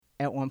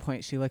at one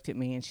point she looked at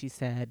me and she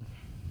said,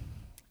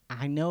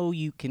 I know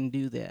you can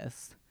do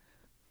this.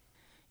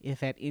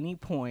 If at any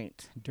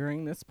point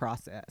during this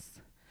process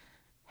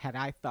had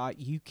I thought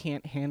you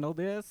can't handle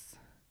this,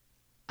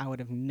 I would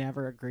have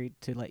never agreed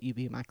to let you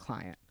be my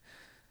client.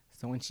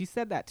 So when she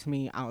said that to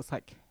me, I was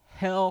like,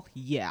 hell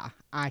yeah,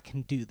 I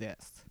can do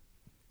this.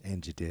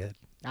 And you did?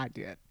 I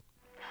did.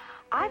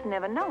 I've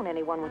never known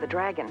anyone with a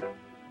dragon.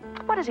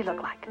 What does he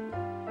look like?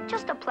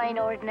 Just a plain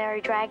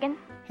ordinary dragon.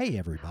 Hey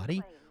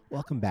everybody,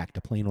 welcome back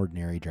to Plain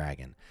Ordinary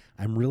Dragon.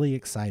 I'm really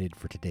excited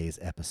for today's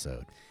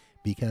episode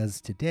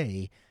because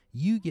today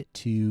you get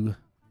to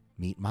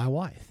meet my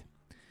wife.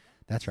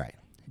 That's right.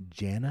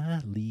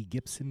 Jana Lee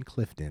Gibson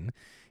Clifton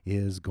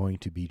is going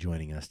to be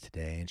joining us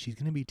today, and she's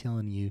going to be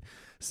telling you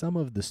some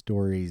of the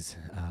stories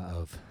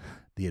of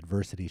the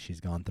adversity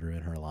she's gone through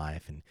in her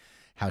life and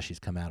how she's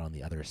come out on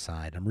the other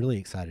side. I'm really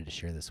excited to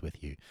share this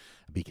with you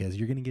because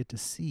you're going to get to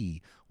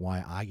see why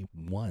I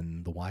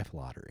won the wife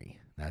lottery.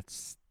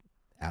 That's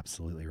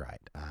absolutely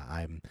right.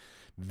 I'm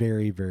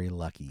very, very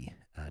lucky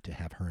to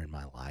have her in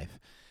my life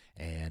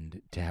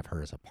and to have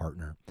her as a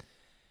partner.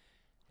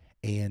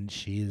 And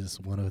she is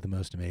one of the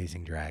most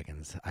amazing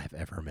dragons I've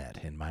ever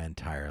met in my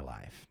entire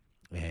life.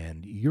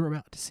 And you're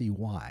about to see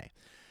why.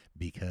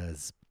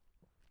 Because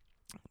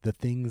the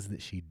things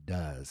that she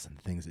does and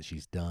the things that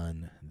she's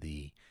done,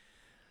 the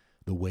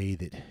way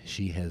that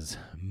she has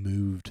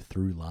moved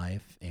through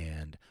life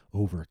and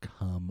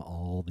overcome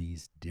all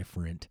these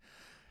different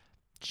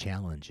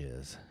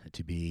challenges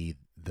to be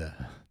the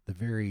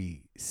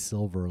very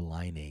silver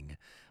lining,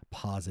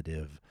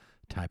 positive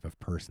type of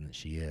person that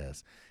she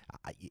is.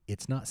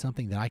 It's not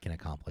something that I can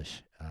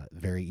accomplish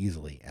very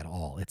easily at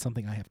all. It's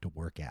something I have to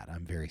work at.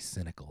 I'm very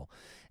cynical,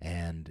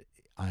 and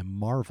I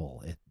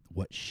marvel at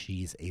what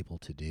she's able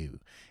to do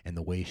and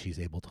the way she's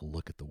able to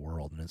look at the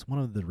world. And it's one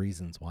of the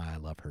reasons why I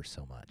love her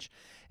so much.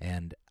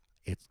 And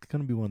it's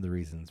going to be one of the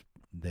reasons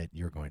that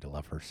you're going to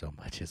love her so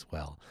much as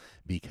well,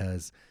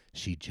 because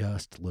she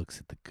just looks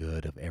at the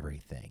good of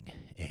everything.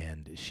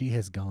 And she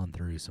has gone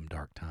through some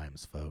dark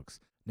times, folks.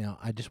 Now,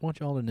 I just want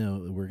you all to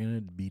know that we're going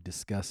to be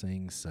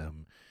discussing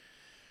some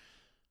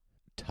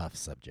tough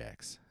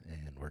subjects,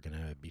 and we're going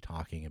to be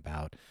talking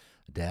about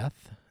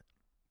death.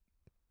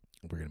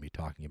 We're going to be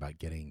talking about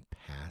getting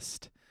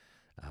past,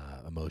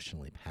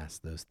 emotionally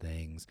past those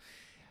things.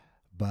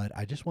 But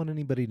I just want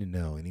anybody to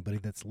know, anybody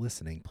that's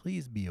listening,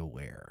 please be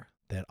aware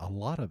that a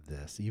lot of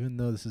this, even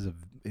though this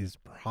is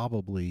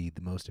probably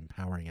the most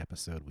empowering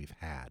episode we've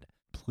had,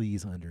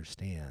 please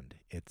understand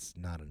it's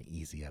not an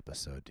easy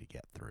episode to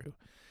get through,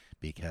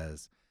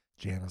 because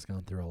Jana's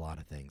gone through a lot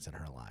of things in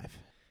her life,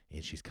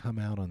 and she's come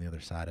out on the other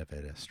side of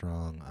it a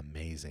strong,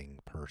 amazing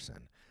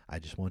person. I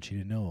just want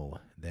you to know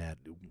that,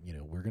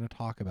 we're going to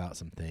talk about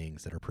some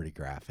things that are pretty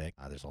graphic.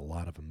 There's a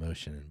lot of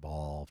emotion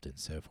involved and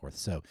so forth.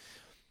 So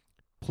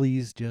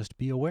please just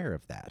be aware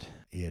of that.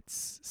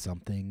 It's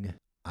something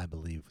I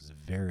believe was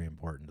very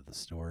important to the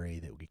story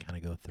that we kind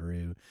of go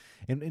through.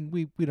 And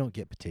we don't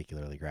get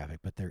particularly graphic,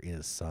 but there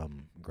is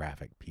some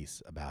graphic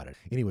piece about it.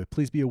 Anyway,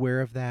 please be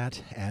aware of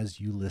that as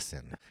you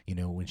listen.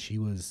 When she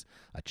was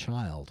a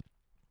child,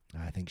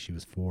 I think she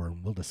was 4,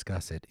 and we'll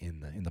discuss it in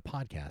the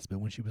podcast, but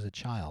when she was a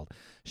child,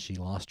 she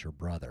lost her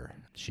brother.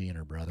 She and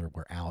her brother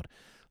were out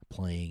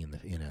playing in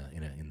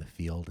the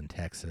field in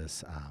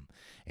Texas,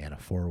 and a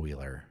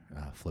 4-wheeler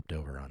flipped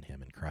over on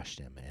him and crushed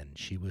him, and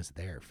she was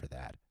there for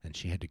that, and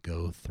she had to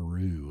go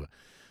through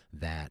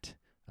that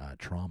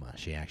trauma.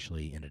 She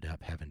actually ended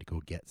up having to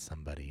go get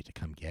somebody to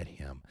come get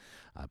him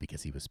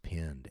because he was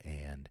pinned,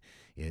 and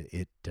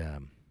it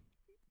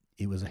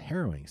was a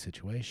harrowing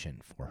situation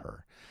for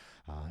her.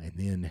 And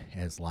then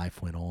as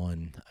life went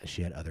on,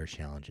 she had other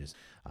challenges.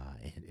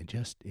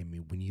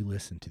 When you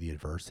listen to the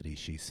adversity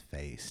she's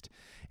faced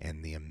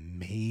and the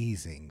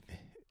amazing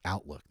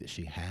outlook that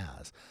she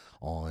has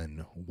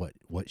on what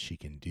she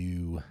can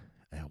do,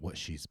 what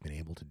she's been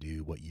able to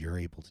do, what you're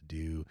able to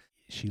do,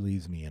 she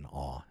leaves me in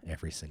awe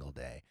every single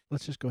day.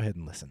 Let's just go ahead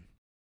and listen.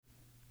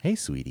 Hey,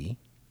 sweetie.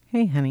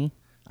 Hey, honey.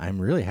 I'm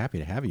really happy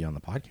to have you on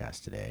the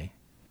podcast today.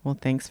 Well,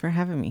 thanks for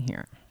having me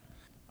here.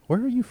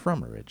 Where are you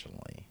from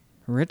originally?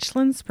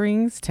 Richland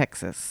Springs,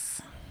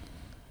 Texas.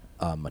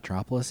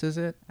 Metropolis, is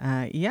it?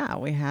 Yeah,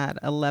 we had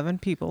 11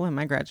 people in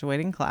my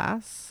graduating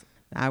class.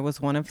 I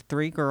was one of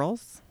 3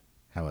 girls.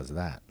 How was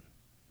that?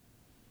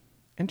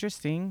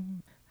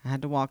 Interesting. I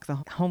had to walk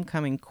the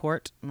homecoming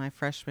court my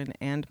freshman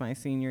and my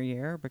senior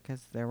year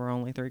because there were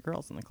only 3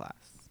 girls in the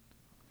class.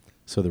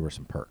 So there were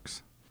some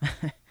perks.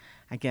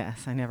 I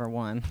guess. I never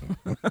won.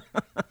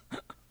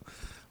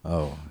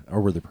 Oh,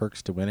 or were there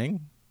perks to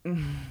winning?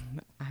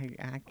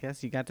 I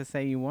guess you got to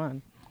say you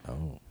won.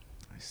 Oh,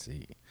 I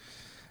see.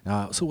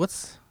 So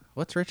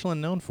what's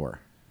Richland known for?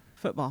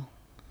 Football.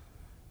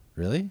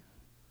 Really?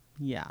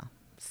 Yeah.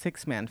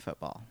 6-man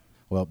football.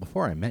 Well,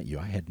 before I met you,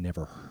 I had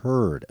never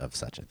heard of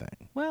such a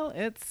thing. Well,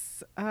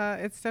 it's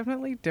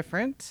definitely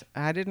different.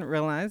 I didn't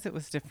realize it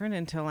was different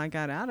until I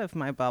got out of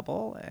my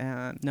bubble,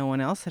 and no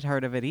one else had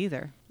heard of it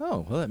either.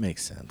 Oh, well, that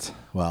makes sense.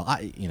 Well,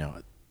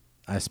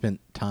 I spent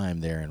time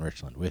there in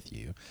Richland with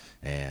you,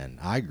 and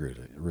I grew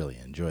to really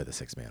enjoy the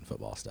six-man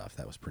football stuff.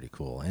 That was pretty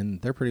cool.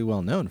 And they're pretty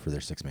well known for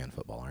their six-man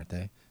football, aren't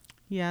they?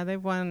 Yeah,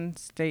 they've won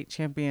state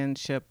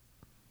championship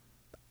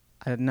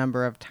a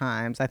number of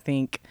times. I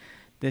think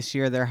this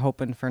year they're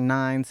hoping for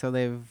 9, so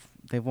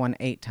they've won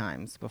 8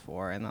 times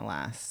before in the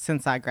last,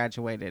 since I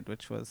graduated,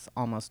 which was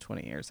almost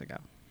 20 years ago.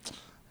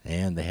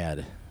 And they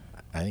had,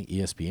 I think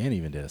ESPN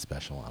even did a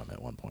special on them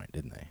at one point,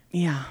 didn't they?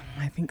 Yeah,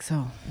 I think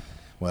so.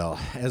 Well,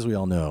 as we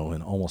all know,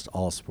 in almost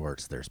all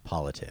sports, there's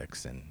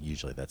politics, and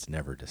usually that's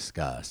never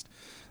discussed.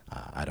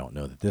 I don't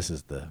know that this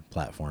is the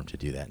platform to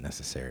do that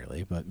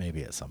necessarily, but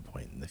maybe at some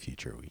point in the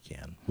future we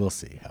can. We'll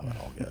see how it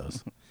all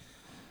goes.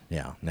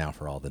 Yeah, now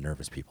for all the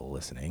nervous people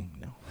listening.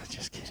 No,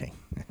 just kidding.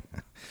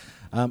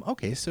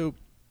 Okay, so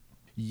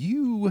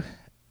you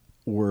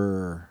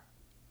were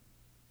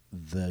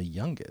the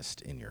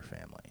youngest in your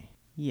family.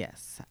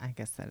 Yes, I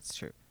guess that's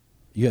true.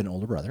 You had an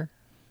older brother.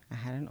 I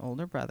had an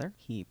older brother.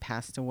 He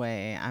passed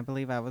away. I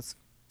believe I was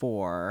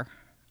 4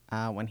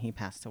 when he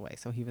passed away,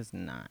 so he was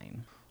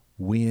 9.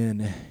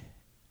 When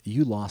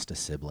you lost a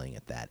sibling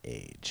at that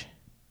age,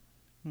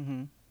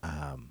 Mm-hmm.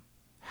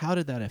 how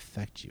did that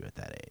affect you at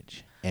that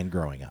age and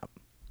growing up?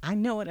 I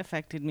know it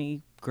affected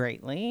me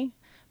greatly,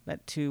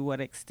 but to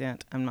what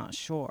extent, I'm not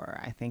sure.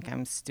 I think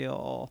I'm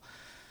still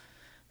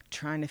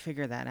trying to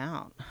figure that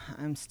out.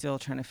 I'm still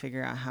trying to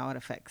figure out how it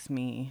affects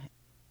me.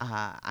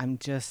 I'm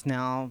just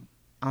now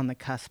on the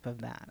cusp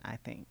of that, I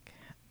think.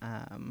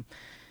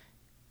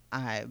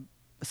 I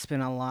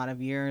spent a lot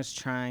of years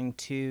trying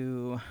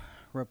to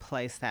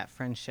replace that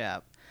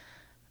friendship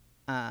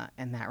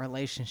and that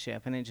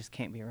relationship, and it just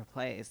can't be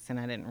replaced. And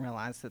I didn't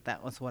realize that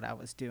that was what I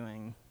was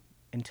doing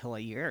until a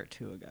year or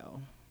 2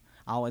 ago.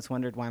 I always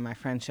wondered why my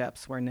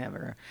friendships were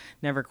never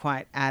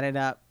quite added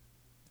up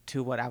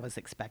to what I was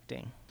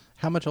expecting.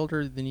 How much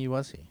older than you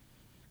was he?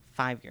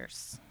 5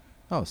 years.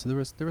 Oh, so there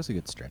was a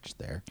good stretch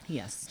there.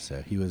 Yes.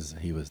 So he was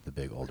the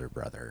big older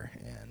brother,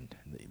 and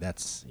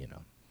that's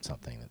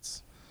something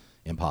that's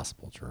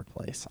impossible to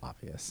replace,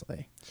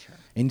 obviously. Sure.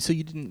 And so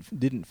you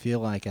didn't feel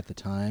like at the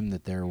time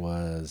that there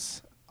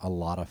was a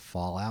lot of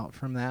fallout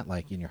from that,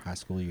 like in your high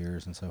school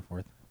years and so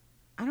forth?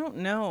 I don't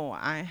know.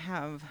 I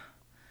have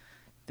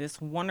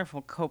this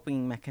wonderful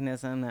coping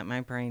mechanism that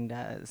my brain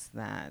does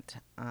that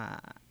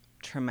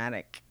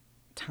traumatic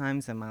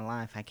times in my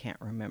life I can't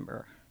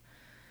remember.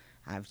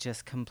 I've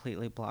just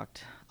completely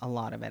blocked a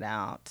lot of it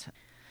out.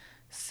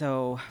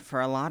 So for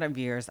a lot of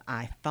years,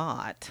 I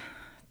thought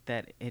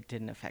that it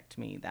didn't affect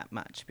me that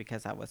much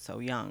because I was so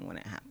young when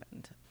it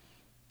happened.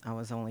 I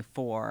was only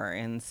 4,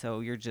 and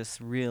so you're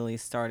just really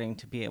starting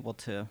to be able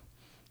to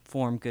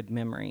form good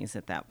memories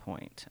at that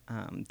point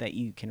that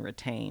you can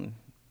retain.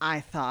 I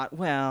thought,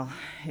 well,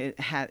 it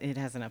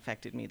hasn't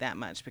affected me that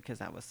much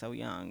because I was so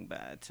young,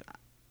 but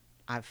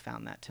I've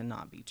found that to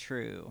not be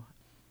true.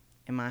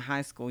 In my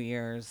high school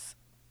years,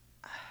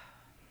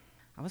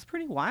 I was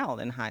pretty wild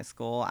in high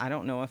school. I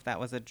don't know if that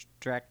was a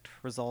direct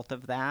result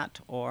of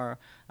that or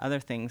other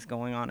things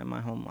going on in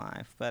my home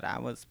life, but I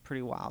was a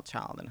pretty wild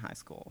child in high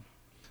school.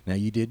 Now,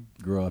 you did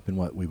grow up in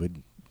what we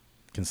would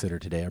consider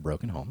today a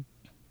broken home.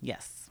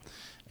 Yes.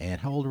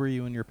 And how old were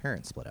you when your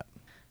parents split up?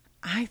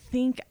 I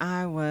think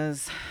I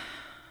was,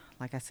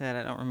 like I said,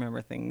 I don't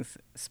remember things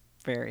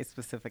very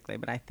specifically,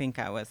 but I think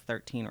I was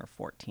 13 or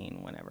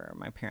 14 whenever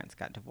my parents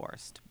got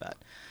divorced. But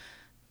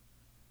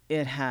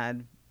it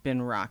had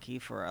been rocky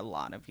for a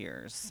lot of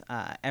years,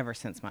 ever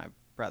since my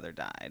brother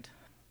died,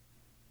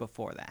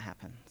 before that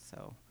happened.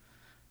 So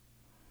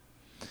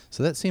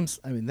that seems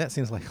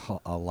like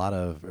a lot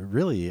of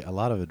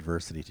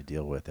adversity to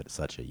deal with at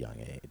such a young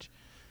age.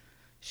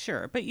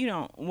 Sure, but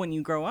when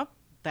you grow up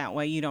that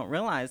way, you don't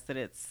realize that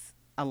it's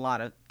a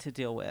lot to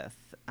deal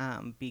with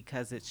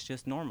because it's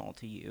just normal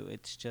to you.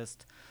 It's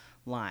just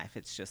life.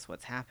 It's just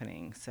what's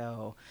happening.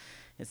 So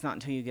it's not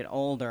until you get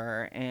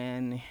older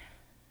and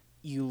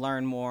you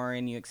learn more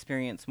and you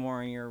experience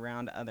more and you're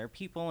around other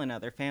people and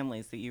other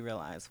families that you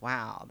realize,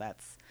 wow,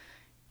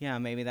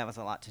 maybe that was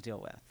a lot to deal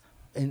with.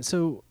 And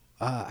so,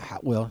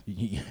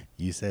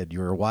 you said you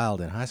were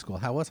wild in high school.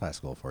 How was high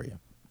school for you?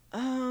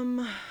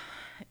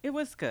 It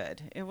was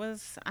good.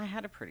 I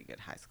had a pretty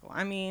good high school.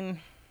 I mean,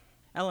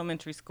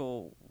 elementary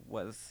school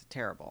was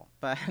terrible,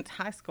 but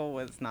high school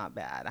was not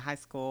bad. High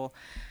school,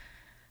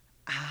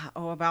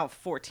 about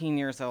 14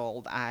 years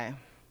old, I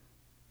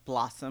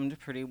blossomed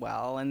pretty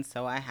well, and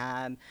so I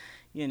had,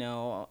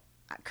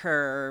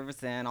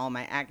 curves, and all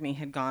my acne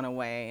had gone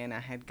away, and I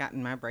had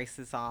gotten my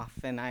braces off,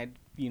 and I'd,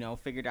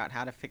 figured out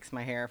how to fix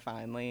my hair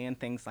finally, and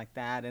things like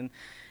that,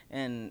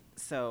 and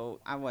so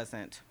I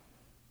wasn't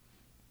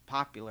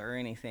popular or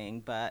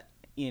anything, but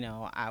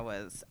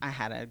I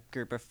had a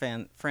group of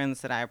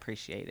friends that I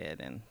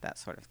appreciated and that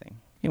sort of thing.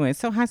 Anyway,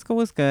 so high school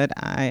was good.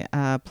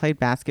 I played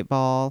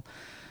basketball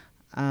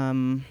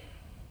when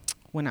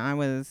I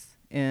was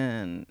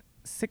in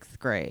 6th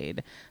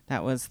grade.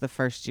 That was the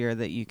first year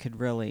that you could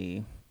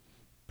really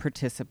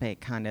participate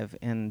kind of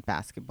in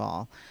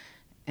basketball,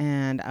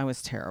 and I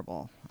was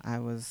terrible. I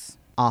was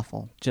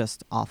awful,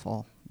 just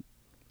awful.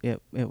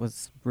 it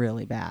was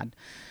really bad.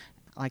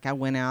 Like, I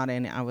went out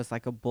and I was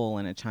like a bull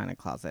in a china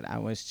closet. I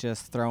was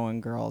just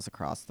throwing girls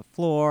across the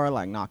floor,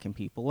 like knocking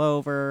people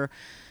over,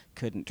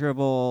 couldn't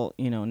dribble,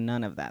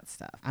 none of that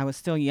stuff. I was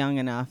still young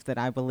enough that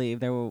I believed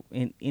there were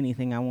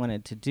anything I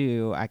wanted to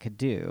do, I could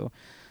do.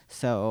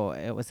 So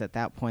it was at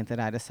that point that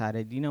I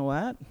decided, you know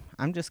what?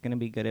 I'm just going to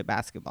be good at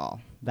basketball.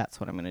 That's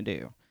what I'm going to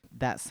do.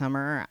 That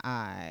summer,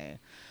 I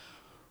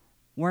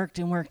worked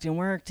and worked and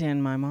worked,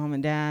 and my mom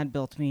and dad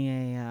built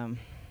me a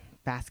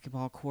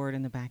basketball court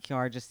in the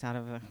backyard just out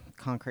of a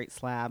concrete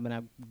slab and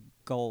a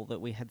goal that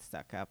we had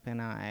stuck up.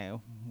 And I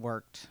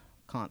worked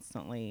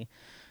constantly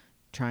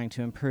trying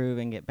to improve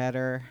and get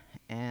better,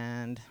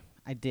 and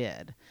I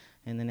did.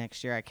 And the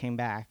next year I came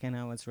back and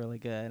I was really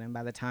good. And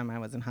by the time I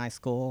was in high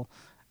school,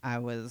 I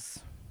was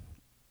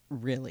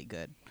really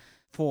good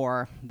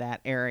for that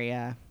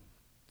area,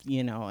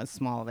 as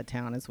small of a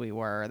town as we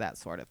were, that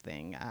sort of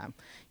thing.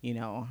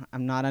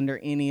 I'm not under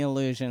any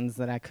illusions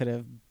that I could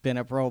have been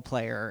a pro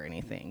player or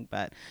anything,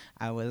 but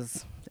I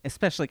was,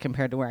 especially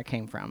compared to where I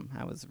came from,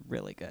 I was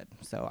really good.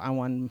 So I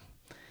won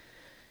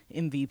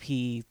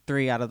MVP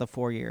 3 out of the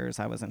 4 years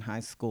I was in high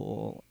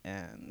school.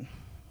 And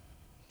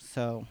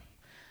so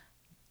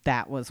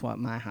that was what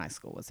my high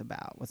school was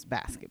about, was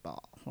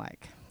basketball.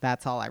 Like,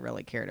 that's all I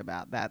really cared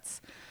about.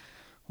 That's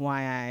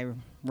why I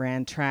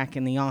ran track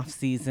in the off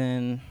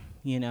season.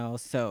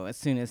 So as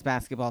soon as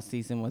basketball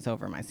season was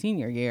over my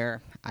senior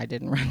year, I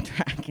didn't run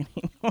track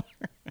anymore.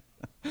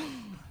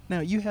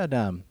 Now you had,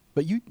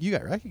 but you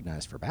got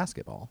recognized for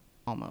basketball.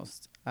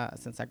 Almost,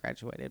 since I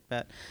graduated.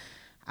 But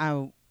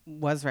I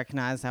was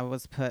recognized. I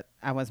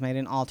was made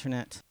an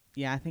alternate.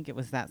 Yeah, I think it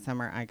was that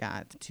summer I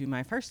got to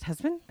my first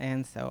husband,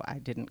 and so I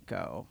didn't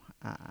go.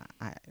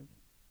 I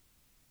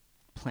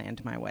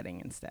planned my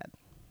wedding instead.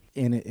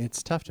 And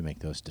it's tough to make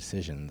those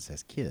decisions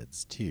as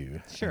kids,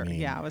 too. Sure,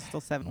 I was still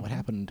 7. What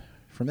happened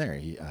from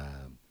there?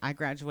 I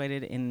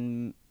graduated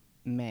in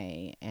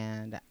May,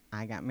 and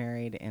I got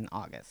married in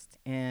August.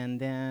 And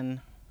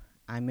then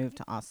I moved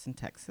to Austin,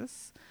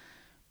 Texas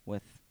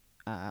with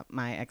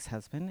my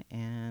ex-husband,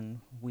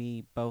 and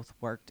we both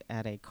worked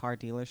at a car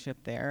dealership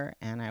there,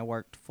 and I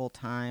worked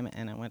full-time,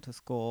 and I went to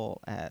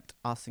school at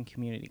Austin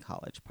Community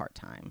College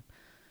part-time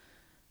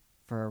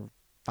for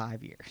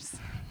 5 years.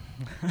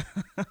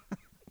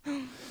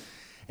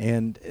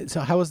 And so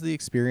how was the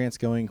experience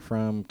going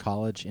from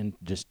college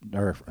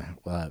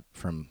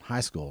from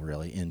high school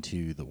really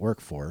into the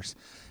workforce,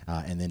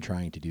 and then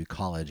trying to do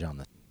college on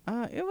the...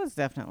 It was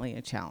definitely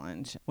a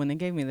challenge. When they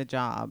gave me the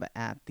job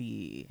at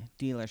the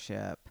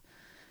dealership,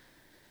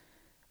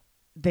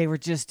 they were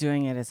just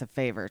doing it as a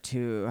favor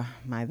to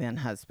my then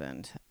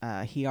husband.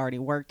 He already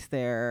worked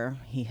there.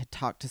 He had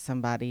talked to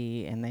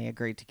somebody, and they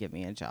agreed to give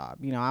me a job.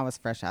 I was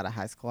fresh out of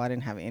high school. I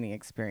didn't have any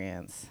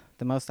experience.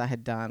 The most I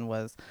had done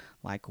was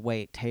like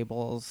wait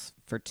tables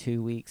for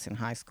 2 weeks in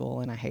high school,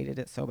 and I hated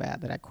it so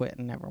bad that I quit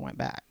and never went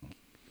back.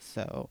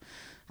 So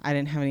I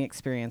didn't have any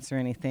experience or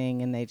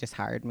anything, and they just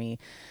hired me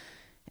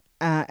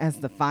as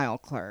the file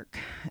clerk.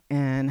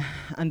 And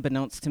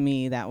unbeknownst to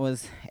me, that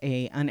was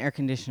a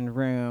unair-conditioned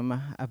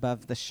room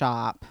above the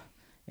shop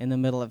in the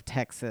middle of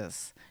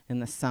Texas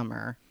in the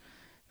summer,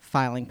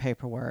 filing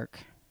paperwork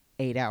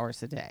 8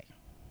 hours a day.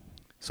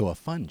 So a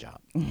fun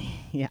job.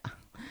 Yeah.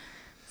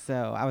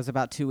 So I was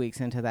about 2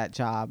 weeks into that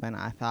job, and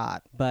I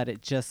thought, but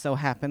it just so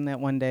happened that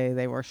one day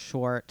they were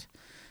short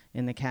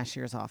in the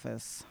cashier's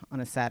office on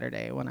a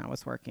Saturday when I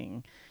was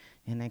working,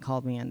 and they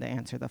called me in to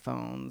answer the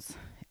phones,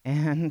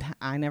 and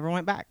I never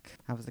went back.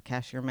 I was a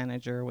cashier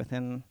manager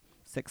within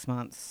 6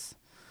 months.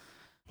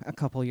 A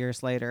couple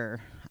years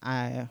later,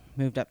 I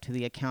moved up to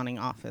the accounting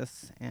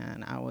office,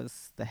 and I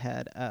was the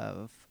head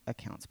of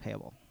accounts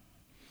payable.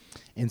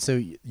 And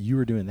so you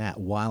were doing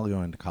that while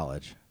going to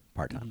college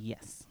part-time?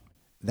 Yes.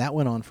 That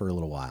went on for a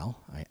little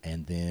while,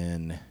 and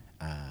then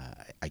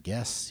I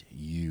guess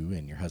you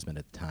and your husband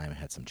at the time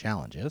had some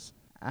challenges.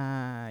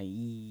 Yeah,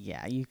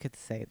 you could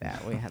say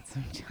that. We had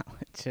some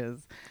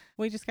challenges.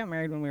 We just got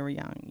married when we were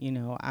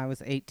young. I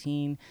was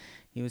 18,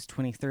 he was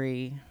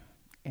 23,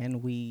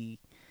 and we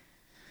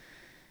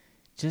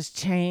just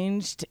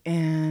changed,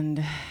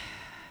 and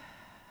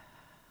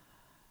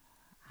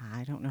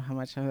I don't know how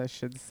much I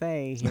should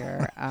say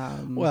here.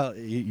 Well,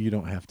 you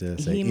don't have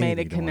to say. He made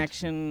a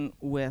connection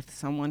with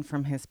someone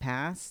from his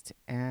past,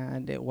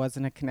 and it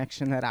wasn't a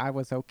connection that I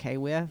was okay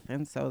with,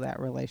 and so that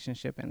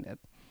relationship ended.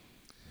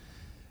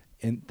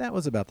 And that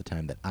was about the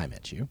time that I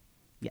met you.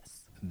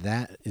 Yes.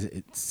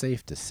 It's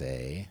safe to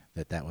say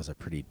that was a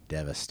pretty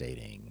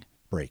devastating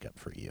breakup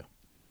for you.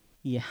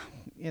 Yeah,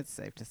 it's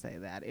safe to say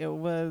that. It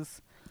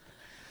was,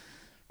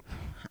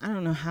 I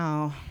don't know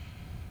how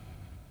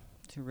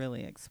to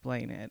really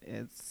explain it.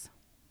 It's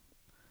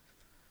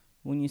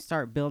when you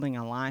start building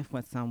a life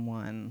with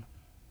someone,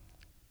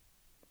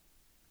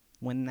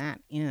 when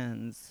that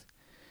ends,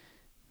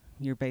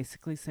 you're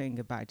basically saying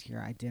goodbye to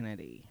your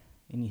identity,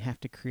 and you have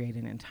to create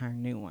an entire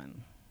new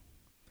one,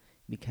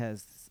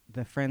 because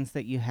the friends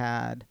that you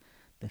had,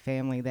 the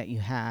family that you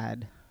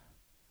had,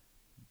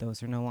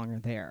 those are no longer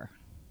there.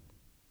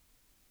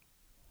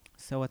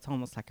 So it's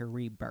almost like a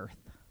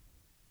rebirth.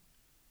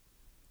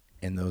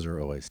 And those are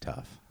always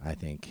tough. I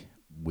think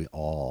we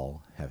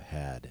all have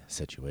had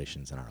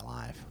situations in our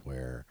life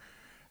where,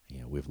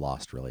 we've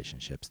lost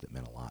relationships that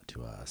meant a lot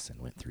to us and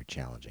went through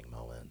challenging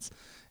moments.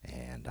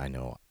 And I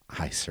know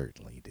I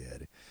certainly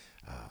did.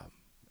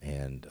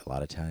 And a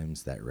lot of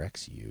times that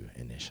wrecks you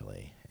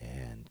initially,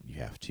 and you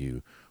have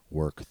to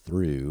work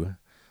through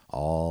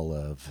all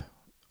of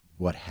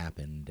what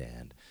happened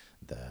and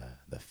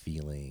the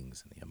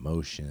feelings and the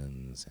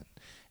emotions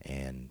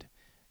and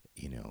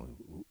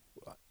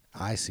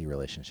I see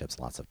relationships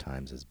lots of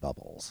times as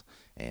bubbles,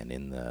 and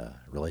in the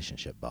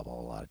relationship bubble,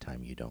 a lot of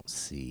time you don't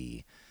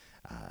see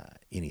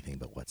anything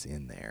but what's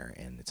in there,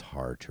 and it's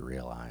hard to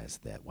realize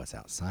that what's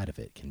outside of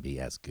it can be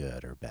as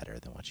good or better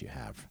than what you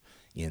have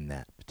in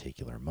that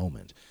particular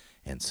moment.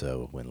 And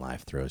so when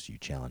life throws you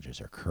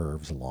challenges or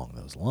curves along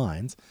those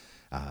lines,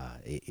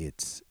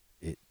 it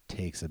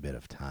takes a bit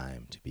of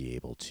time to be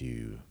able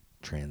to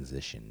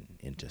transition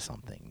into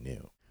something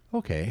new.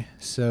 Okay,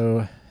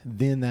 so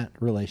then that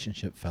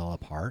relationship fell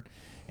apart,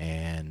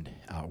 and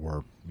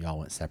y'all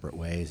went separate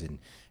ways, and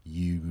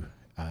you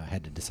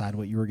had to decide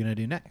what you were going to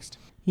do next.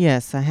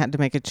 Yes, I had to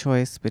make a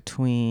choice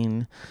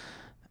between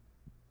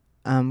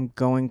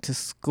going to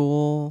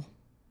school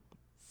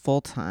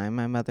full time.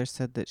 My mother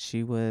said that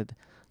she would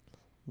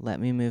let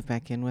me move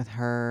back in with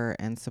her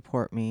and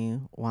support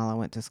me while I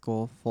went to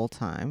school full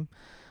time.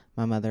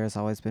 My mother has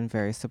always been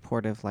very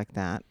supportive like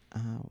that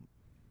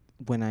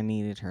when I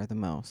needed her the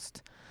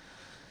most.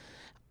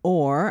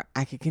 Or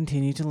I could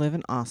continue to live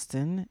in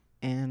Austin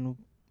and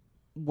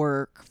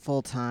work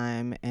full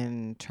time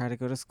and try to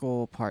go to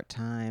school part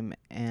time,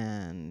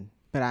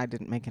 but I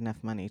didn't make enough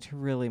money to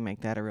really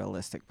make that a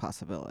realistic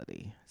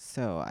possibility.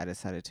 So I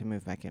decided to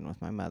move back in with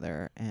my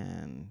mother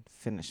and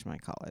finish my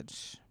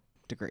college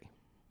degree.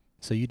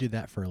 So you did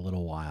that for a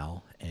little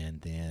while,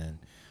 and then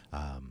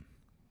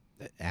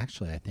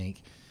actually I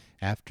think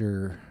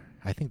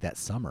that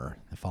summer,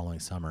 the following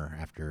summer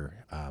after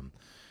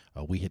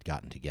we had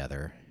gotten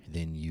together,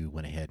 then you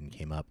went ahead and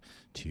came up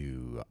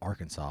to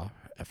Arkansas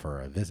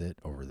for a visit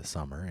over the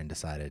summer and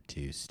decided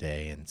to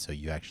stay. And so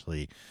you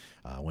actually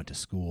went to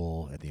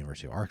school at the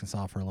University of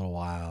Arkansas for a little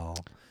while.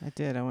 I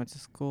did. I went to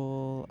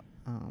school.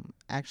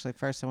 Actually,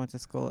 first I went to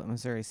school at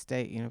Missouri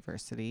State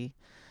University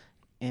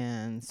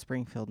in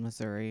Springfield,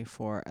 Missouri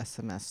for a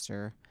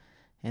semester.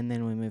 And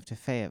then we moved to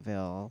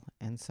Fayetteville.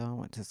 And so I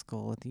went to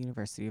school at the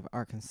University of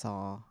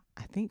Arkansas,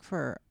 I think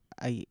for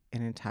an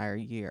entire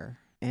year.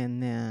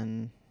 And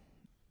then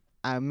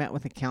I met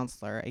with a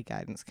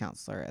guidance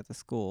counselor at the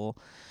school,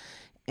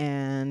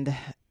 and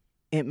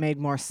it made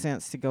more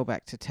sense to go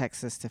back to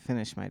Texas to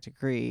finish my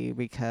degree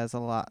because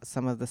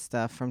some of the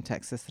stuff from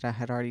Texas that I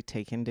had already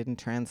taken didn't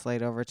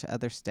translate over to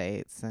other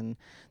states and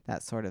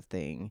that sort of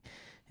thing.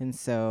 And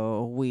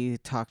so we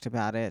talked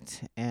about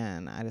it,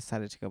 and I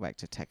decided to go back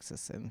to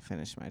Texas and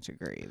finish my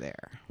degree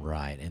there.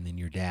 Right, and then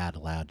your dad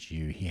allowed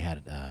you. He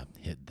had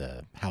hit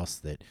the house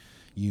that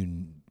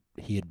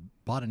he had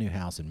bought a new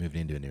house and moved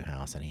into a new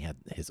house, and he had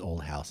his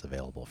old house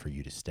available for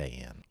you to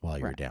stay in while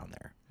you were down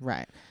there.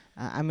 Right.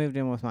 I moved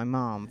in with my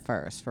mom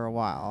first for a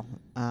while,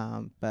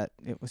 but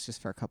it was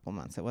just for a couple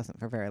months. It wasn't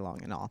for very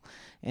long at all.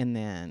 And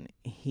then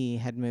he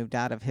had moved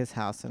out of his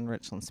house in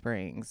Richland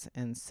Springs,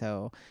 and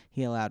so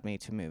he allowed me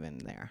to move in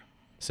there.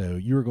 So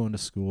you were going to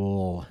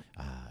school,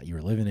 you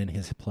were living in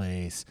his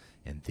place,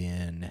 and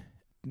then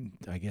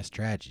I guess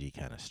tragedy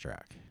kind of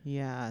struck.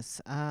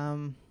 Yes.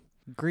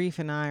 Grief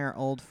and I are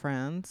old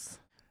friends.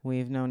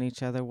 We've known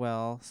each other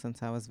well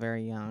since I was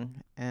very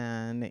young,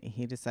 and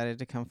he decided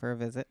to come for a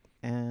visit,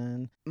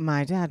 and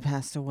my dad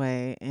passed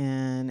away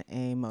in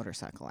a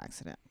motorcycle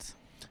accident.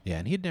 Yeah,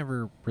 and he'd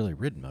never really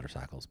ridden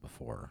motorcycles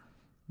before.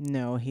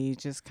 No, he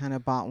just kind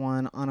of bought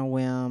one on a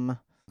whim,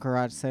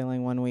 garage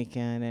sailing one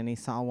weekend, and he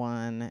saw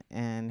one,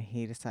 and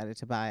he decided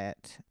to buy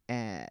it,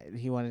 and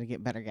he wanted to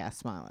get better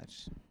gas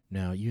mileage.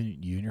 Now, you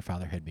and your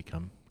father had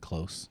become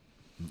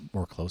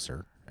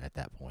closer at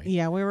that point.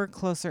 Yeah, we were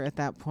closer at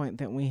that point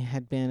than we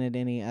had been at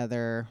any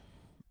other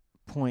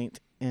point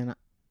in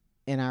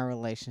our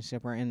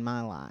relationship or in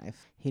my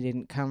life. He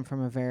didn't come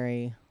from a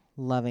very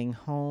loving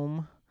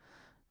home.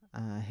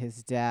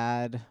 His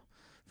dad,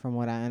 from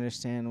what I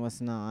understand,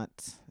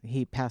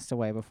 he passed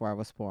away before I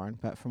was born,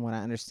 but from what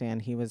I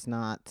understand, he was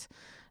not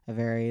a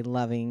very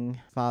loving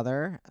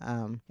father.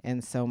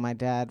 And so my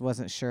dad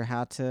wasn't sure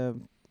how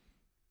to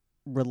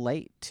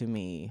relate to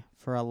me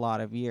for a lot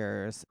of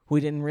years.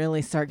 We didn't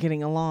really start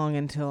getting along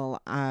until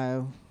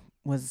I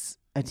was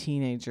a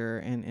teenager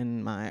and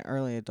in my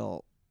early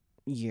adult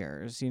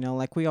years.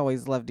 Like we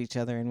always loved each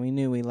other and we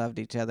knew we loved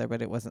each other,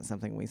 but it wasn't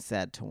something we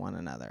said to one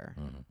another.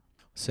 Mm-hmm.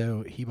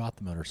 So he bought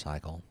the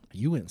motorcycle.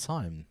 You went and saw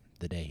him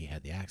the day he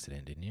had the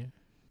accident, didn't you?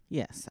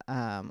 Yes.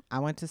 I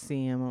went to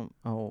see him.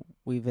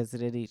 We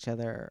visited each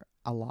other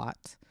a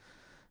lot.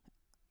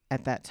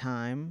 At that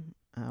time,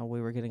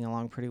 we were getting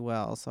along pretty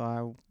well, so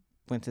I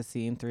went to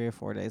see him 3 or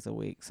 4 days a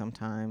week.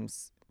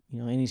 Sometimes,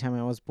 anytime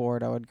I was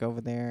bored, I would go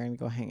over there and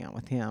go hang out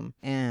with him.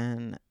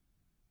 And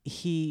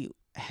he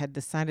had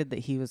decided that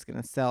he was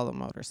going to sell the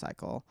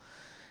motorcycle,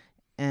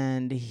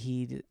 and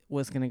he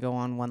was going to go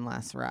on one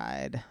last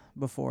ride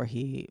before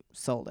he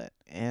sold it.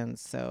 And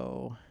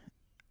so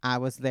I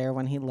was there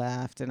when he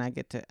left, and I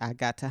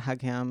got to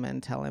hug him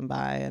and tell him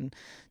bye and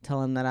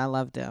tell him that I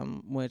loved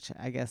him, which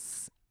I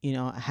guess,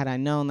 had I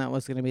known that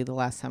was going to be the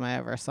last time I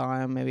ever saw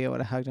him, maybe I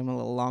would have hugged him a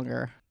little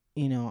longer.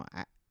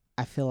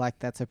 I feel like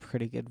that's a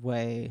pretty good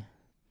way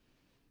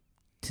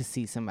to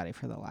see somebody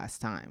for the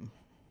last time.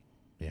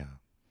 Yeah.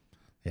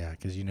 Yeah,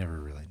 because you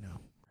never really know.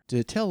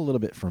 To tell a little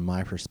bit from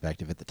my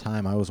perspective, at the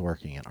time I was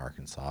working in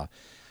Arkansas,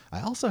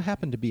 I also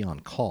happened to be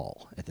on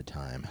call at the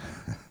time.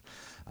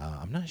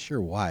 I'm not sure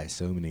why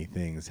so many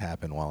things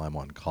happen while I'm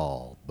on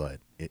call, but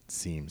it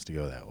seems to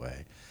go that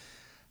way.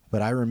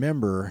 But I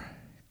remember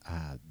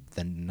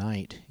the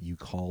night you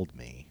called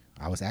me,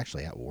 I was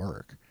actually at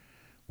work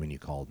when you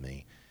called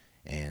me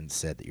and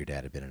said that your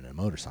dad had been in a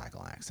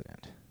motorcycle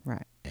accident.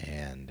 Right.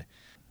 And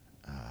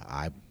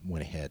I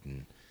went ahead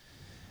and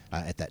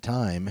at that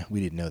time,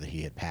 we didn't know that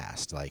he had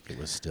passed. Like, it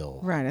was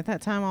still... Right. At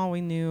that time, all we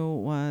knew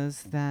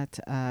was that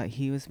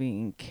he was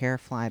being care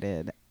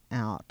flighted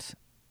out.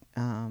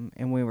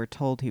 And we were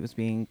told he was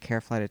being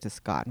care flighted to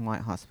Scott and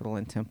White Hospital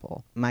in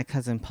Temple. My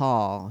cousin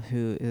Paul,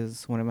 who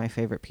is one of my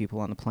favorite people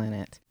on the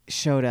planet,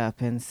 showed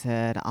up and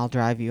said, "I'll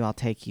drive you. I'll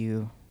take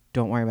you.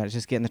 Don't worry about it.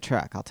 Just get in the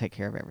truck. I'll take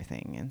care of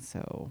everything." And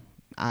so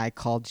I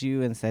called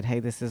you and said, "Hey,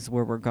 this is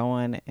where we're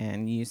going."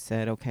 And you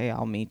said, "Okay,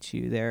 I'll meet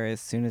you there as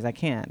soon as I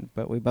can."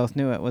 But we both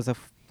knew it was a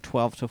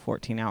 12 to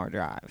 14-hour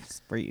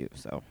drive for you.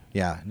 So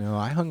Yeah, no,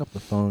 I hung up the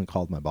phone and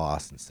called my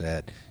boss and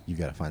said, "You've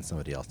got to find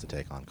somebody else to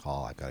take on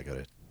call. I've got to go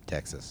to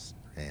Texas."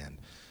 And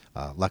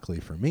luckily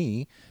for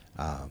me,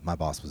 my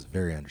boss was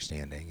very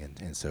understanding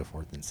and so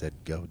forth and said,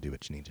 "Go do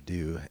what you need to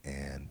do."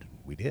 And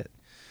we did.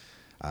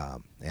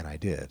 And I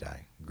did.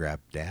 I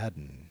grabbed Dad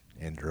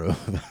and drove...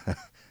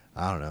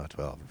 I don't know,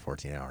 12 or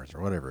 14 hours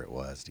or whatever it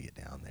was to get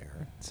down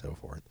there and so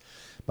forth.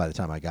 By the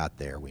time I got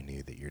there, we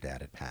knew that your dad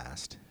had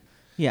passed.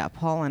 yeah,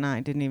 Paul and I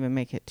didn't even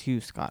make it to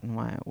Scott and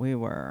White. We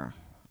were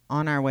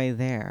on our way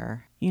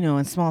there.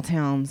 In small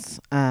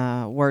towns,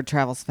 word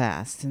travels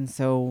fast. And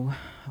so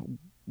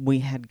we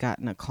had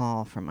gotten a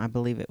call from, I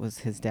believe it was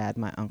his dad,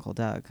 my Uncle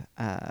Doug,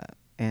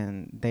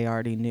 and they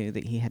already knew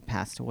that he had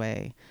passed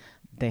away.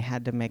 They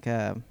had to make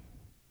I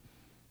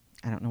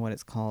don't know what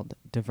it's called,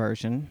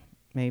 diversion,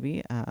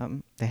 maybe.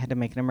 They had to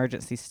make an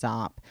emergency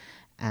stop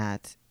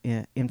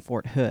in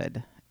Fort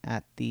Hood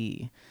at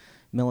the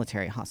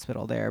military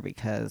hospital there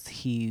because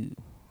he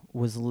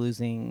was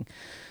losing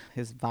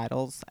his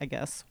vitals, I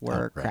guess,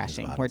 were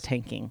crashing, were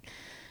tanking.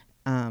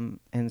 And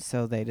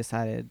so they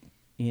decided,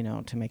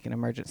 to make an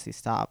emergency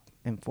stop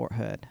in Fort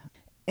Hood.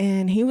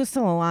 And he was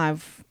still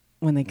alive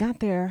when they got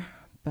there,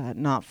 but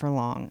not for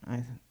long.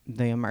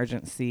 The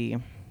emergency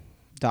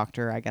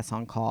doctor, I guess,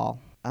 on call,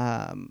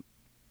 I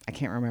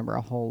can't remember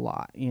a whole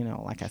lot,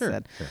 like I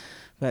said. Sure.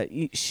 But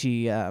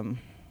she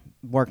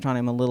worked on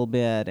him a little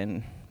bit,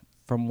 and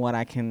from what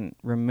I can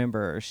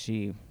remember,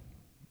 she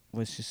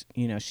was just,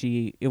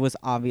 it was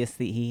obvious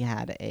that he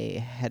had a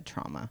head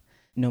trauma.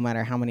 No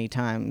matter how many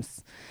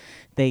times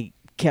they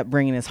kept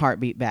bringing his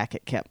heartbeat back,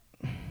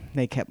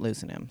 they kept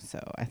losing him. So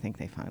I think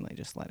they finally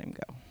just let him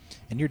go.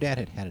 And your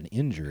dad had an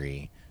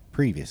injury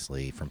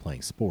previously from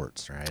playing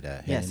sports, right?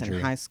 Yes, in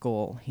high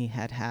school, he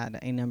had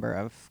a number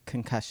of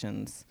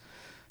concussions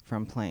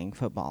from playing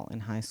football in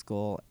high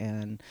school,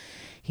 and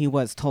he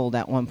was told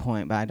at one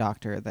point by a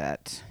doctor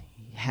that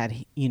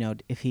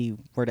if he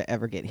were to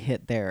ever get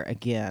hit there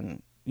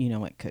again,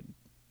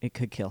 it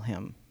could kill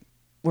him.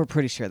 We're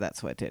pretty sure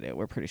that's what did it.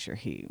 We're pretty sure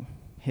he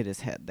hit his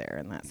head there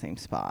in that same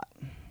spot.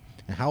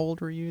 And how old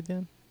were you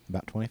then?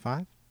 About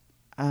 25?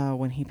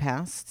 When he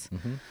passed?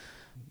 Mm-hmm.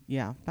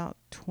 Yeah, about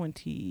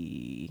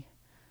 26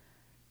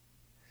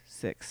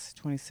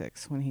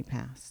 when he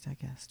passed, I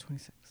guess,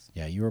 26.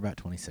 Yeah, you were about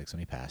 26 when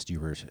he passed. You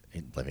were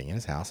living in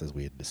his house, as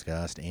we had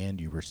discussed,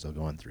 and you were still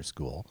going through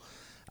school.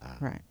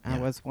 Right. Yeah. I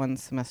was one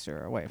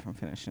semester away from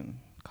finishing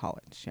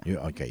college. Yeah.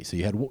 Okay, so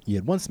you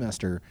had one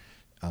semester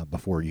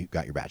before you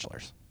got your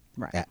bachelor's.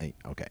 Right.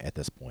 At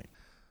this point.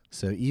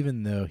 So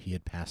even though he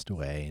had passed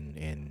away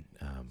and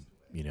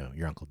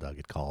your Uncle Doug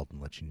had called and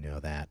let you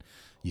know that,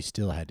 you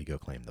still had to go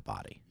claim the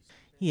body.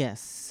 Yes,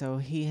 so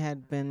he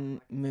had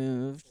been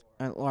moved,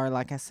 or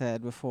like I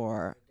said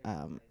before,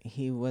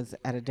 he was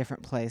at a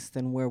different place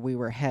than where we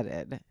were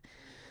headed.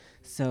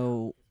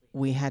 So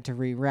we had to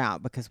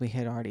reroute because we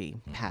had already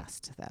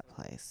passed that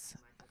place.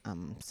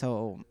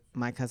 So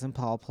my cousin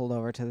Paul pulled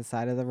over to the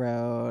side of the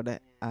road,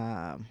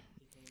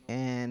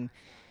 and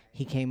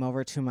he came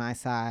over to my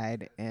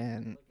side,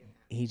 and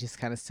he just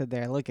kind of stood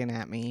there looking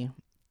at me.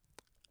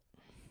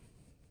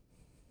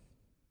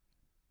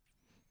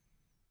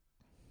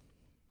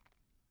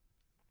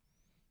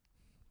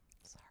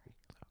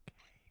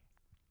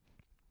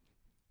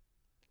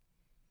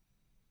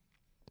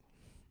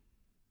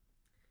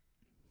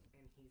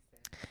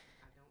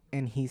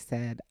 And he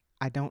said,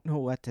 "I don't know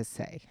what to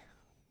say."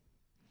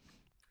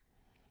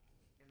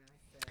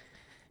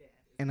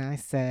 And I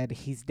said,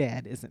 "He's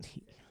dead, isn't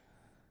he?"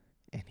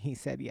 And he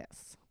said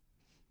yes.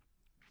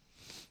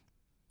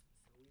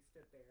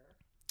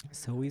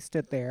 So we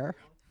stood there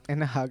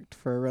and hugged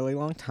for a really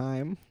long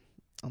time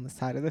on the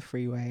side of the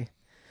freeway.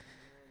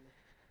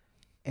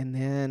 And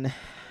then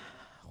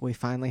we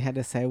finally had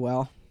to say,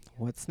 well,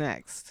 what's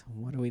next?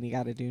 What do we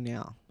got to do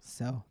now?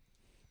 So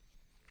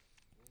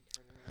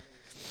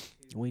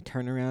we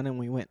turned around and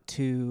we went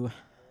to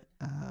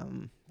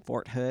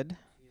Fort Hood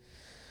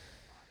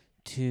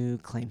to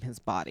claim his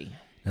body.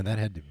 And that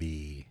had to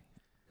be,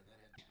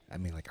 I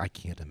mean, like, I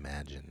can't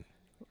imagine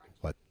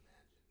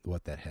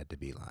what that had to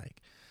be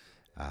like.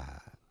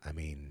 I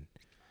mean,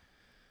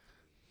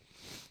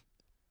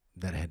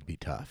 that had to be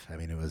tough. I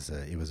mean, it was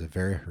a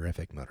very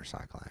horrific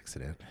motorcycle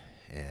accident,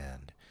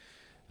 and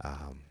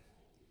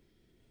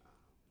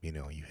you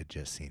know, you had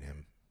just seen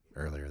him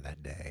earlier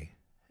that day,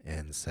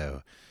 and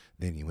so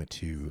then you went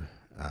to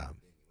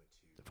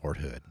Fort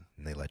Hood,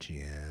 and they let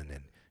you in,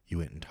 and you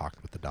went and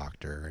talked with the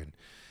doctor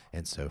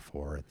and so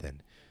forth.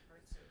 And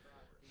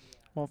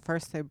well,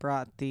 first they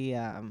brought the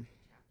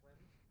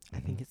I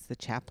think it's the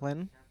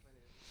chaplain.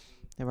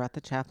 They brought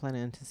the chaplain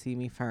in to see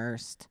me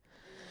first.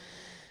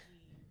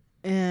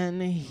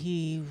 And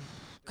he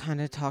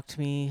kind of talked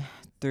me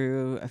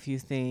through a few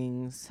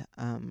things.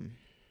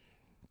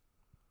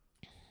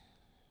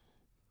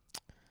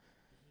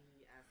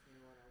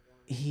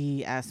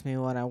 He asked me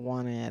what I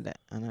wanted,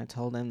 and I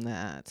told him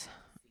that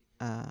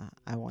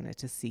I wanted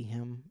to see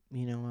him.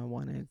 You know, I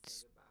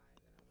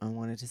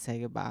wanted to say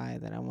goodbye,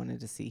 that I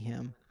wanted to see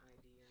him.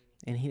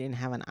 And he didn't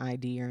have an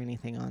ID or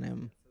anything on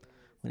him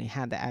when he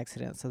had the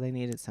accident, so they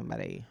needed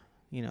somebody,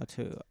 you know,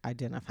 to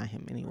identify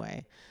him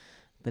anyway.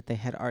 But they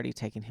had already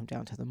taken him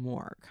down to the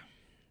morgue.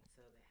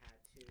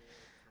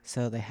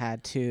 So they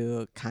had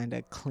to kind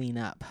of clean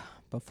up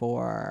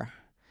before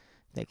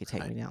they could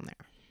take me down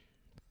there.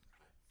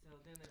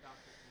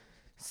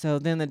 So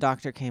then the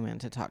doctor came in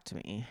to talk to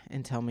me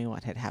and tell me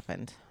what had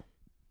happened.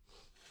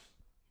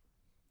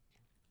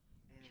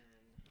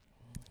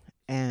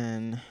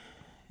 And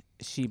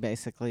she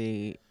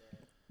basically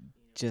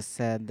just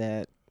said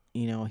that,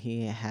 you know,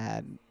 he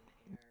had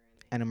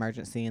an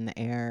emergency in the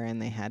air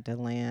and they had to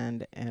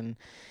land, and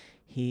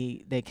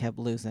they kept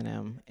losing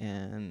him,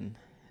 and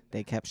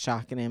they kept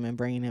shocking him and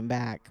bringing him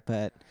back,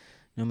 but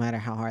no matter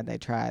how hard they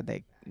tried,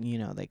 they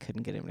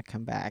couldn't get him to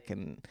come back,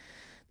 and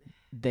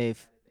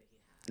they've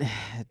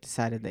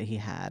decided that he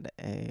had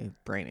a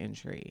brain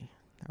injury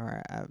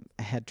or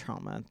a head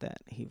trauma that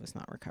he was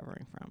not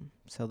recovering from,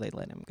 so they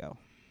let him go.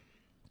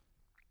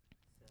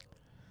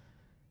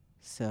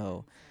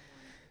 So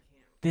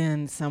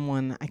then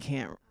someone, I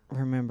can't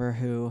remember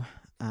who,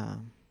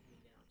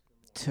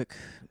 took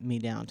me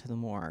down to the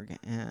morgue,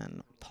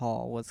 and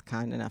Paul was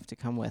kind enough to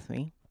come with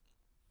me.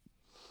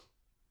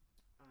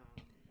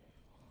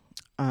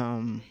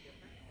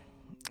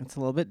 It's a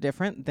little bit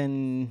different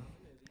than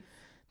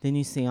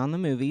you see on the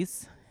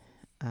movies.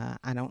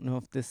 I don't know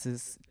if this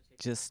is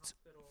just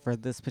for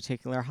this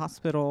particular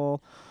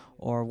hospital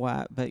or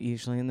what, but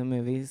usually in the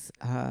movies,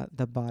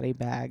 the body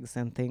bags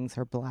and things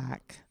are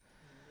black.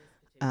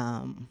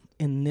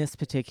 In this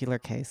particular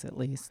case, at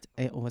least,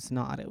 it was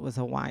not. It was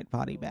a white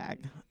body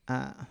bag.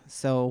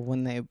 So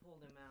when they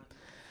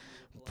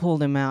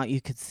pulled him out,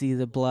 you could see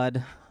the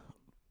blood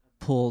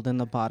pooled in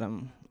the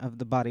bottom of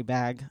the body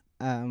bag.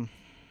 But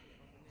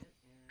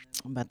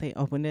they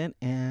opened it,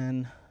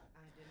 and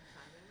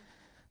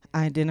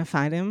I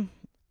identified him,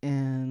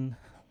 and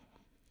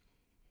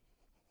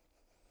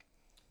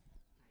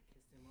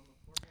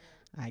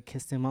I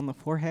kissed him on the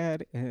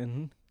forehead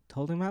and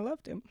told him I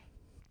loved him.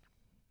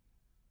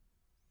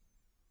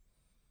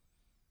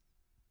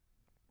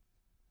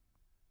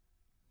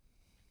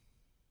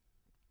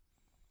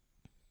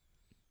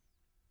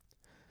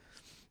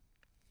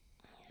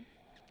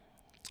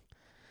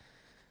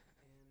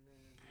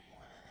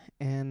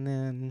 And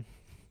then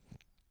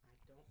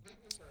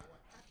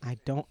I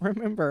don't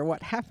remember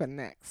what happened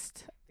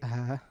next.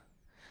 I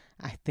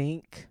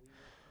think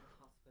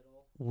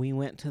we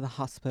went to the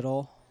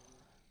hospital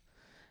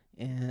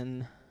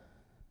in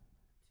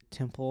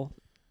Temple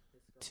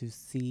to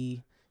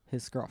see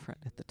his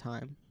girlfriend at the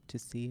time, to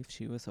see if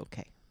she was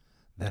okay.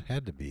 that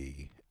had to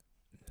be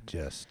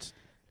just...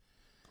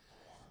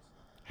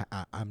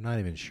 I'm not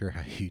even sure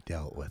how you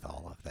dealt with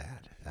all of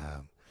that.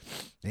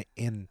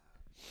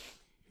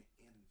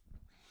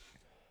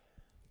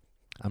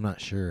 I'm not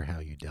sure how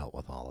you dealt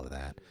with all of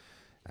that.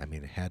 I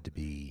mean, it had to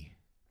be,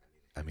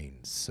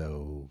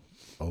 so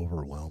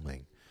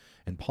overwhelming.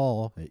 And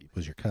Paul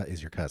was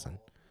is your cousin,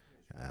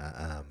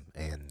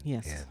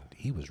 Yes. and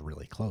he was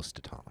really close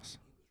to Thomas,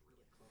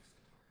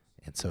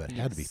 and so it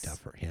had to be Yes. tough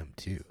for him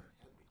too.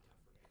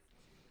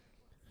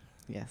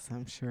 Yes,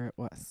 I'm sure it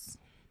was.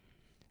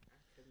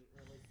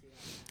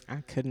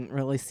 I couldn't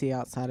really see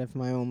outside of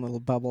my own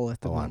little bubble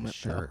at the moment. I'm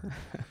sure.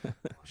 Though.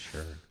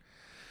 Sure.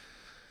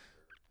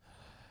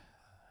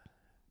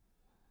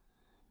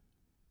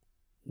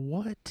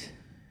 What?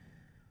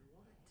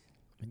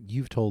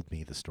 You've told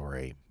me the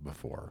story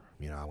before.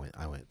 You know,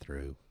 I went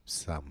through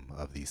some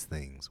of these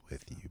things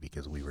with you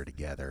because we were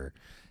together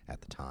at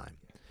the time.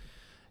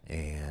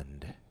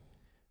 And,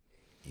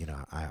 you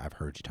know, I've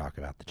heard you talk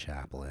about the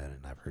chaplain,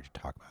 and I've heard you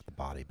talk about the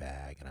body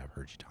bag, and I've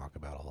heard you talk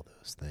about all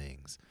those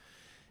things.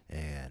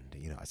 And,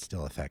 you know, it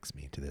still affects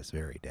me to this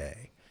very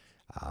day,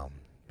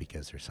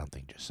 because there's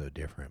something just so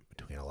different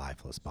between a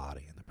lifeless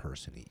body and the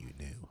person that you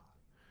knew.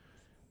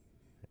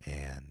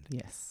 And,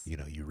 Yes. you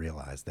know, you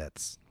realize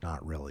that's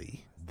not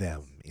really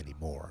them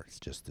anymore. It's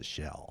just the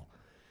shell.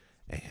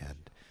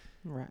 And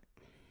Right.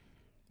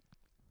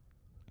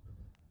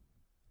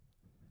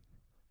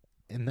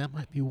 and that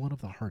might be one of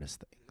the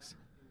hardest things.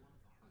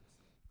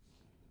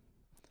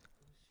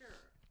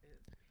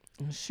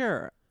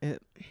 Sure.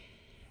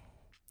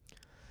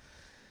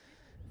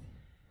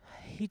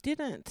 He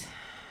didn't,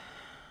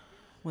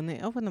 when they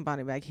opened the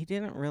body bag, he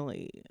didn't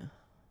really,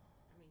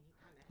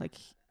 like,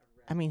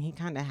 he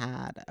kind of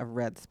had a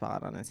red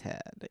spot on his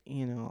head,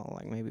 you know,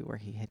 like maybe where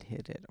he had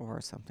hit it or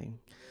something.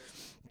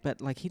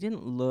 But, like, he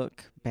didn't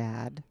look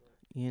bad,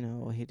 you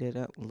know, he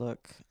didn't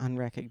look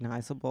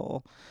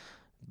unrecognizable,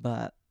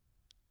 but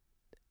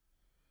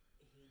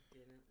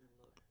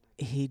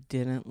he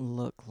didn't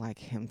look like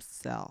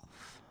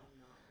himself.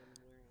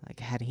 Like,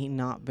 had he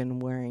not been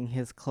wearing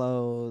his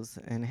clothes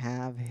and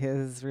have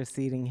his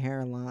receding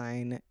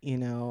hairline, you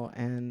know,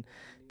 and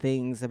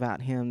things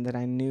about him that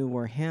I knew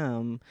were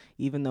him,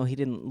 even though he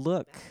didn't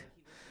look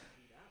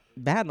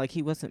bad, like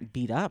he wasn't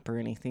beat up or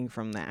anything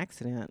from the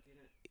accident,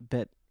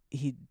 but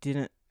he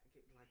didn't,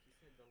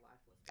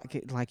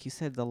 like you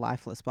said, the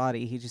lifeless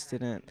body, he just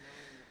didn't.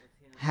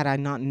 Had I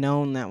not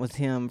known that was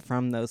him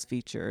from those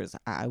features,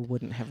 I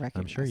wouldn't have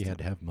recognized I'm sure you him. had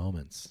to have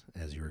moments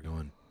as you were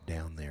going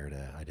down there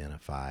to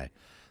identify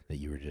that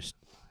you were just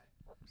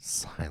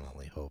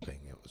silently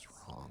hoping it was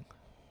wrong.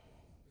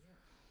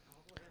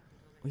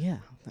 Yeah,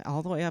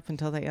 all the way up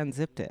until they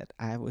unzipped it.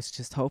 I was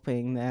just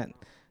hoping that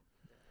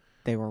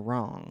they were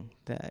wrong,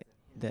 that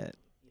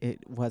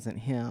it wasn't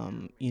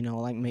him, you know,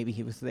 like maybe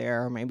he was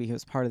there or maybe he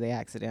was part of the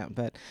accident,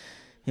 but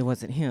it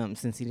wasn't him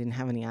since he didn't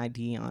have any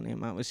ID on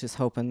him. I was just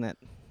hoping that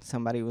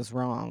somebody was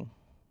wrong.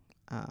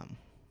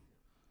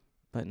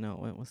 But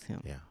no, it was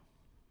him. Yeah.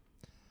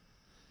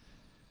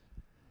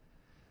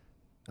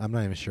 I'm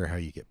not even sure how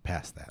you get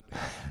past that,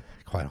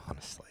 quite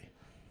honestly.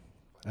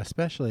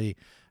 Especially,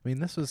 I mean,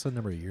 this was a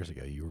number of years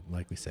ago. You were,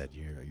 like we said,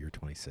 you're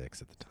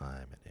 26 at the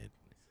time, and it.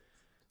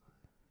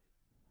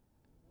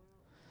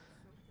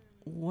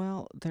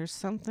 Well, there's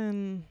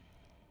something.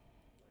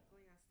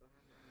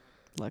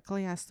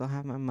 Luckily, I still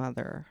have my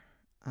mother.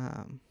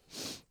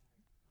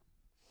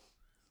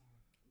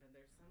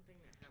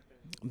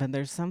 But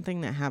there's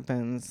something that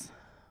happens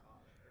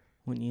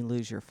when you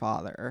lose your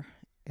father.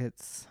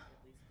 It's,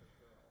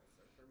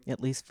 at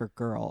least for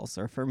girls,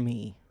 or for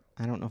me,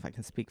 I don't know if I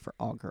can speak for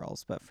all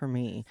girls, but for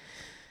me,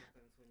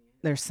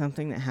 there's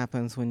something that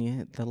happens when you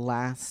hit the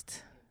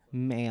last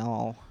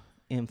male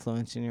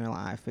influence in your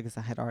life, because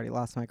I had already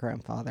lost my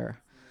grandfather.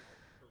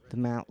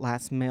 The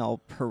last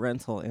male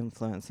parental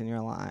influence in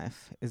your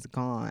life is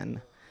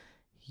gone.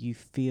 You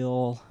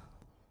feel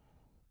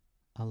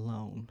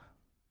alone.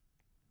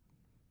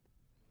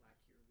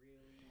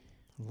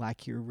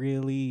 Like you're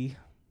really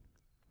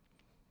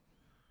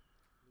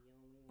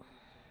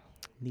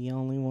the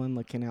only one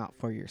looking out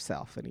for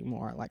yourself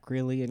anymore. Like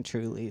really and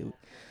truly.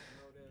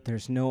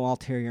 There's no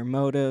ulterior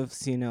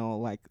motives, you know,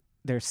 like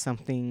there's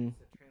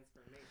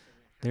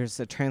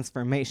a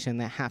transformation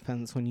that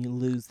happens when you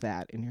lose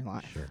that in your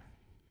life. Sure.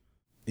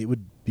 It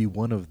would be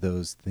one of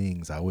those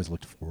things I always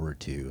looked forward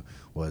to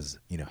was,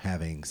 you know,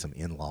 having some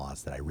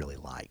in-laws that I really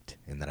liked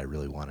and that I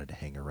really wanted to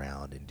hang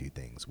around and do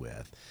things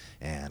with.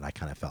 And I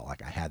kind of felt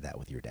like I had that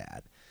with your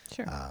dad.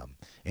 Sure.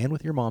 And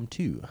with your mom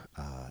too,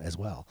 as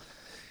well.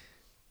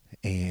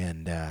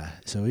 And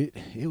so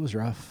it was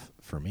rough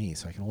for me.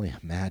 So I can only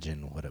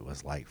imagine what it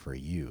was like for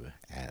you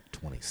at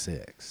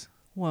 26.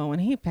 Well, when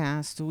he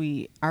passed,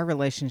 our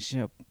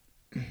relationship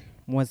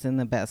was in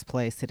the best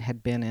place it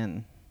had been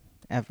in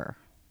ever.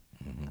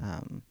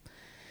 Mm-hmm.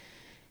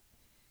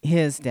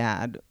 His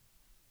dad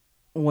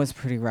was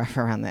pretty rough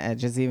around the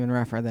edges, even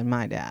rougher than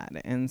my dad.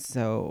 And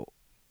so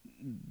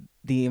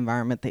the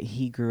environment that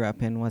he grew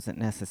up in wasn't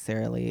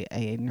necessarily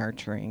a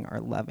nurturing or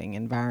loving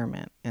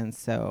environment. And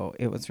so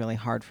it was really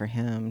hard for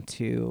him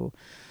to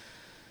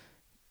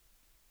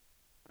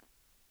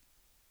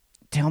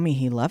tell me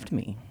he loved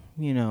me,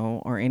 you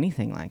know, or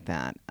anything like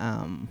that.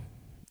 And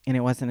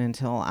it wasn't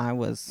until I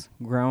was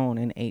grown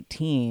and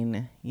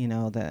 18, you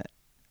know, that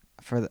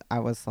I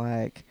was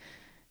like,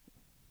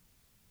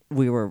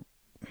 we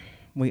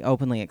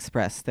openly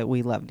expressed that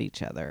we loved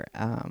each other.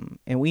 And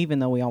even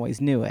though we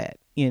always knew it,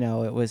 you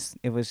know, it was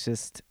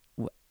just,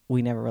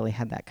 we never really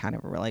had that kind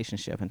of a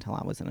relationship until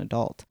I was an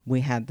adult.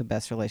 We had the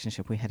best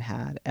relationship we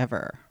had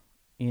ever,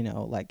 you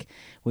know, like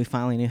we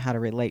finally knew how to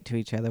relate to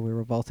each other. We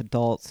were both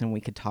adults and we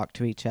could talk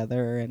to each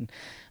other. And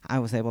I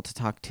was able to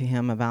talk to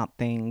him about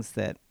things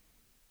that,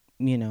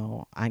 you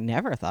know, I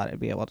never thought I'd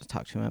be able to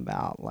talk to him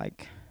about.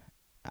 Like,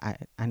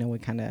 I know we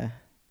kind of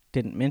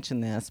didn't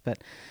mention this,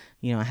 but,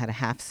 you know, I had a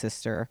half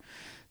sister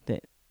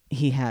that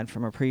he had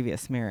from a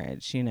previous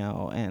marriage,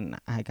 and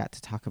I got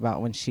to talk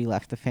about when she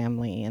left the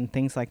family and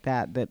things like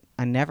that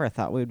I never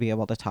thought we would be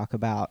able to talk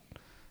about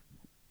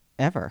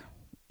ever.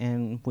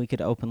 And we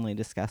could openly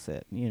discuss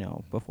it,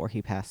 before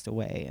he passed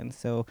away. And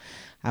so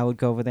I would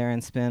go over there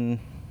and spend,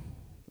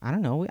 I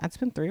don't know, I'd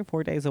spend 3 or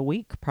 4 days a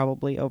week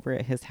probably over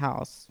at his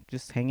house,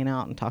 just hanging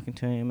out and talking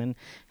to him and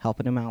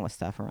helping him out with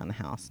stuff around the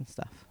house and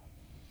stuff.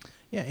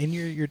 Yeah, and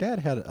your dad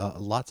had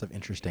lots of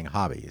interesting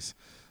hobbies,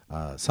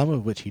 some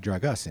of which he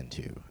drug us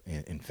into.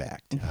 In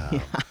fact,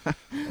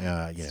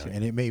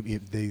 and it may be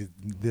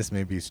this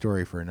may be a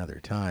story for another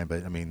time.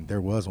 But I mean, there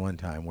was one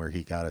time where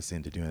he got us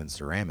into doing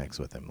ceramics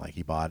with him. Like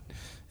he bought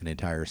an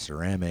entire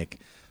ceramic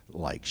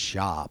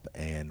shop,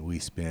 and we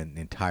spent an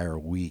entire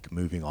week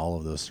moving all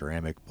of those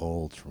ceramic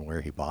molds from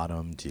where he bought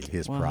them to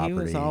his property. He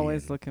was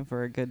always looking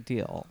for a good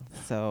deal,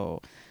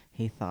 so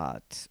he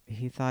thought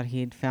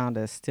he'd found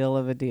a steal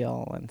of a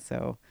deal, and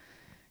so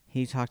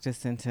he talked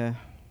us into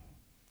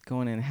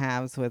going in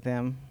halves with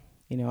him.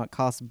 It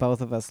cost both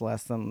of us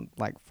less than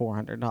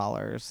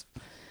 $400.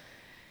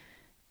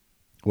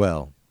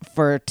 Well,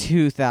 for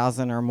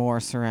 2,000 or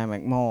more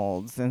ceramic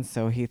molds, and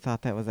so he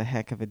thought that was a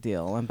heck of a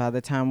deal. And by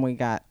the time we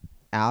got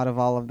out of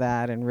all of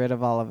that and rid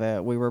of all of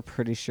it, we were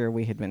pretty sure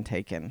we had been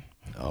taken.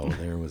 Oh,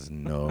 there was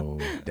no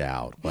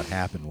doubt. What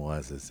happened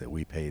is that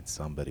we paid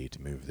somebody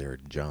to move their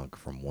junk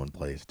from one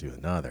place to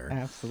another.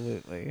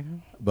 Absolutely.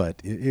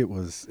 But it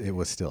was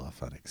still a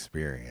fun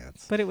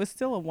experience. But it was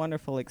still a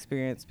wonderful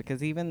experience,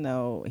 because even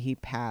though he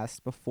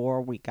passed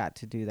before we got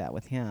to do that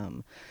with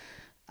him,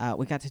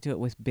 we got to do it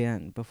with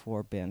Ben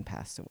before Ben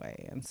passed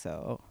away. And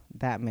so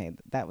that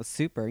was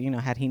super.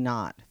 Had he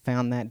not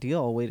found that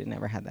deal, we'd have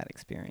never had that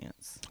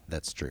experience.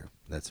 That's true.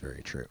 That's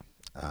very true.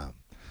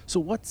 So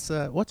what's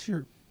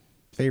your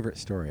favorite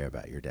story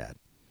about your dad,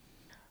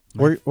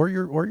 or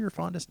your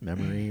fondest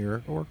memory,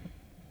 or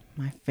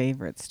my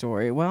favorite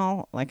story?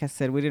 Well, like I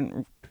said, we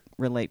didn't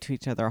relate to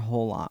each other a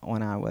whole lot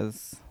when I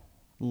was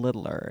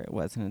littler. It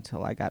wasn't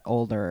until I got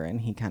older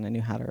and he kind of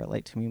knew how to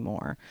relate to me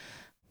more.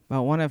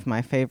 But one of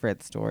my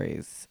favorite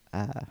stories,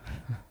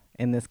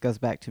 and this goes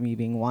back to me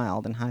being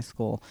wild in high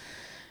school,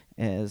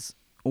 is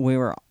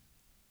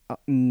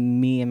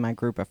me and my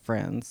group of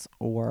friends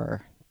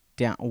were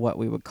down what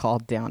we would call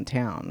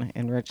downtown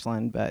in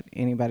Richland, but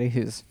anybody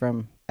who's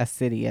from a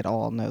city at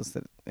all knows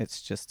that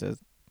it's just a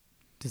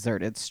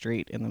deserted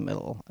street in the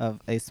middle of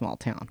a small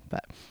town,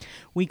 but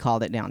we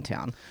called it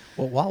downtown.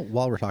 Well,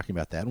 while we're talking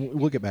about that, and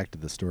we'll get back to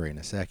the story in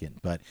a second,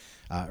 but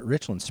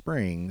Richland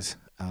Springs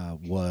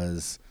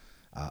was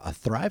a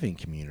thriving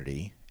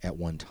community at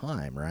one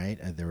time, right?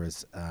 There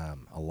was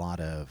a lot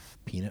of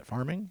peanut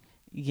farming.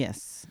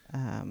 Yes,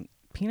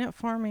 peanut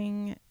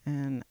farming,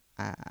 and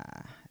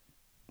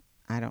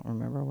I don't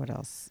remember what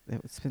else.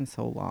 It's been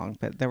so long,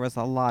 but there was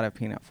a lot of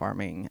peanut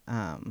farming.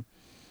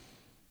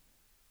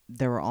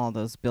 There were all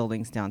those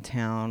buildings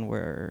downtown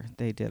where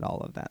they did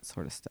all of that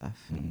sort of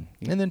stuff. And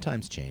then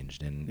times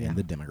changed, and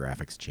the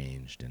demographics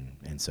changed,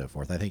 and so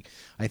forth.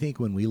 I think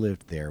when we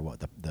lived there,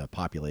 the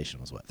population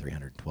was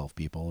 312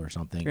 people or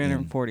something.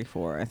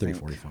 344, I think.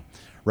 344,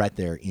 right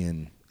there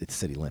in its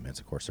city limits.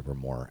 Of course, there were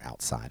more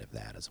outside of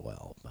that as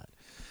well. But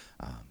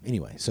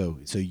anyway, so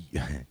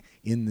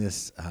in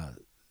this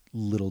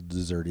little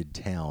deserted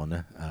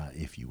town,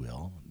 if you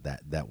will,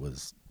 that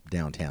was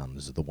downtown.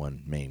 This is the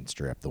one main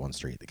strip, the one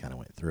street that kind of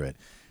went through it.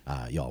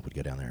 Y'all would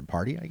go down there and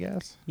party, I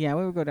guess? Yeah,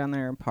 we would go down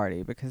there and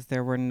party because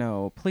there were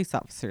no police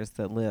officers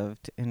that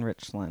lived in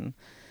Richland.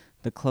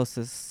 The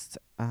closest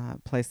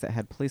place that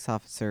had police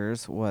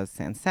officers was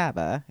San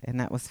Saba, and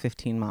that was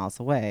 15 miles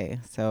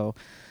away. So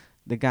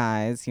the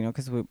guys,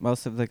 because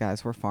most of the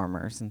guys were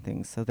farmers and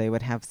things, so they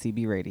would have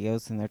CB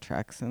radios in their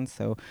trucks, and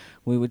so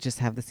we would just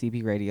have the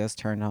CB radios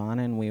turned on,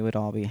 and we would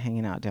all be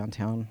hanging out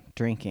downtown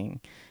drinking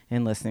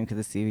and listening to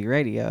the CB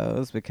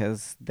radios,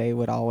 because they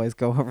would always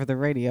go over the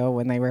radio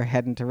when they were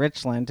heading to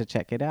Richland to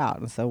check it out,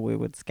 and so we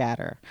would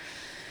scatter.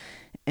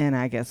 And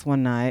I guess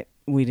one night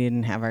we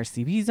didn't have our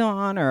CBs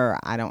on, or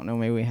I don't know,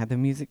 maybe we had the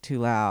music too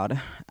loud,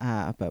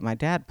 but my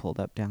dad pulled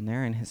up down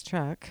there in his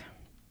truck,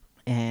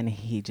 and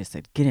he just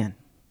said, "Get in."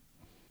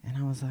 And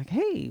I was like,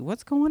 "Hey,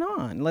 what's going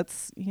on?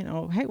 Let's, hey,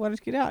 why don't you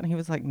get out?" And he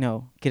was like,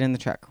 "No, get in the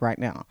truck right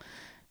now."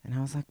 And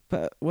I was like,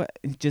 "But what?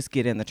 Just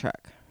get in the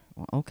truck."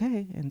 Well,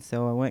 okay. And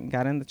so I went and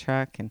got in the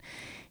truck, and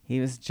he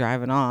was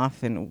driving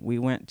off, and we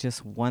went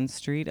just one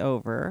street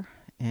over,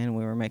 and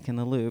we were making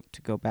the loop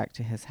to go back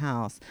to his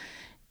house.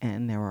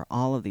 And there were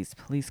all of these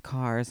police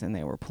cars, and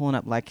they were pulling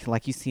up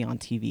like you see on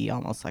TV,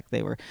 almost like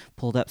they were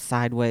pulled up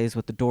sideways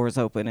with the doors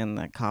open, and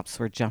the cops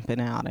were jumping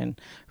out and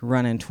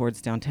running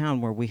towards downtown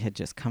where we had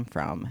just come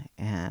from.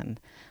 And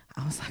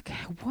I was like,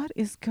 "What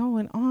is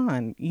going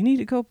on? You need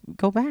to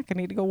go back. I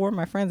need to go warn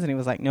my friends." And he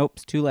was like, "Nope,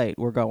 it's too late.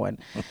 We're going."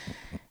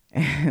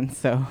 And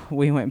so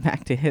we went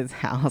back to his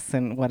house,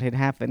 and what had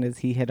happened is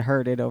he had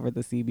heard it over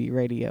the CB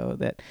radio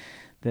that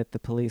the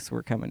police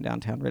were coming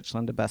downtown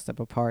Richland to bust up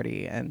a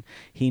party, and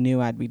he knew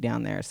I'd be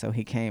down there, so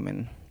he came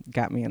and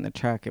got me in the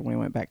truck, and we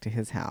went back to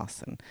his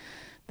house. And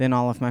then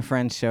all of my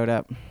friends showed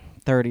up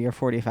 30 or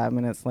 45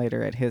 minutes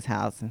later at his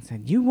house and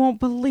said, "You won't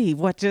believe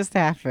what just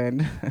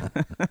happened."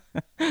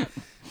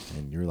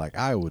 And you're like,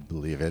 I would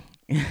believe it.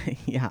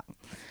 Yeah.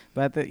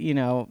 But,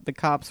 the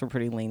cops were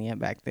pretty lenient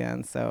back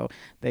then. So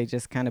they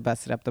just kind of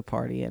busted up the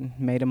party and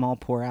made them all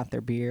pour out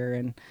their beer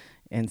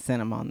and sent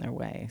them on their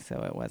way.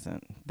 So it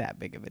wasn't that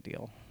big of a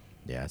deal.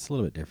 Yeah, it's a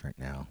little bit different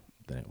now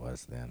than it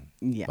was then.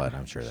 Yeah, But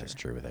I'm sure that's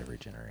true with every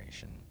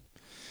generation.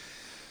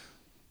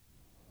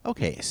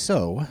 Okay,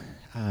 so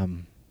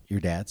your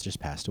dad's just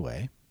passed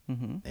away,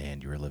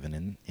 and you were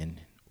living in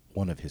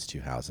one of his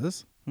 2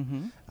 houses.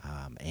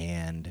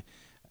 And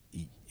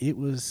it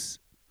was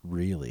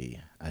really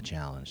a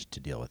challenge to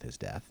deal with his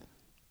death.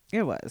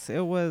 It was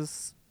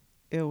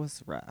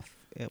rough.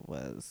 It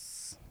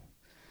was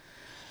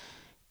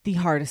the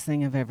hardest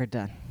thing I've ever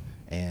done.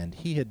 And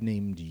he had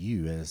named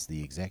you as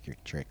the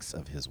executrix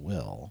of his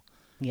will.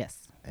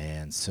 Yes.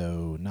 And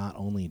so not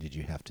only did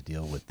you have to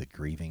deal with the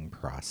grieving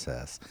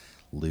process,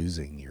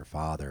 losing your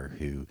father,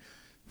 who,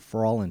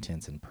 for all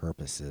intents and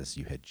purposes,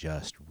 you had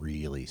just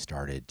really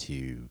started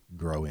to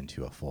grow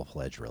into a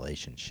full-fledged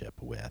relationship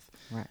with.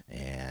 Right.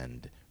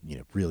 And,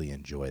 really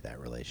enjoy that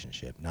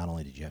relationship. Not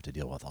only did you have to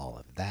deal with all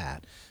of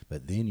that,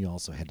 but then you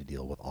also had to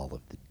deal with all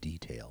of the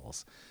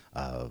details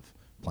of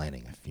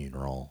planning a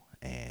funeral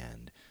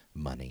and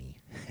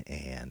money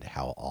and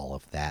how all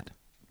of that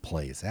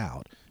plays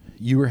out.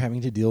 You were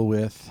having to deal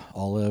with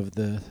all of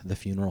the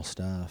funeral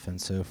stuff and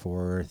so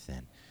forth,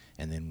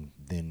 and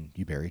then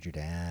you buried your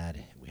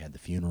dad. We had the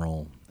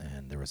funeral,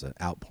 and there was an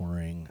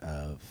outpouring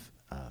of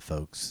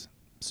folks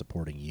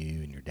supporting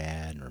you and your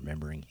dad and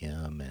remembering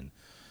him,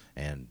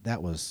 and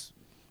that was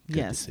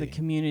good to see.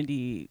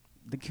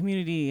 The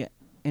community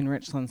in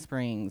Richland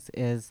Springs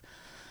is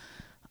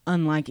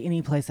unlike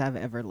any place I've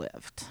ever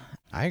lived.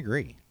 I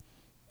agree.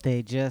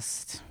 They're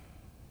just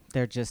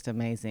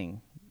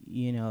amazing.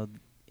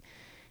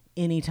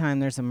 Anytime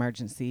there's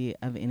emergency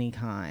of any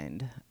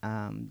kind,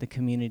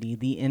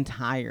 the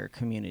entire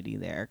community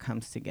there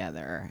comes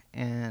together,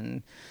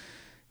 and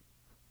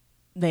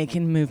they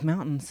can move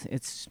mountains.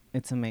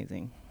 It's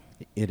amazing.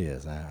 It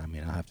is. I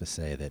mean, I have to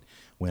say that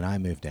when I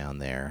moved down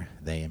there,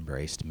 they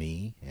embraced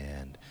me,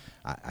 and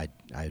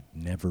I've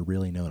never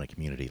really known a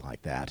community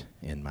like that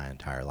in my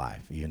entire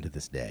life, even to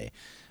this day.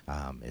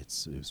 It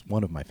was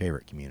one of my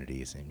favorite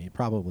communities, and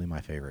probably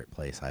my favorite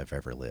place I've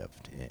ever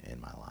lived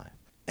in my life.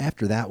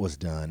 After that was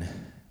done,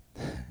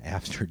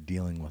 after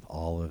dealing with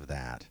all of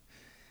that,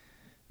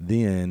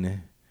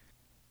 then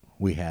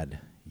we had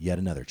yet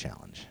another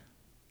challenge.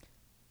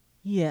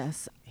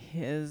 Yes,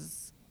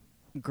 his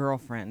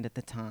girlfriend at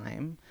the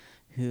time,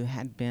 who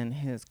had been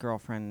his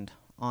girlfriend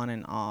on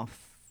and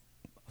off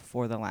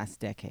for the last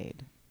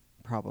decade,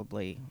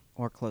 probably,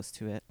 or close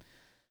to it,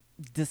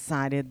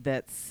 decided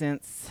that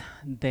since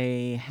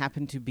they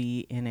happened to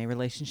be in a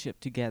relationship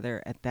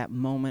together at that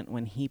moment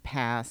when he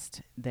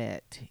passed,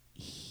 that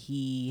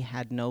he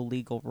had no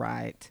legal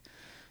right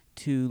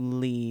to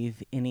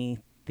leave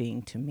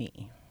anything to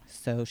me.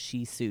 So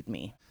she sued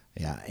me.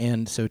 Yeah,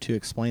 and so to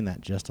explain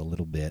that just a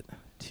little bit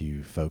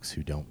to folks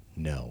who don't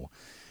know,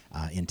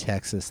 in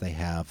Texas they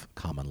have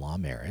common law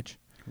marriage.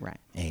 Right.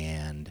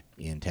 And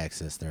in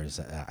Texas, there's,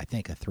 I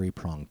think, a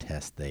 3-pronged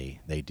test they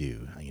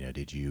do.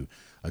 Did you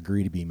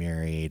agree to be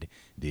married?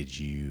 Did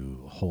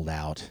you hold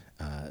out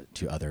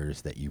to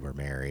others that you were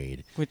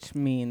married? Which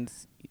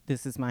means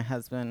this is my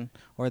husband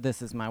or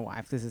this is my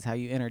wife. This is how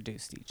you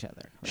introduced each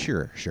other.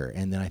 Right? Sure.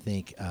 And then I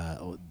think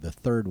the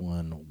third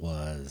one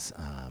was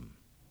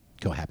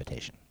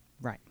cohabitation.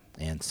 Right.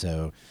 And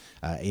so,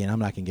 and I'm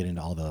not going to get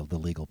into all the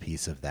legal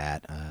piece of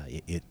that.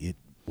 It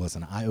was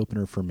an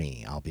eye-opener for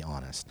me, I'll be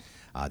honest.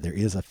 There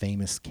is a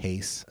famous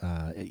case,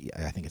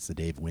 I think it's the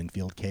Dave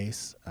Winfield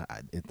case,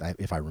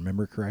 if I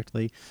remember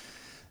correctly.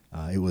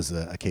 It was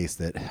a case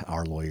that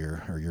our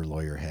lawyer, or your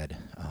lawyer, had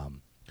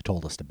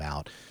told us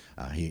about.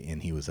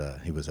 He was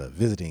a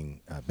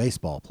visiting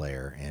baseball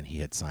player, and he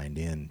had signed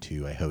in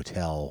to a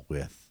hotel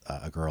with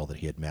a girl that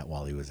he had met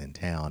while he was in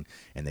town,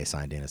 and they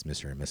signed in as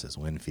Mr. and Mrs.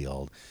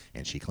 Winfield,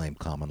 and she claimed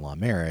common law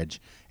marriage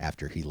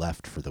after he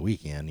left for the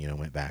weekend,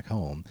 went back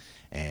home,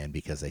 and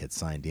because they had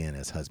signed in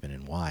as husband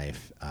and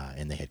wife,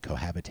 and they had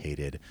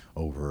cohabitated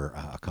over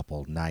a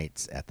couple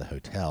nights at the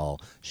hotel,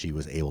 she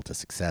was able to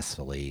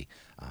successfully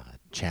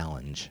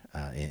challenge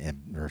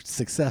or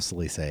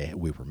successfully say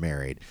we were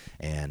married,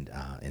 and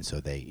so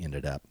they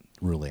ended up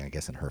ruling, I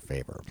guess, in her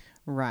favor.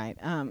 Right.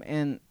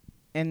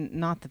 And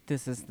not that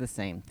this is the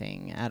same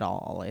thing at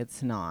all.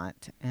 It's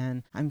not.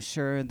 And I'm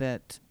sure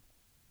that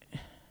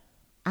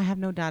I have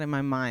no doubt in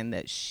my mind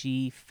that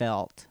she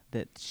felt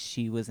that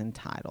she was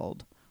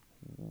entitled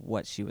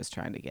what she was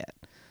trying to get.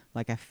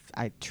 Like,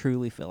 I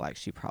truly feel like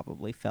she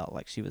probably felt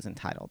like she was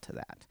entitled to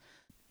that.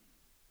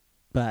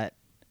 But,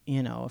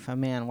 if a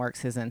man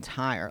works his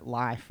entire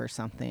life for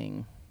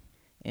something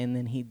and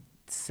then he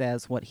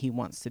says what he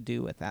wants to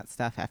do with that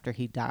stuff after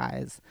he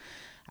dies,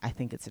 I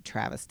think it's a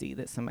travesty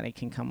that somebody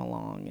can come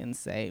along and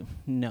say,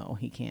 no,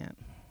 he can't.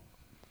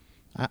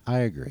 I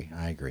agree.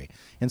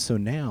 And so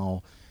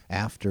now,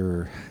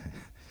 after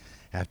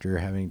after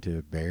having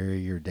to bury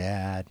your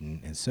dad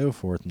and so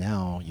forth,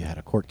 now you had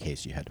a court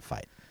case you had to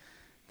fight.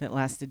 That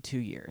lasted 2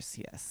 years,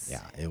 yes.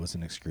 Yeah, it was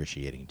an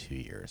excruciating 2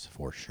 years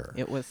for sure.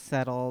 It was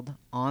settled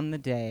on the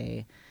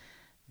day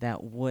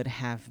that would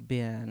have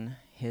been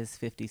his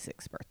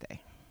 56th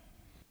birthday.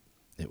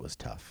 It was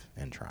tough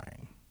and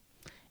trying.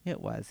 It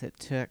was. It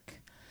took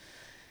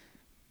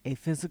a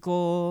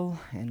physical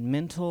and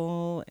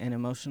mental and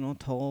emotional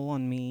toll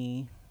on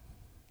me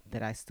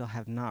that I still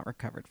have not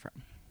recovered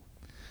from.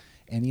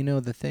 And you know,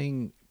 the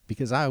thing,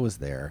 because I was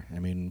there, I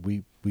mean,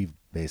 we've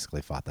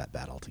basically fought that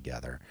battle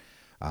together.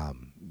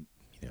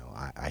 You know,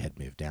 I had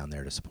moved down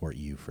there to support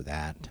you for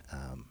that.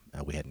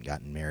 We hadn't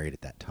gotten married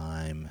at that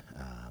time.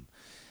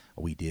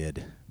 We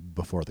did,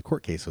 before the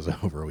court case was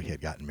over, we had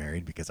gotten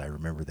married because I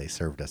remember they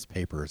served us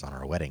papers on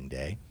our wedding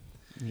day.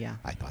 Yeah.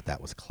 I thought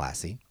that was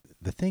classy.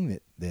 The thing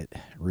that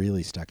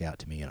really stuck out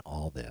to me in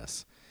all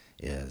this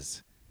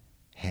is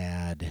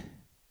had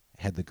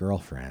the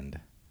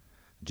girlfriend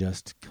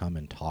just come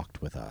and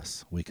talked with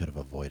us, we could have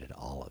avoided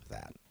all of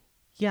that.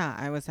 Yeah,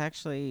 I was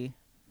actually,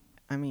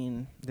 I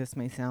mean, this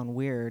may sound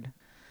weird,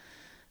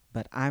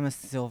 but I'm a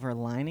silver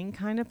lining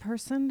kind of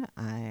person.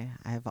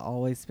 I've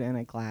always been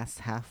a glass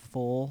half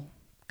full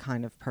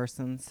kind of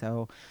person.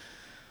 So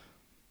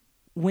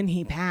when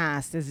he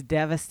passed, as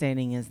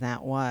devastating as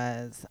that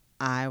was,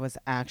 I was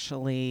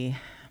actually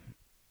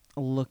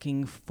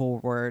looking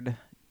forward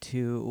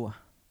to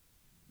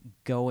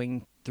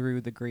going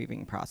through the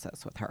grieving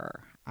process with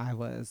her. I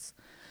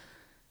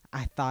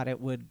thought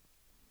it would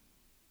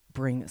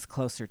bring us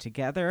closer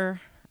together.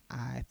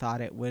 I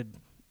thought it would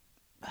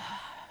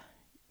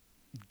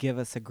give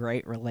us a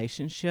great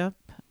relationship,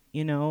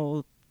 you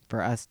know,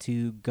 for us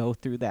to go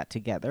through that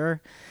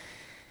together.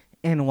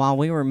 And while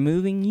we were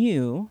moving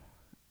you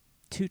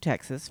to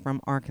Texas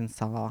from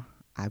Arkansas,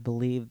 I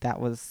believe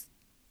that was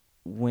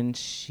when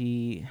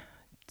she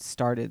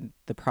started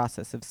the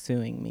process of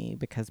suing me,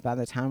 because by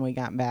the time we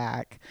got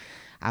back,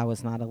 I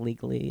was not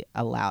legally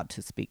allowed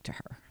to speak to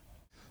her.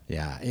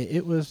 Yeah,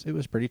 it was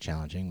pretty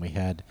challenging. We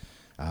had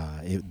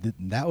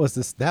that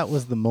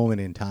was the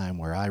moment in time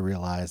where I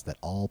realized that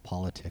all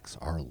politics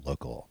are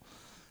local.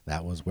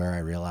 That was where I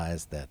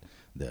realized that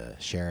the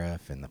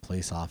sheriff and the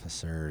police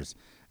officers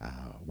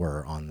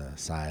were on the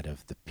side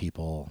of the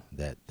people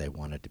that they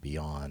wanted to be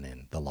on,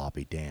 and the law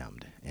be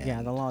damned. And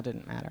yeah, the law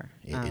didn't matter.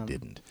 It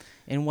didn't.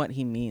 And what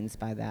he means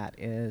by that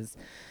is,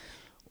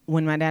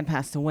 when my dad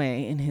passed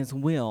away, in his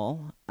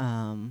will,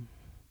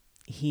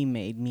 he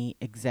made me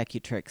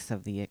executrix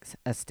of the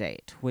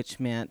estate, which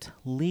meant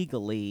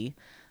legally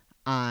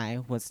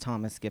I was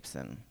Thomas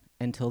Gibson.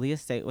 Until the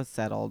estate was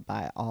settled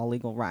by all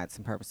legal rights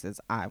and purposes,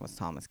 I was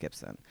Thomas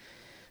Gibson.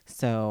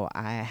 So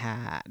I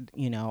had,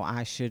 you know,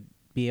 I should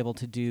be able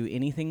to do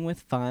anything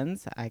with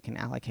funds. I can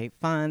allocate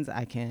funds.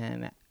 I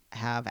can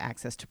have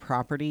access to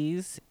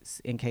properties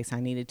in case I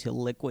needed to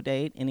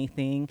liquidate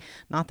anything.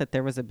 Not that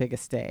there was a big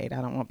estate.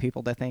 I don't want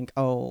people to think,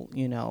 oh,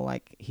 you know,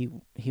 like he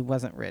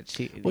wasn't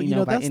rich, well, you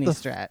know, by any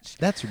stretch.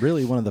 That's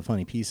really one of the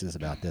funny pieces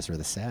about this, or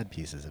the sad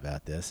pieces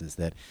about this, is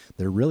that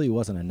there really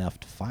wasn't enough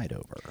to fight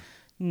over.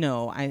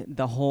 No,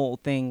 the whole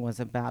thing was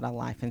about a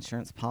life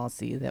insurance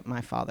policy that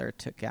my father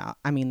took out.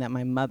 I mean, that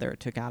my mother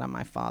took out on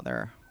my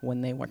father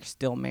when they were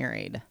still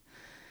married.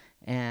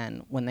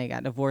 And when they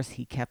got divorced,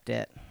 he kept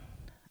it,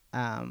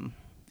 and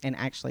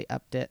actually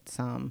upped it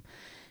some.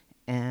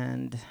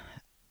 And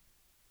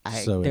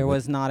there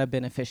was not a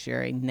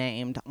beneficiary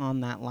named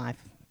on that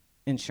life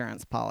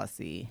insurance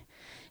policy.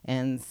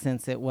 And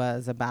since it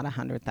was about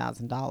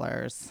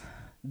 $100,000,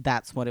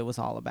 that's what it was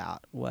all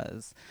about,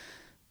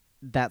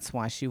 that's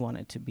why she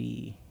wanted to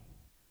be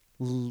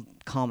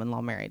common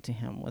law married to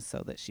him, was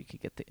so that she could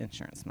get the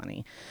insurance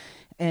money.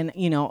 And,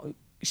 you know,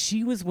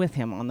 she was with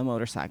him on the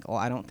motorcycle.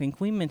 I don't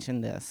think we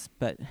mentioned this,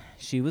 but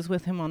she was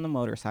with him on the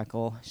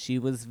motorcycle. She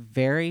was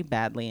very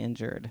badly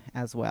injured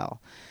as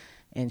well.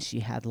 And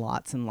she had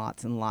lots and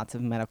lots and lots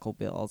of medical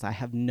bills. I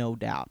have no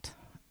doubt.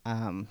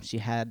 She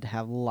had to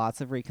have lots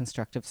of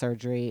reconstructive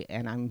surgery,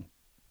 and I'm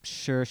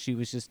sure she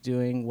was just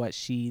doing what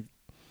she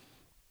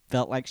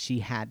felt like she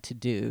had to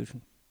do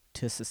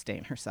to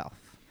sustain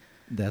herself.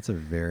 That's a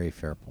very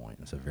fair point.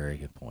 It's a very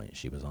good point.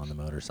 She was on the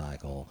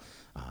motorcycle.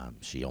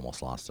 She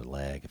almost lost her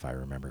leg, if I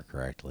remember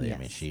correctly. Yes. I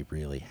mean, she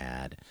really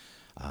had,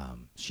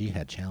 she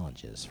had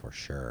challenges for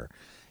sure.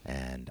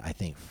 And I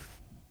think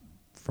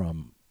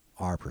from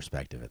our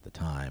perspective at the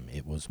time,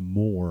 it was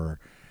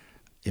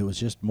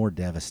just more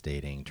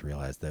devastating to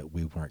realize that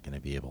we weren't going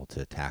to be able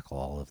to tackle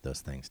all of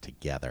those things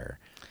together.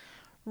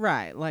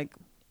 Right. Like,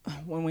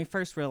 when we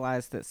first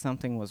realized that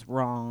something was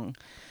wrong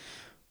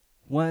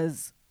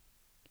was,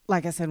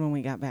 like I said, when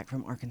we got back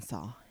from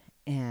Arkansas,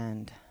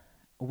 and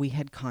we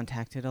had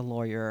contacted a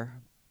lawyer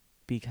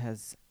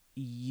because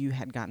you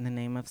had gotten the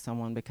name of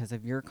someone because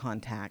of your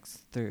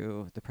contacts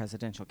through the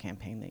presidential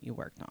campaign that you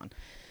worked on.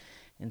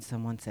 And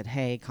someone said,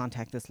 hey,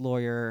 contact this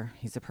lawyer.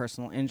 He's a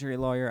personal injury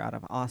lawyer out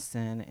of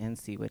Austin, and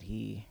see what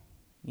he,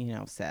 you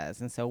know, says.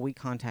 And so we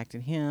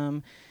contacted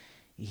him.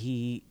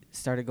 He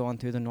started going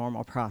through the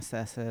normal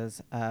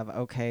processes of,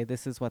 okay,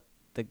 this is what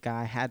the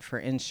guy had for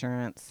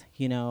insurance,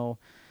 you know,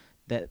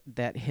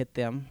 that hit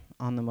them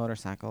on the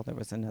motorcycle. There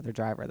was another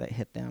driver that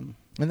hit them.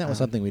 And that was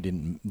something we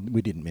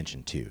didn't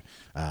mention too,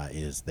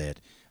 is that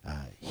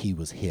he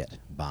was hit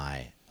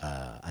by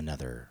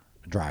another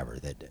driver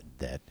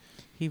that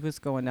he was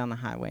going down the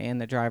highway, and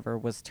the driver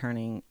was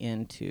turning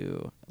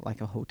into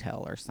like a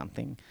hotel or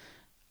something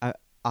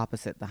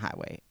opposite the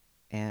highway,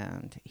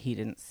 and he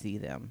didn't see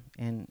them,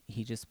 and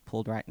he just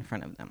pulled right in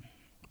front of them.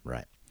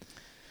 Right.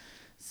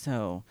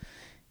 So,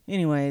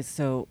 anyways,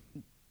 so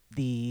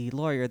the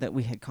lawyer that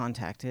we had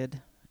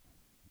contacted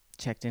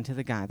checked into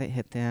the guy that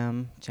hit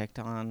them, checked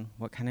on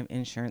what kind of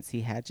insurance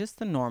he had, just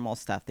the normal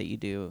stuff that you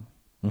do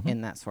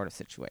in that sort of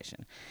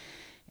situation.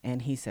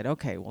 And he said,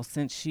 okay, well,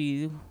 since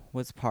she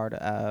was part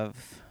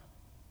of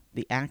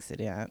the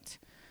accident,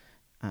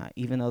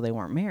 even though they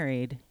weren't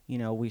married, you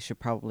know, we should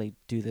probably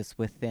do this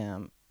with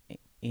them,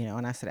 you know.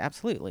 And I said,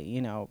 absolutely,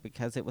 you know,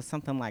 because it was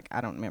something like, I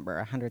don't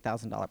remember,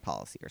 $100,000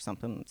 policy or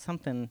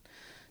something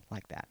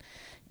like that.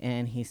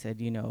 And he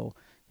said, you know,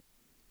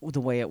 the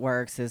way it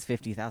works is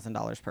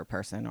 $50,000 per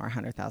person or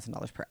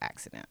 $100,000 per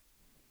accident.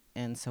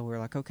 And so we're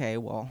like, okay,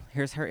 well,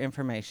 here's her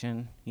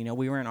information. You know,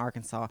 we were in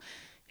Arkansas.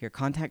 Here,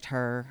 contact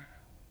her,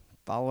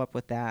 follow up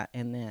with that,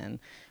 and then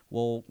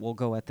we'll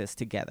go at this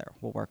together.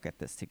 We'll work at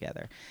this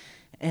together.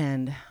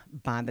 And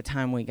by the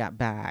time we got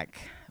back,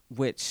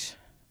 which,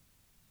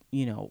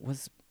 you know,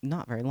 was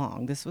not very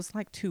long. This was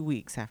like 2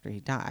 weeks after he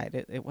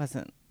died. It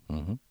wasn't,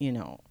 you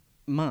know,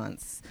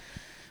 months.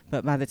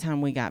 But by the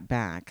time we got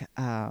back,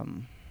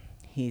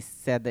 he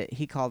said that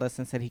he called us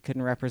and said he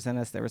couldn't represent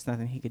us. There was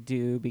nothing he could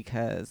do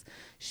because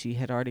she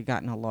had already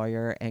gotten a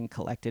lawyer and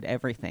collected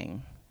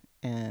everything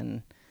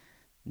and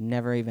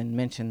never even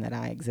mentioned that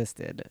I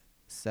existed.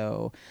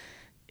 So,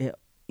 it,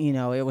 you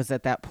know, it was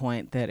at that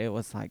point that it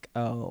was like,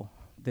 oh,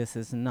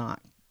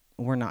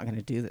 we're not going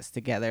to do this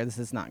together. This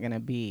is not going to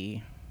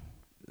be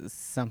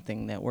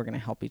something that we're going to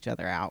help each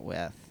other out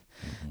with.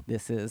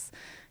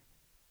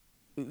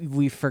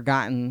 We've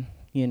forgotten,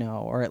 you know,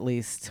 or at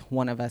least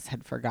one of us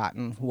had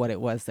forgotten what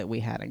it was that we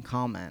had in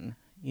common,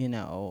 you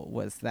know,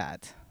 was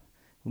that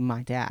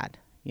my dad,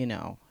 you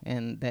know,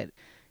 and that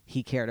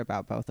he cared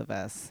about both of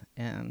us,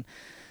 and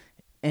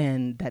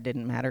that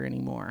didn't matter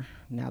anymore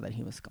now that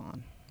he was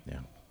gone.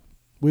 Yeah.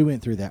 We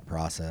went through that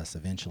process.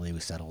 Eventually we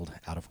settled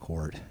out of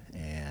court,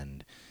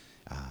 and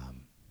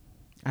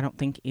I don't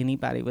think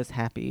anybody was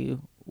happy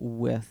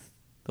with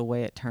the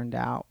way it turned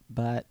out,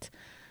 but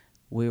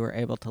we were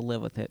able to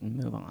live with it and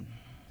move on.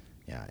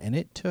 Yeah, and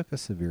it took a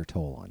severe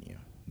toll on you.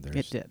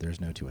 It did.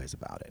 There's no two ways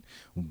about it.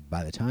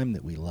 By the time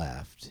that we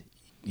left,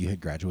 you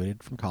had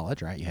graduated from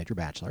college, right? You had your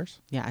bachelor's.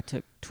 Yeah, I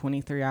took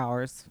 23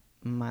 hours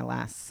my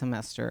last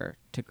semester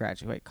to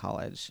graduate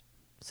college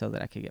so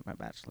that I could get my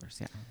bachelor's,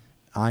 yeah.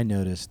 I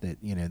noticed that,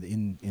 you know,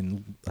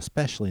 in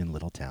especially in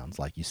little towns,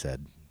 like you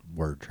said,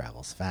 word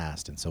travels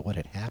fast. And so what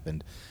had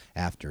happened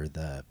after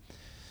the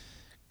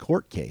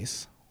court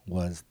case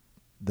was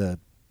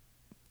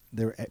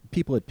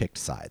people had picked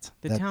sides.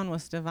 The town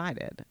was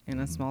divided in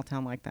a small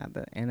town like that,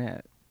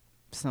 and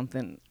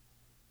something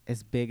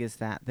as big as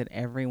that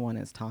everyone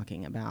is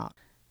talking about.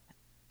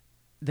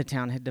 The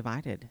town had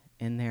divided,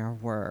 and there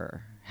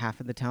were half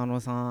of the town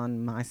was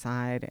on my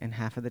side and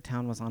half of the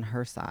town was on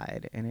her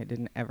side, and it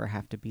didn't ever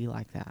have to be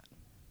like that.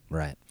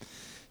 Right.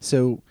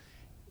 So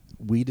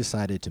we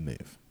decided to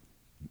move.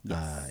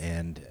 Yes.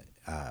 And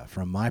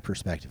from my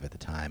perspective at the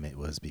time, it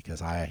was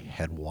because I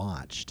had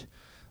watched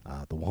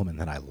the woman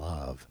that I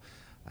love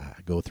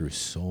go through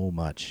so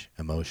much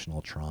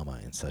emotional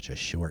trauma in such a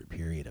short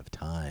period of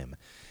time.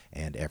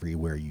 And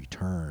everywhere you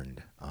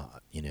turned,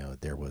 you know,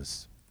 there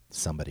was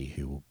somebody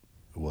who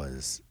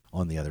was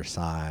on the other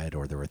side,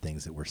 or there were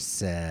things that were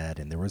said,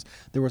 and there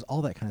was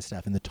all that kind of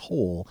stuff. And the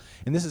toll,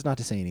 and this is not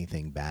to say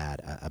anything bad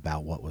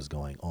about what was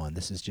going on.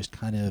 This is just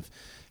kind of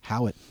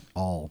how it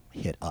all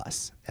hit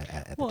us at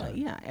the time. Well,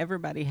 yeah,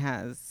 everybody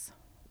has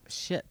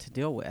shit to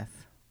deal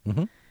with.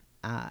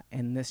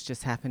 And this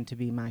just happened to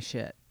be my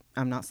shit.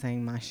 I'm not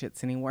saying my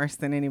shit's any worse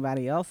than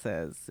anybody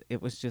else's.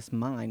 It was just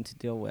mine to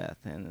deal with,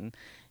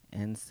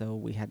 and so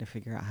we had to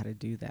figure out how to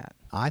do that.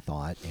 I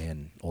thought,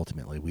 and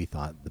ultimately we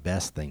thought, the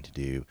best thing to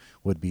do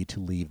would be to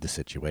leave the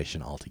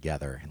situation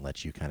altogether and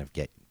let you kind of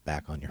get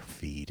back on your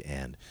feet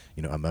and,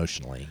 you know,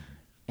 emotionally.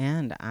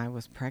 And I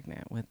was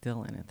pregnant with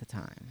Dylan at the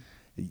time.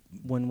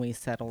 When we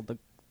settled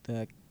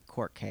the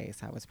court case,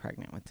 I was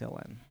pregnant with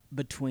Dylan.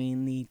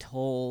 Between the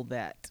toll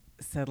that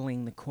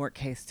settling the court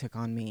case took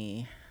on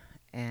me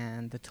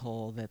and the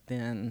toll that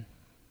then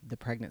the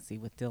pregnancy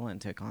with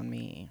Dylan took on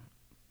me,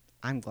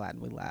 I'm glad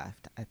we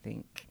left.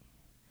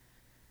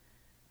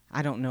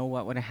 I don't know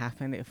what would have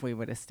happened if we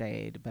would have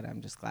stayed, but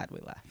I'm just glad we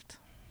left.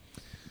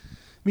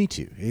 Me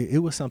too.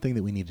 It was something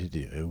that we needed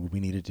to do. We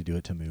needed to do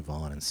it to move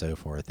on and so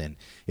forth. And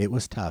it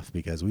was tough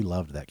because we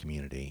loved that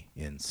community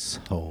in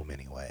so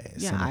many ways.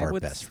 Yeah, some of I our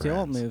would best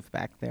still friends. move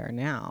back there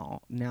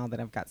now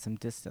that I've got some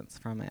distance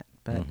from it.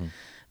 But Mm-hmm.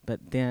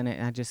 but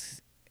then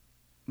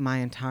my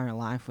entire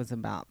life was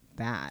about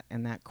that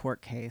and that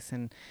court case,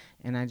 and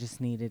I just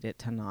needed it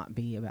to not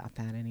be about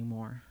that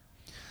anymore.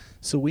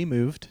 So we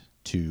moved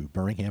to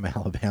Birmingham,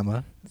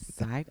 Alabama.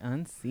 Sight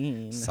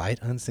unseen. Sight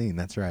unseen.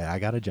 That's right. I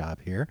got a job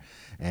here.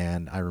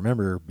 And I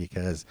remember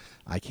because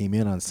I came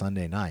in on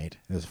Sunday night.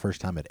 It was the first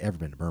time I'd ever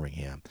been to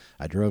Birmingham.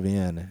 I drove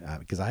in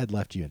because I had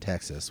left you in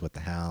Texas with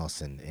the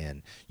house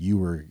and you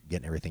were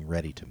getting everything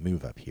ready to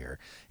move up here.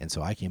 And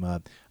so I came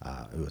up.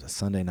 It was a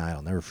Sunday night.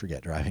 I'll never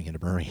forget driving into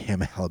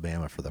Birmingham,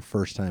 Alabama for the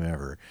first time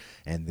ever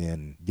and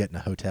then getting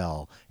a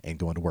hotel and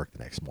going to work the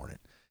next morning.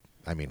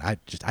 I mean,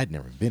 I'd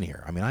never been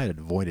here. I mean, I had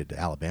avoided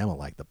Alabama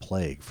like the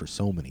plague for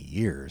so many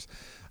years.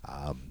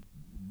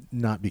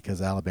 Not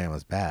because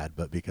Alabama's bad,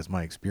 but because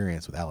my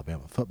experience with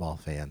Alabama football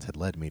fans had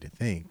led me to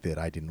think that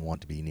I didn't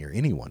want to be near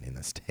anyone in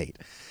the state.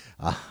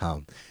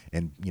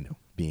 And,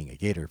 being a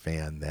Gator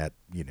fan, that,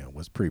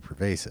 was pretty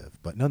pervasive.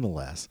 But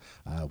nonetheless,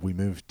 we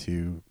moved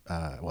to,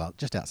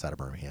 just outside of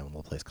Birmingham, a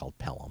little place called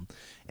Pelham.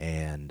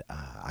 And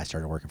I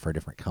started working for a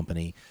different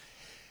company.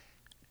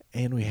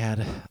 And we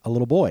had a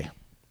little boy.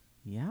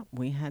 Yeah,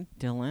 we had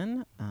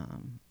Dylan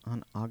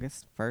on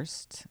August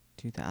 1st,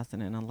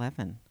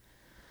 2011.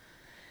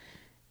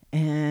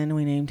 And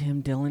we named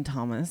him Dylan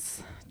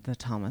Thomas. The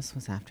Thomas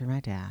was after my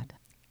dad.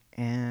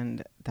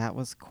 And that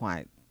was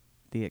quite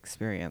the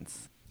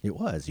experience. It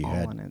was. You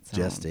had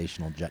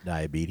gestational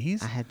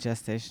diabetes. I had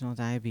gestational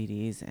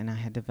diabetes, and I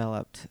had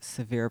developed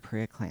severe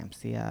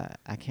preeclampsia.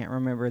 I can't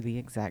remember the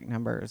exact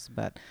numbers,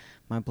 but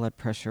my blood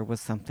pressure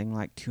was something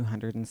like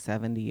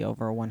 270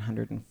 over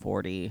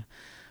 140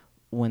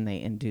 when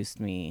they induced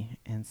me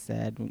and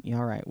said,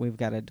 all right, we've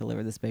got to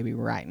deliver this baby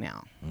right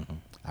now. Mm-hmm.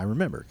 I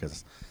remember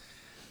because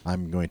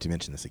I'm going to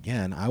mention this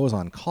again. I was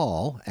on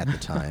call at the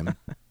time,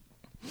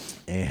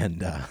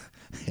 and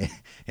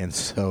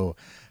so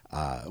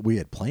we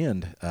had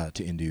planned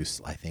to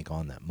induce, I think,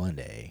 on that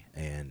Monday,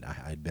 and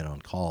I'd been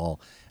on call.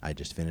 I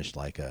just finished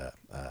like a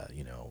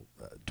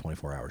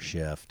 24-hour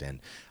shift, and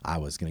I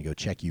was going to go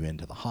check you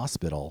into the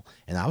hospital,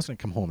 and I was going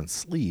to come home and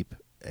sleep,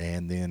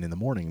 and then in the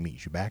morning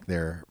meet you back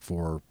there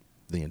for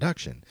the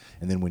induction.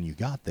 And then when you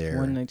got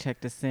there, when they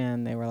checked us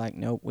in, they were like,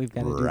 nope, we've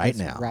got to do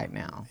this right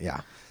now.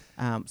 Yeah.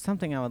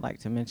 Something I would like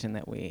to mention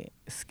that we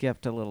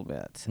skipped a little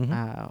bit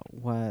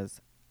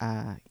was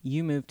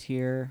you moved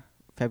here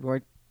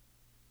February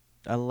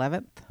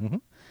 11th,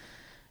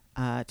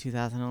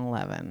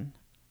 2011.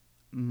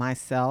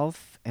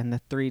 Myself and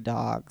the 3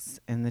 dogs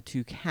and the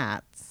 2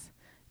 cats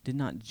did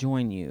not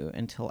join you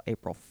until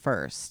April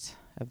 1st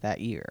of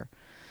that year.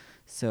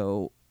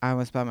 So I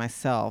was by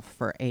myself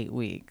for 8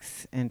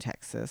 weeks in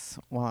Texas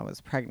while I was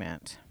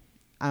pregnant.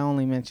 I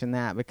only mention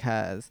that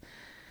because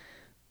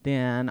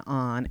then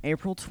on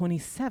April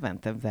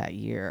 27th of that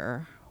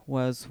year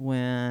was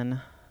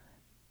when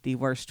the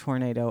worst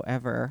tornado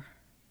ever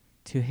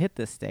to hit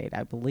the state,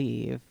 I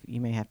believe,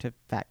 you may have to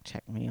fact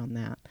check me on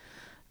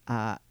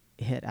that,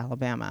 hit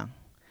Alabama.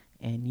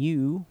 And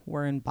you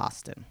were in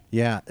Boston.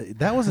 Yeah,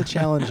 that was a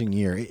challenging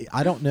year.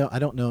 I don't know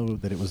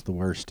that it was the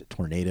worst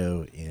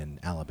tornado in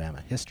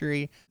Alabama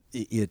history.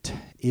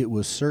 It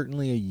was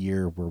certainly a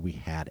year where we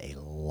had a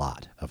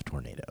lot of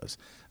tornadoes.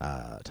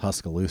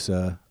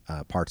 Tuscaloosa,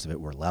 parts of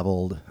it were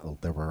leveled.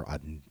 There were a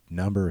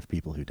number of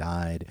people who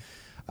died,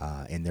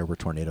 and there were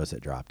tornadoes that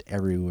dropped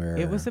everywhere.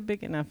 It was a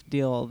big enough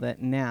deal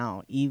that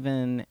now,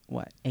 even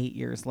 8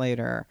 years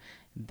later,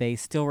 they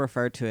still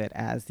refer to it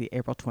as the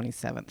April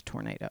 27th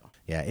tornado.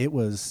 Yeah, it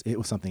was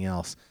something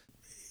else.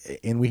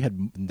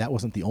 And that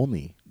wasn't the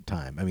only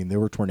time. I mean, there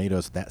were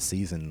tornadoes that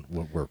season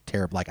were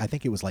terrible. Like, I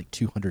think it was like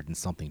 200 and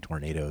something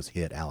tornadoes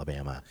hit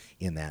Alabama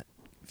in that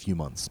few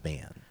months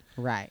span.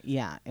 Right,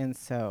 yeah. And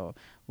so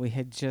we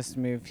had just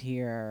moved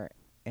here,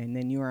 and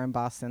then you were in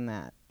Boston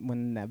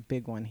when the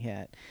big one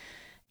hit.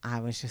 I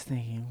was just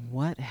thinking,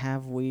 what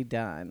have we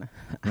done?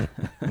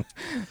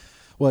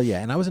 Well,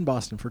 yeah, and I was in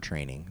Boston for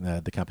training.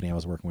 The company I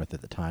was working with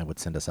at the time would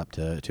send us up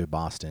to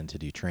Boston to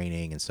do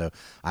training, and so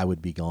I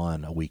would be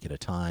gone a week at a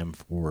time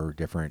for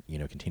different,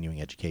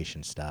 continuing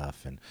education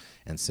stuff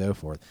and so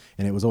forth.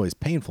 And it was always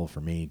painful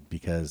for me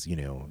because,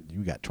 you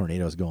got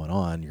tornadoes going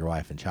on, your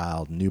wife and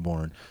child,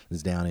 newborn,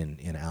 is down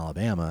in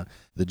Alabama.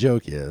 The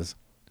joke is,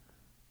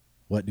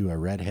 what do a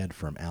redhead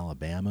from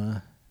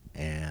Alabama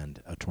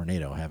and a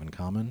tornado have in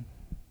common?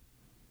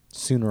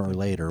 Sooner or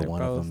later,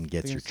 one of them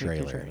gets your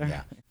trailer.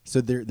 Yeah.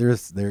 So there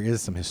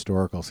is some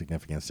historical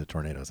significance to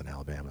tornadoes in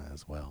Alabama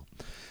as well.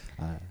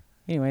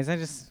 Anyways, I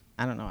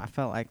don't know. I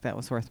felt like that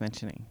was worth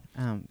mentioning.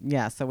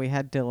 So we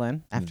had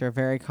Dylan after a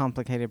very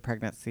complicated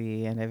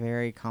pregnancy and a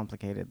very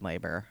complicated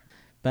labor,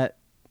 but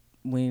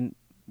we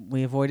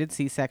avoided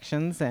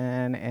C-sections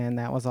and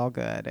that was all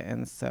good.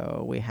 And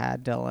so we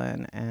had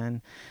Dylan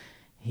and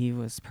he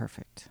was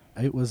perfect.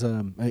 It was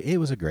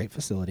a great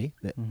facility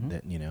that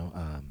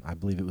I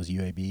believe it was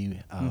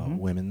UAB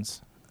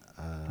Women's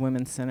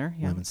Center,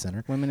 yeah. Women's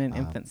Center, Women and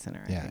Infant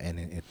Center. Yeah, and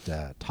it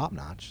top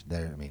notch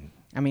there.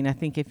 I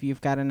think if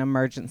you've got an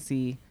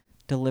emergency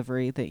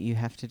delivery that you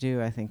have to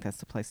do, I think that's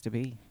the place to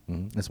be.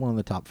 Mm-hmm. It's one of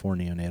the top 4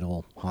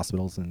 neonatal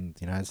hospitals in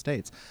the United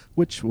States,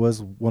 which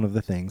was one of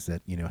the things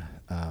that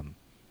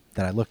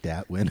that I looked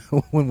at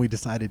when we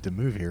decided to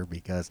move here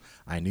because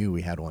I knew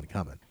we had one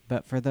coming.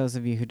 But for those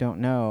of you who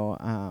don't know,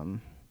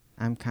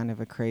 I'm kind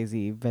of a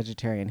crazy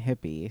vegetarian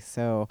hippie.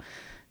 So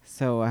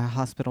a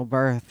hospital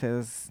birth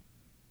is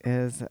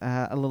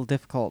a little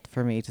difficult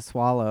for me to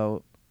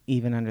swallow,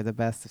 even under the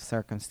best of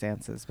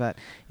circumstances. But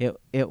it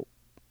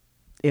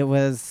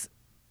was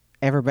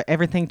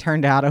everything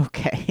turned out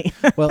okay.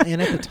 Well,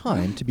 and at the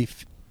time, to be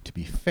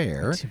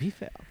fair,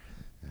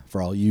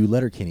 for all you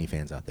Letterkenny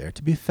fans out there,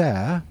 to be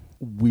fair,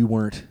 we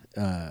weren't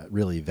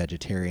really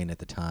vegetarian at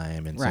the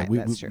time, and right, so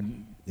that's true.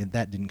 And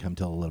that didn't come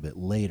till a little bit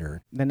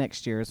later. The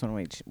next year is when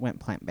we went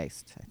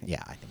plant-based, I think.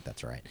 Yeah, I think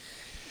that's right.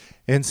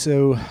 And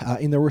so,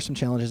 and there were some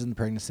challenges in the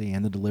pregnancy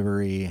and the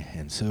delivery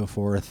and so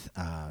forth.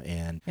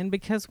 And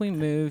because we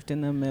moved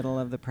in the middle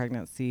of the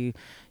pregnancy,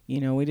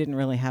 we didn't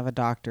really have a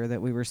doctor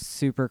that we were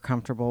super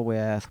comfortable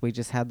with. We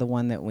just had the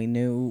one that we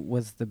knew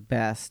was the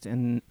best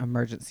in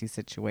emergency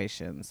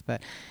situations.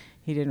 But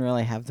he didn't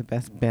really have the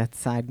best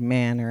bedside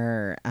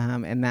manner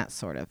and that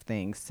sort of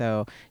thing.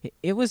 So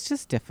it was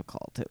just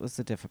difficult. It was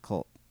a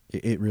difficult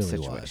it really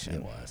situation.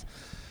 It was.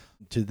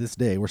 To this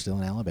day, we're still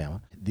in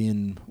Alabama.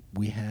 Then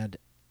we had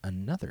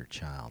another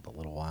child a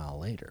little while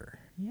later.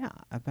 Yeah,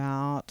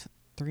 about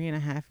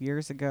 3.5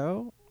 years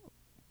ago,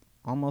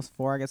 almost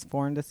 4, I guess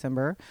 4 in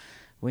December,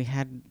 we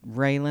had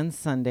Raylan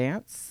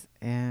Sundance,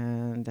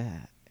 and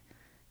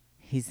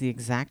he's the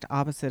exact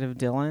opposite of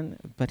Dylan,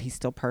 but he's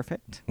still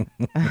perfect.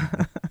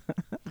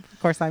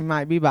 Of course, I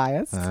might be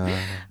biased.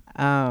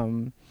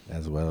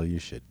 As well you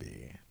should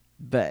be.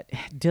 But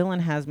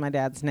Dylan has my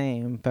dad's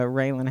name, but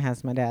Raylan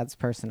has my dad's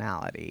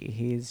personality.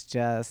 He's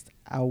just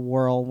a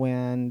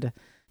whirlwind,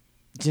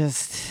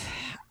 just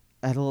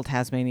a little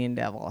Tasmanian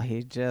devil.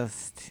 He's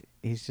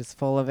just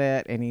full of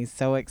it, and he's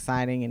so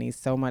exciting, and he's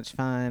so much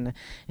fun.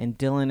 And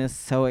Dylan is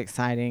so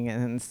exciting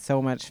and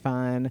so much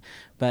fun,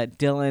 but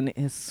Dylan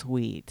is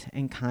sweet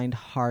and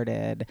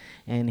kind-hearted,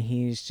 and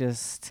he's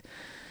just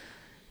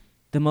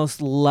the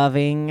most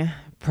loving,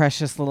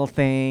 precious little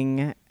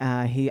thing.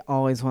 He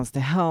always wants to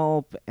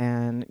help,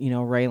 and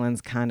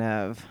Raylan's kind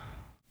of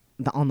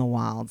on the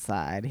wild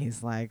side.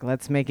 He's like,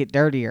 let's make it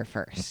dirtier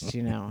first,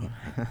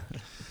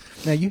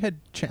 Now, you had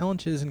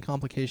challenges and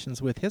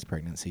complications with his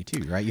pregnancy,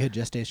 too, right? You had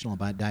gestational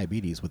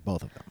diabetes with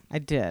both of them. I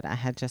did. I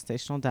had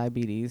gestational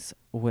diabetes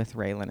with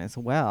Raylan as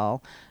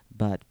well,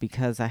 but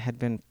because I had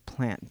been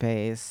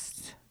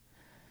plant-based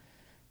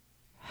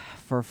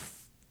for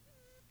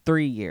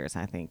 3 years,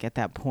 I think, at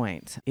that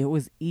point, it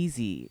was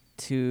easy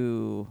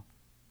to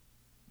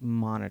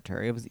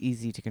monitor. It was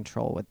easy to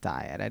control with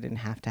diet. I didn't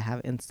have to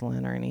have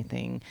insulin or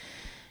anything.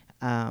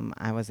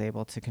 I was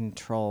able to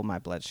control my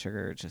blood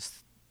sugar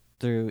just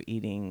through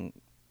eating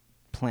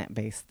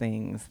plant-based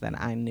things that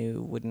I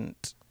knew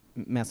wouldn't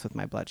mess with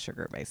my blood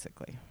sugar,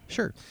 basically.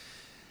 Sure.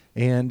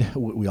 And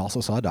we also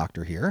saw a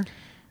doctor here.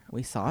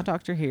 We saw a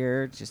doctor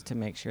here just to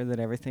make sure that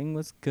everything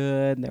was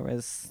good. There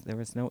was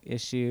no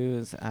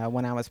issues.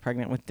 When I was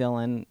pregnant with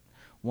Dylan,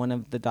 one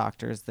of the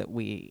doctors that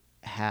we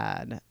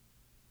had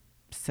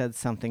said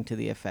something to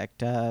the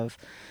effect of,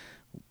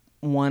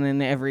 1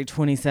 in every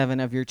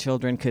 27 of your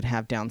children could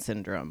have Down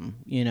syndrome,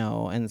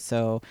 and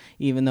so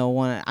even though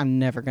I'm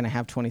never going to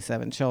have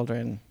 27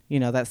 children,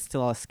 that's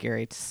still a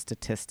scary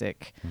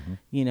statistic,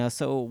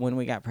 so when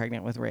we got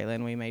pregnant with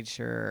Raylan, we made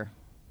sure,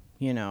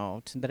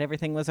 that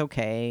everything was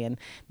okay, and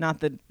not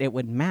that it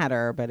would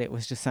matter, but it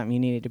was just something you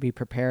needed to be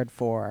prepared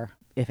for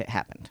if it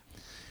happened.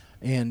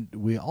 And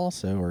we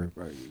also, or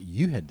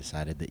you had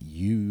decided that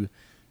you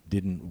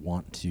didn't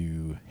want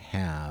to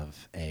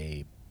have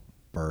a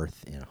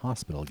birth in a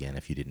hospital again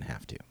if you didn't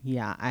have to.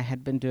 Yeah, I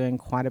had been doing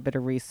quite a bit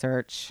of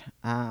research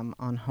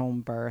on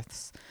home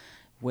births,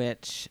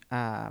 which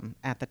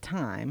at the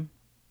time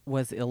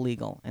was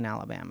illegal in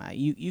Alabama.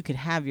 You could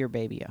have your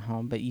baby at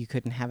home, but you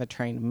couldn't have a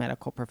trained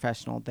medical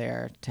professional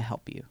there to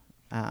help you.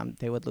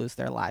 They would lose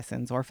their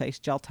license or face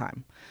jail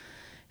time.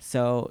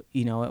 So,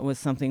 it was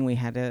something we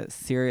had to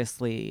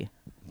seriously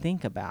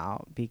think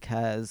about,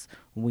 because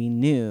we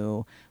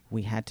knew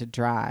we had to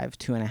drive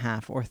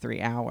 2.5 or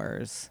 3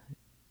 hours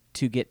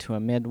to get to a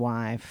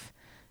midwife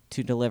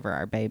to deliver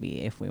our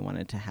baby if we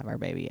wanted to have our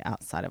baby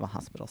outside of a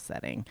hospital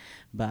setting.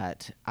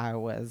 But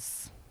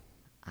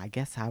I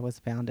guess I was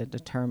bound and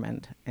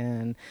determined.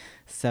 And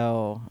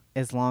so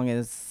as long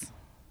as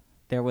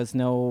there was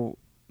no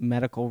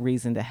medical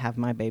reason to have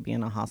my baby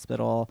in a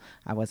hospital,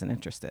 I wasn't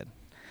interested.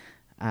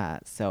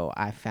 So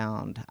I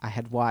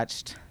had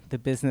watched The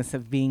Business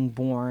of Being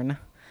Born,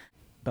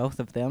 both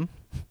of them,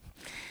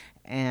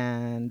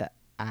 and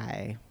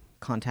I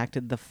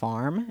contacted the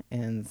farm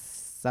in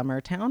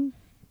Summertown,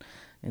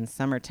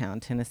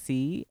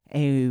 Tennessee,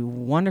 a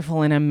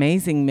wonderful and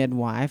amazing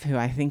midwife who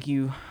I think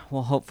you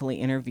will hopefully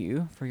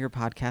interview for your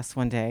podcast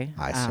one day.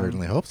 I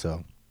certainly hope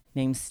so.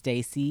 Named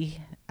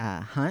Stacy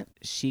Hunt.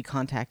 She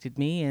contacted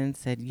me and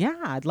said, yeah,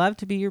 I'd love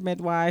to be your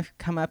midwife.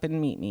 Come up and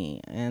meet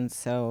me. And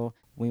so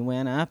we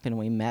went up and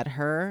we met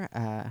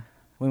her.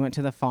 We went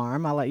to the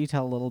farm. I'll let you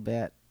tell a little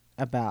bit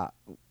about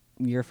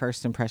your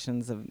first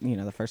impressions of,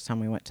 the first time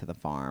we went to the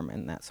farm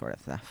and that sort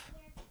of stuff.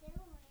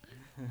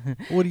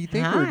 What do you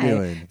think Hi. we're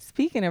doing?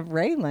 Speaking of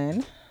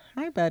Raylan,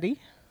 hi, buddy.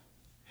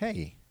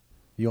 Hey,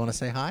 you want to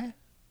say hi?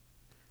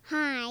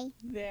 Hi.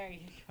 There you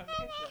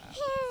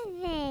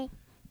go.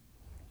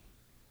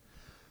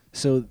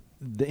 So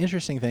the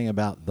interesting thing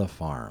about the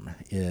farm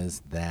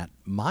is that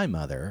my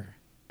mother,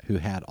 who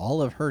had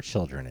all of her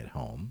children at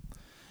home,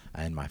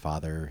 and my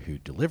father, who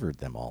delivered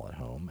them all at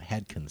home,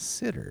 had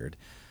considered,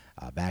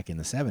 back in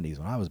the 70s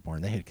when I was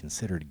born, they had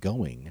considered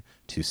going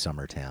to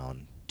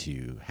Summertown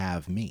to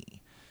have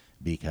me,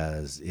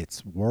 because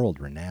it's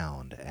world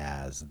renowned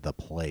as the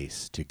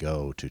place to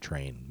go to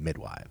train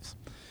midwives.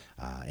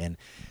 And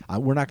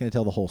we're not going to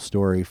tell the whole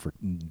story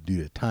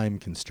due to time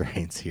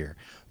constraints here,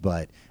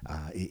 but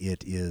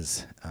it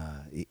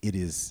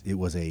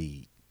was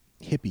a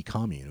hippie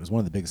commune. It was one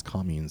of the biggest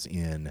communes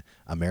in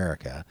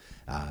America,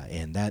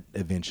 and that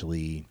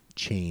eventually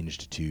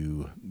changed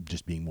to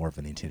just being more of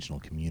an intentional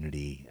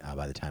community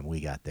by the time we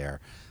got there.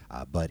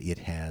 But it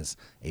has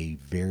a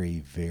very,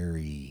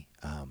 very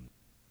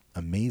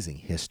amazing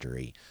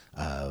history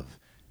of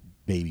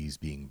babies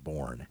being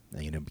born,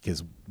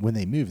 because when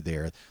they moved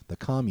there, the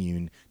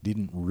commune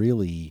didn't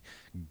really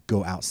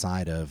go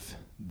outside of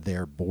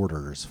their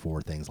borders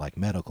for things like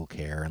medical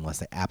care unless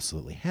they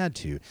absolutely had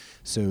to.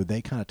 So they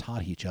kind of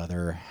taught each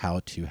other how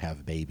to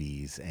have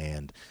babies,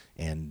 and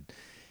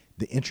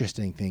the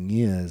interesting thing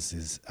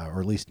is, or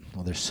at least,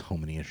 well, there's so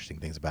many interesting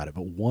things about it,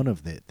 but one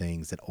of the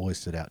things that always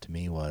stood out to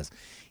me was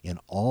in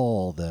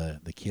all the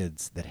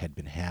kids that had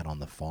been had on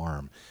the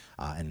farm,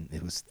 and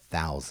it was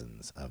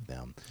thousands of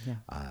them,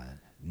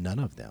 none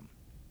of them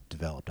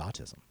developed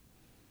autism.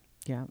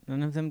 Yeah,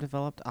 none of them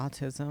developed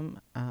autism,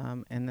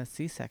 and the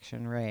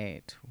C-section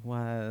rate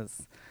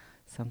was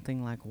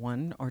something like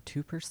 1 or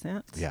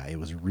 2%. Yeah, it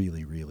was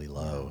really, really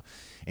low.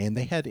 And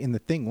they had, and the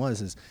thing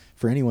was,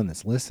 for anyone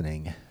that's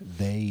listening,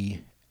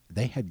 they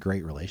had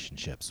great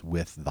relationships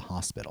with the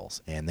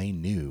hospitals, and they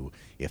knew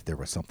if there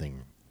was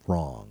something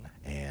wrong,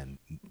 and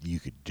you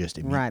could just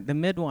Right. The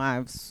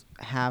midwives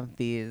have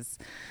these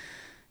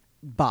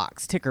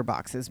ticker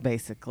boxes,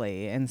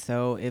 basically. And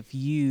so if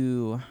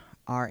you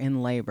are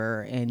in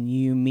labor and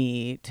you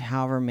meet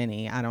however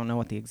many, I don't know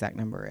what the exact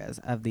number is,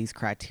 of these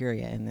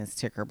criteria in this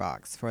ticker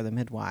box for the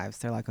midwives,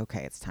 they're like,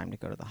 okay, it's time to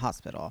go to the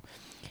hospital.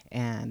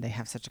 And they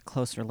have such a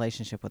close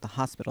relationship with the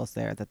hospitals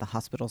there that the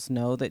hospitals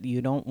know that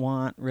you don't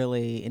want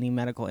really any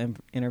medical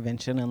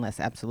intervention unless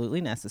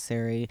absolutely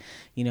necessary.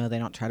 They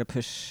don't try to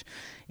push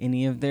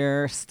any of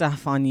their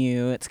stuff on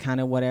you. It's kind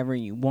of whatever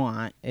you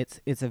want.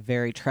 It's a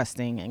very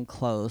trusting and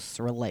close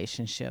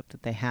relationship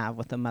that they have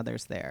with the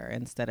mothers there,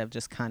 instead of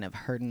just kind of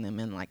herding them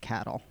in like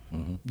cattle.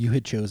 Mm-hmm. You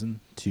had chosen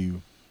to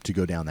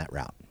go down that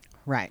route.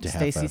 Right.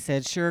 Stacy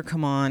said, sure,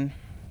 come on,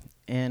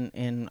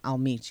 and I'll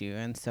meet you.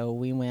 And so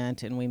we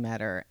went and we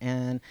met her.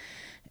 And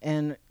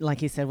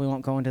like he said, we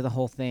won't go into the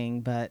whole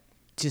thing, but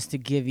just to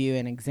give you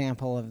an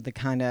example of the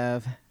kind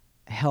of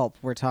help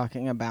we're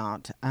talking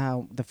about,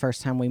 the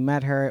first time we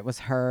met her, it was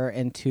her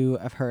and 2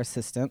 of her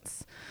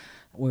assistants.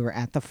 We were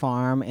at the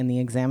farm in the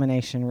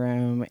examination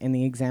room. And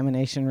the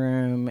examination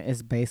room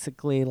is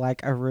basically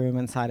like a room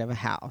inside of a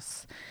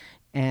house.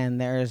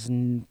 And there's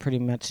pretty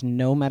much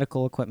no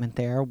medical equipment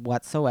there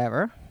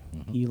whatsoever.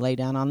 Mm-hmm. You lay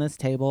down on this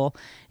table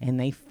and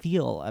they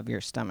feel of your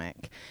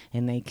stomach,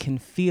 and they can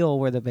feel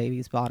where the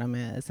baby's bottom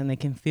is, and they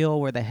can feel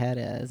where the head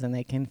is, and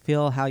they can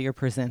feel how you're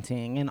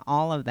presenting, and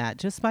all of that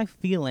just by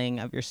feeling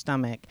of your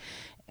stomach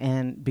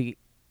and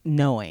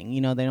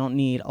knowing, they don't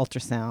need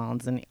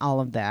ultrasounds and all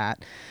of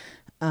that.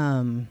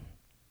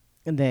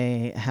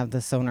 They have the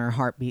sonar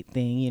heartbeat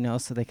thing,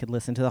 so they could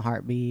listen to the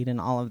heartbeat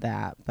and all of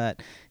that.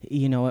 But,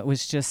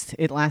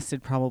 it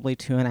lasted probably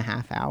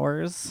 2.5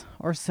 hours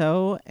or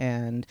so.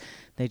 And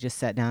they just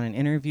sat down and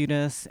interviewed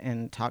us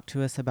and talked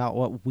to us about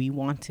what we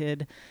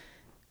wanted,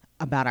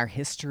 about our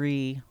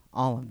history,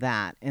 all of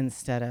that,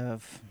 instead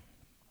of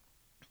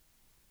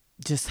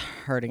just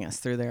herding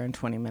us through there in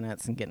 20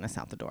 minutes and getting us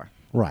out the door.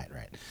 Right.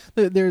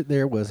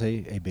 There was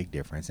a big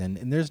difference. And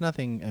there's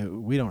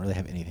nothing, we don't really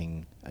have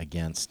anything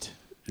against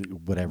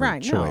whatever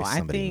choice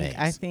somebody makes.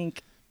 I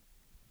think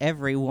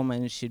every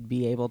woman should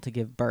be able to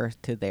give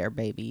birth to their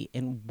baby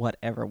in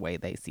whatever way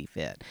they see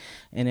fit.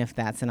 And if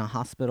that's in a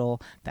hospital,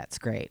 that's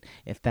great.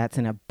 If that's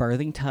in a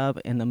birthing tub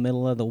in the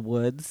middle of the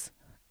woods,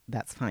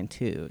 that's fine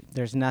too.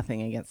 There's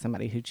nothing against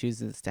somebody who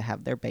chooses to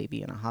have their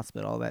baby in a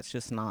hospital. That's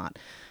just not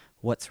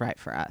what's right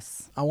for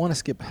us. I want to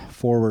skip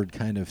forward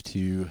kind of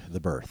to the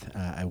birth.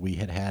 We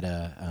had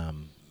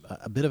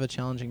a bit of a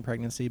challenging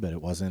pregnancy, but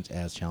it wasn't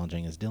as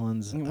challenging as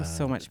Dylan's. It was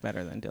so much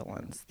better than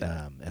Dylan's.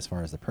 As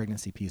far as the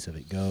pregnancy piece of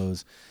it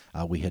goes,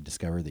 we had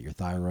discovered that your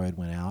thyroid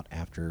went out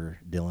after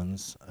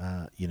Dylan's,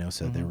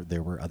 so mm-hmm.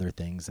 there were other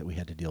things that we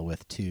had to deal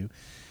with too.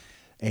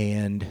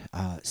 And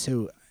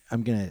so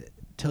I'm going to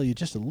tell you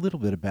just a little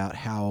bit about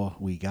how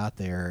we got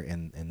there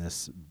in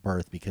this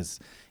birth, because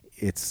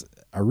it's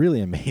a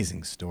really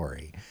amazing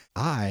story.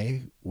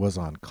 I was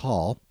on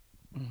call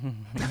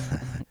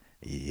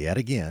yet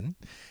again.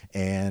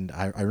 And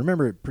I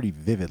remember it pretty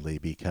vividly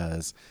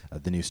because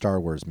the new Star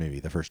Wars movie,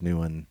 the first new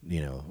one,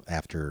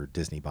 after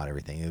Disney bought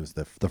everything, it was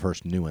the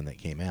first new one that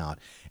came out.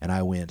 And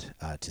I went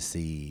to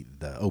see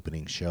the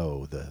opening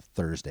show the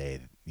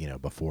Thursday,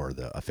 before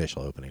the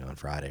official opening on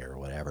Friday or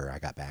whatever. I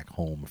got back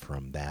home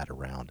from that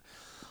around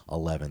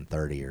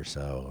 11:30 or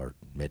so, or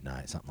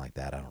midnight, something like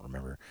that. I don't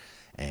remember.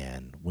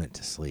 And went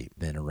to sleep.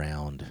 Then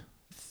around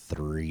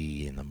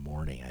 3 in the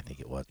morning, I think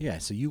it was. Yeah,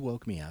 so you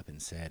woke me up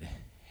and said,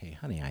 "Hey,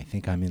 honey, I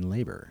think I'm in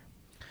labor."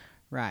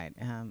 Right.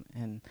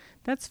 And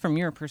that's from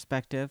your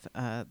perspective.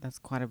 That's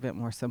quite a bit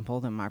more simple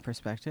than my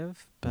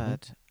perspective.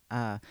 But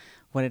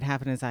what had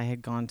happened is I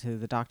had gone to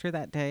the doctor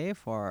that day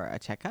for a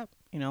checkup,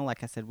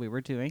 like I said we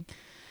were doing.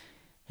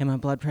 And my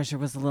blood pressure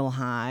was a little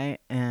high.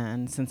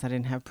 And since I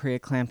didn't have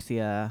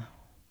preeclampsia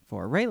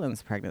for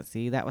Raylan's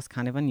pregnancy, that was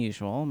kind of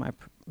unusual.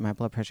 My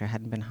blood pressure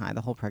hadn't been high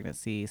the whole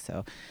pregnancy.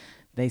 So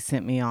they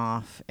sent me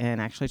off and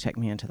actually checked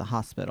me into the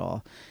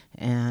hospital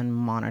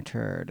and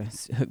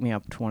hooked me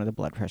up to one of the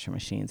blood pressure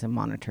machines and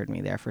monitored me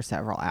there for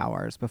several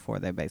hours before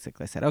they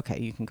basically said, okay,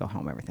 you can go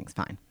home. Everything's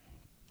fine.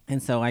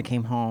 And so I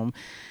came home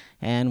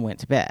and went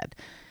to bed.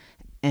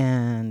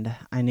 And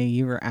I knew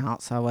you were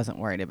out, so I wasn't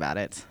worried about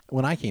it.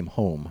 When I came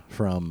home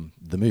from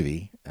the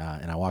movie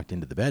and I walked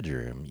into the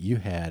bedroom, you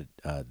had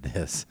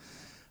this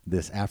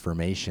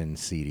affirmation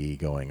CD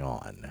going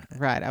on.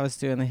 Right. I was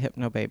doing the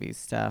Hypnobabies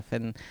stuff.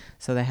 And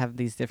so they have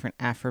these different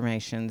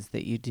affirmations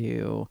that you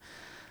do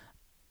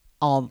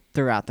all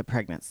throughout the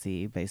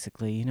pregnancy,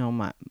 basically.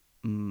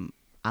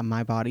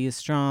 My body is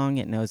strong.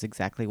 It knows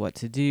exactly what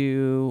to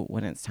do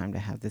when it's time to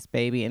have this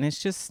baby. And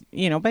it's just,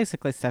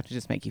 basically stuff to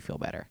just make you feel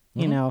better,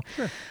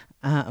 Sure.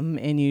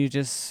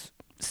 And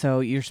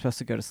so you're supposed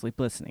to go to sleep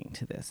listening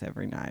to this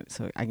every night.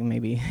 So I can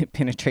maybe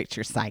penetrate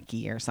your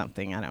psyche or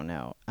something. I don't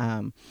know.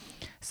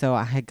 So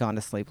I had gone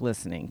to sleep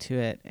listening to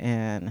it.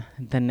 And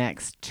the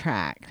next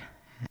track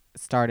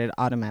started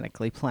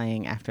automatically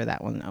playing after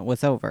that one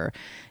was over.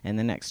 And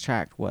the next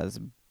track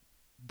was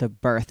the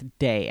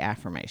birthday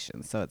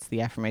affirmations. So it's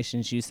the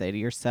affirmations you say to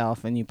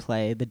yourself, and you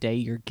play the day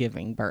you're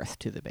giving birth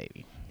to the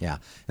baby. Yeah.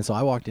 And so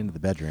I walked into the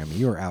bedroom and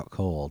you were out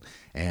cold,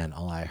 and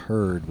all I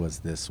heard was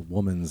this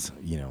woman's,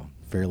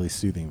 fairly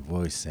soothing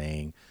voice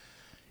saying,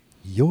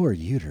 "Your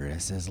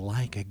uterus is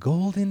like a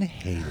golden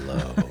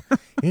halo.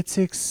 It's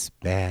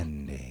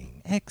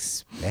expanding.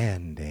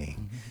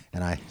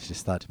 And I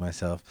just thought to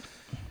myself,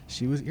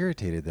 she was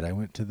irritated that I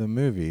went to the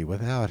movie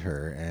without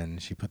her,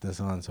 and she put this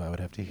on so I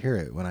would have to hear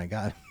it when I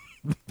got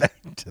back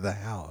to the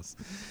house.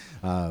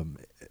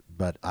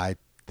 But I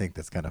think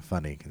that's kind of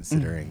funny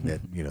considering that,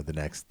 the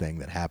next thing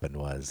that happened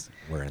was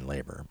we're in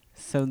labor.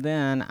 So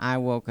then I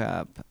woke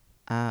up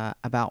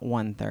about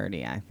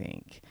 1:30, I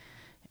think,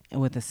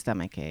 with a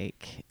stomach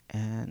ache.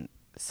 And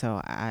so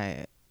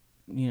I,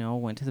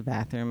 went to the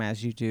bathroom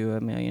as you do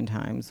a million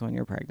times when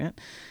you're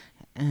pregnant.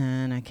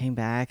 And I came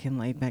back and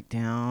laid back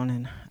down,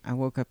 and I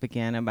woke up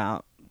again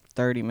about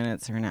 30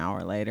 minutes or an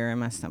hour later, and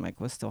my stomach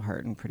was still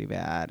hurting pretty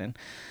bad.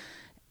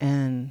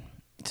 And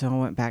so I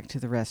went back to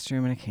the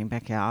restroom, and I came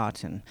back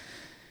out, and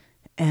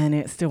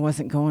it still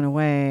wasn't going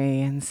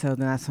away. And so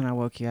then that's when I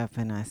woke you up,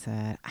 and I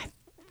said, I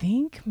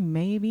think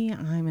maybe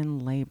I'm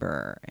in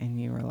labor.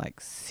 And you were like,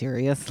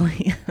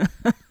 seriously?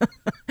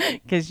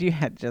 Because you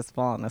had just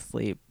fallen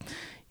asleep,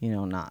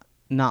 not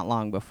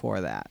long before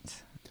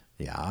that.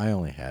 Yeah, I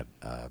only had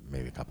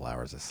maybe a couple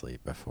hours of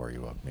sleep before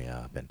you woke me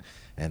up.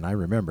 And I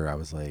remember I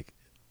was like,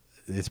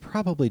 it's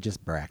probably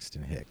just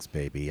Braxton Hicks,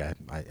 baby.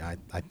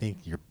 I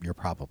think you're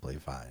probably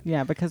fine.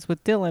 Yeah, because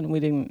with Dylan,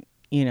 we didn't,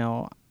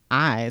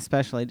 I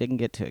especially didn't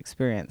get to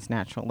experience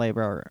natural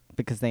labor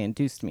because they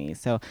induced me.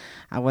 So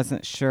I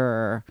wasn't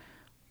sure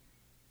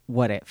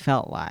what it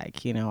felt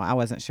like. I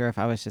wasn't sure if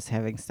I was just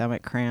having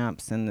stomach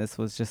cramps and this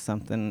was just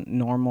something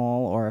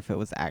normal, or if it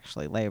was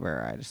actually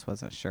labor. I just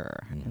wasn't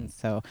sure. And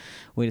so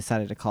we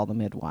decided to call the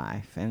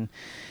midwife, and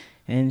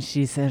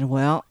she said,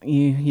 well,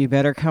 you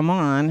better come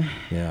on.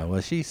 Yeah, well,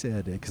 she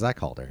said, because I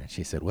called her, and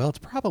she said, well, it's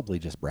probably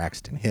just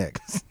Braxton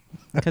Hicks.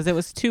 Because it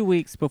was 2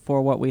 weeks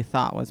before what we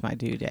thought was my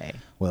due day.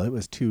 Well, it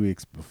was 2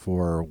 weeks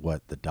before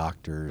what the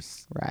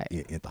doctors right.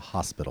 At the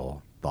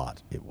hospital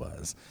thought it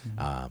was.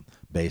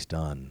 Based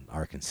on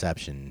our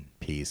conception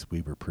piece,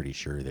 we were pretty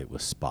sure that it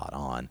was spot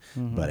on,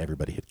 but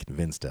everybody had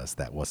convinced us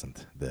that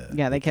wasn't the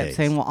Yeah, they kept case.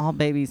 saying, well, all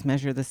babies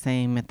measure the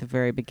same at the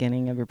very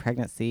beginning of your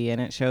pregnancy,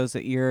 and it shows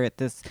that you're at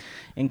this.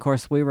 And of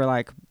course, we were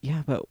like,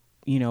 yeah, but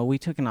we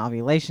took an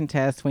ovulation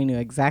test. We knew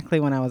exactly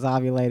when I was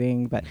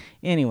ovulating. But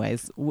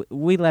anyways,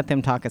 we let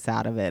them talk us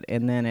out of it.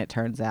 And then it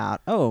turns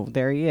out, oh,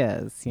 there he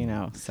is,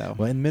 so.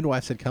 Well, and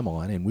midwives had come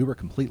on, and we were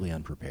completely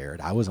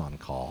unprepared. I was on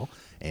call,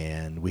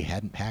 and we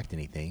hadn't packed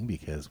anything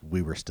because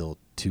we were still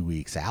 2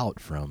 weeks out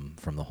from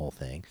the whole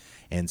thing.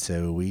 And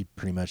so we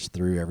pretty much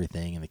threw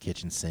everything in the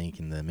kitchen sink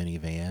in the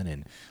minivan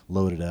and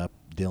loaded up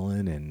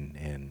Dylan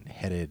and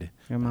headed.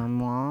 Your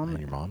mom. And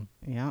your mom.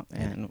 Yeah,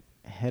 and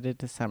headed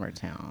to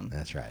Summertown.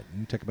 That's right.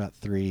 It took about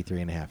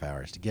 3.5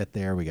 hours to get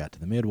there. We got to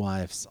the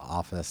midwife's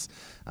office.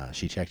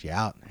 She checked you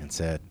out and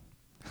said,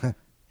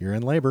 you're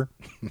in labor.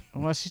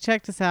 Well, she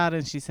checked us out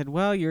and she said,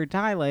 well, you're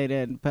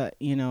dilated, but,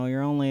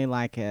 you're only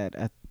like at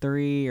a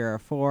 3 or a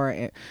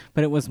 4.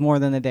 But it was more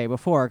than the day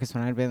before, because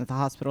when I'd been at the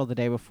hospital the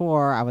day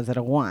before, I was at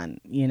a 1,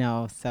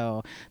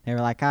 So they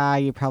were like,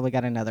 you probably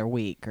got another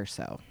week or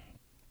so.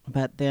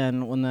 But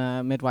then when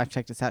the midwife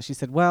checked us out, she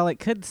said, well, it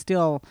could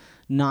still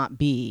not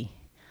be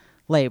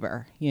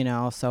labor,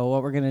 So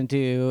what we're going to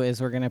do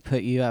is we're going to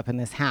put you up in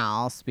this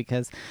house,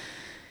 because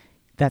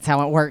that's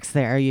how it works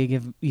there. You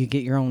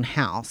get your own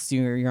house,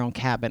 your own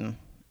cabin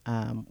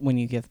when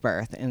you give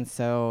birth. And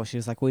so she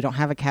was like, we don't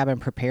have a cabin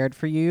prepared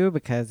for you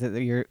because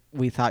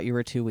we thought you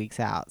were 2 weeks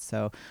out.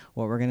 So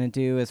what we're going to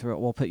do is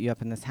we'll put you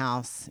up in this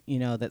house,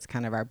 that's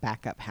kind of our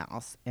backup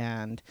house.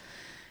 And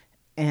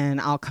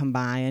I'll come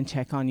by and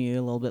check on you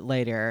a little bit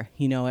later.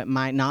 It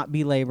might not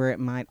be labor. It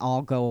might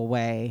all go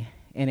away,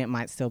 and it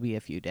might still be a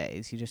few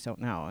days. You just don't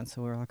know. And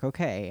so we were like,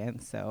 okay.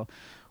 And so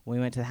we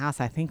went to the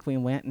house. I think we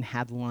went and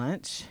had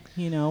lunch.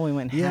 We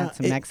went and had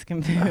some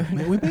Mexican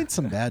food. We made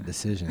some bad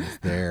decisions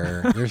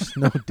there. There's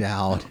no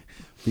doubt,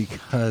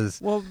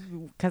 because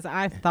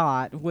I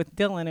thought with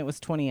Dylan it was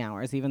 20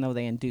 hours, even though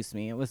they induced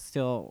me. It was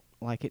still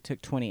like it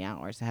took 20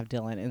 hours to have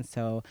Dylan. And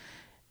so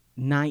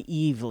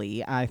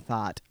naively I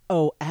thought,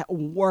 at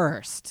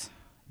worst,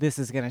 this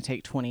is going to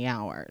take 20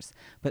 hours.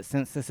 But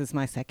since this is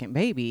my second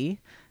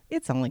baby,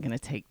 it's only going to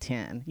take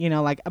 10,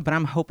 but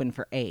I'm hoping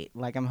for 8.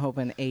 Like, I'm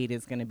hoping 8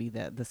 is going to be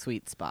the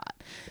sweet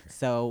spot.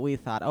 So we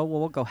thought,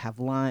 we'll go have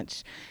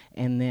lunch,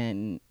 and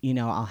then,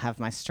 I'll have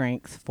my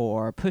strength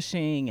for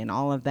pushing and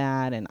all of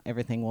that, and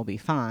everything will be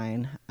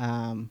fine.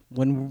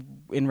 When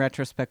in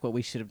retrospect, what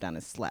we should have done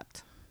is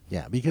slept.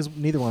 Yeah, because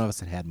neither one of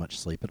us had much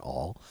sleep at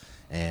all.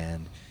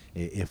 And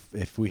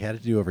if we had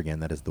to do over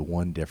again, that is the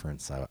one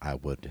difference I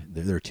would.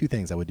 There are 2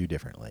 things I would do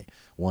differently.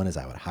 One is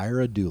I would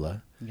hire a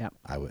doula. Yep.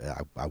 I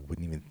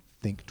wouldn't even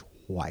think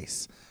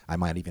twice. I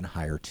might even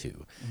hire 2.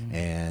 Mm-hmm.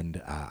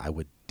 And I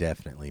would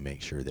definitely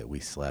make sure that we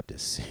slept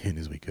as soon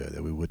as we could,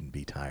 that we wouldn't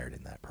be tired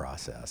in that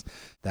process.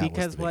 That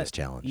was the biggest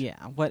challenge.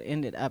 Yeah, what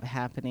ended up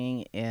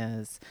happening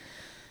is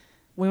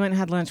we went and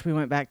had lunch. We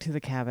went back to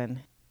the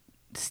cabin.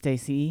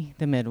 Stacy,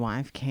 the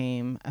midwife,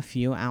 came a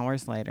few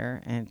hours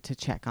later and to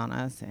check on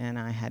us, and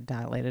I had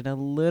dilated a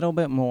little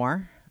bit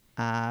more,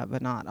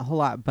 but not a whole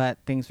lot, but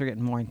things were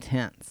getting more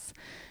intense.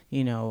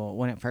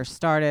 When it first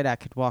started, I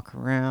could walk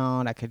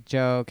around, I could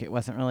joke. It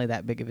wasn't really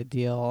that big of a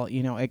deal.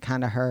 It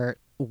kind of hurt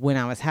when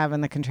I was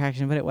having the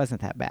contraction, but it wasn't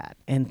that bad.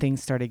 And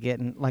things started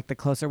getting, like, the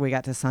closer we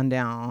got to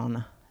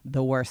sundown,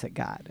 the worse it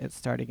got. It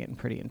started getting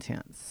pretty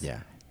intense.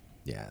 Yeah.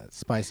 Yeah,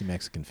 spicy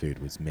Mexican food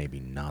was maybe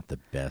not the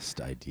best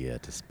idea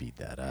to speed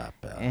that up.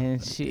 And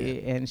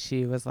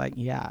she was like,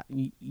 "Yeah,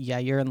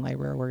 you're in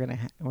labor. We're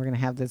gonna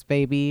have this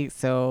baby,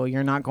 so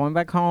you're not going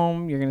back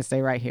home. You're gonna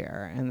stay right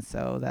here." And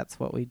so that's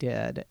what we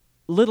did.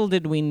 Little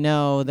did we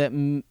know that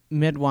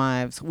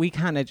midwives. We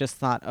kind of just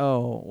thought,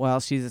 "Oh, well,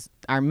 she's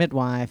our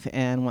midwife,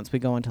 and once we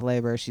go into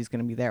labor, she's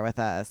gonna be there with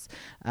us."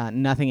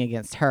 Nothing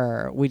against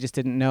her. We just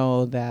didn't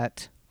know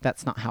that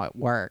that's not how it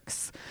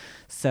works.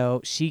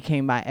 So she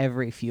came by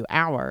every few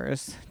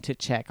hours to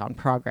check on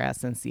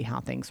progress and see how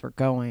things were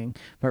going.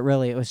 But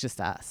really, it was just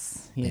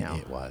us,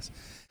 It was.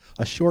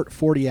 A short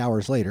 40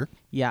 hours later.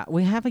 Yeah,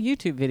 we have a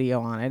YouTube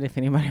video on it if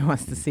anybody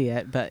wants to see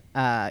it. But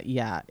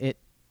it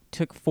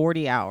took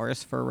 40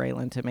 hours for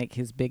Raylan to make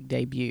his big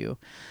debut.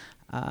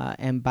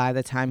 And by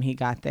the time he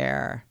got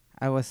there,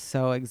 I was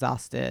so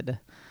exhausted.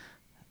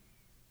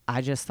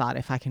 I just thought,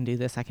 if I can do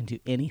this, I can do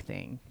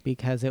anything,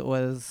 because it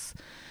was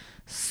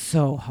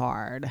so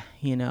hard.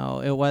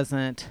 It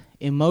wasn't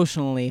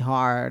emotionally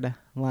hard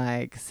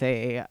like,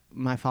 say,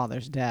 my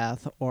father's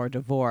death or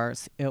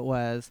divorce. It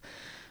was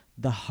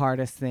the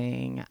hardest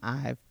thing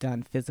I've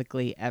done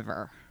physically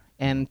ever,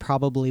 and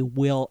probably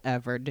will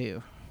ever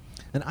do.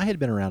 And I had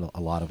been around a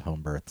lot of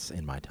home births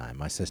in my time.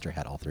 My sister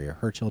had all 3 of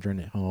her children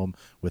at home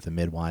with a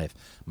midwife.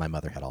 My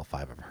mother had all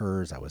 5 of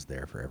hers. I was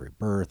there for every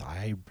birth.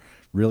 I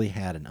really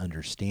had an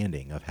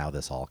understanding of how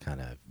this all kind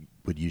of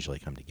would usually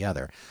come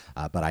together.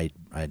 But I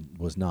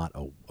was not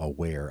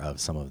aware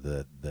of some of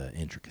the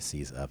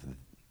intricacies of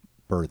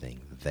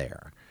birthing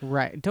there.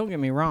 Right. Don't get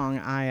me wrong.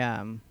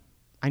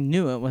 I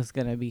knew it was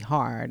going to be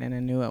hard, and I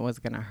knew it was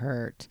going to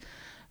hurt,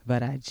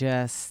 but I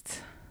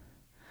just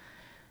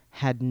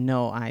had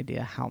no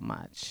idea how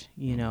much.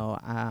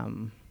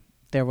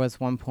 There was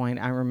one point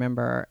I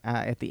remember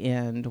at the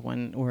end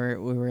when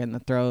we were in the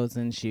throes,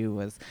 and she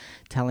was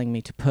telling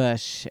me to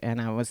push, and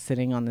I was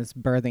sitting on this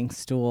birthing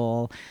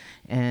stool,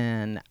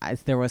 and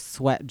there was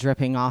sweat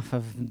dripping off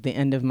of the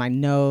end of my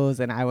nose,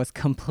 and I was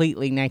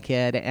completely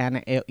naked,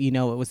 and it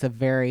was a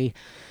very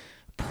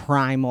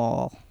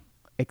primal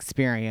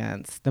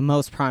experience, the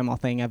most primal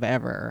thing I've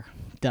ever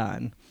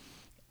done.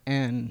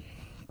 And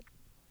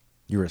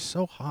you were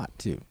so hot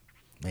too.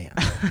 Man,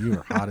 you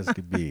were hot as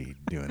could be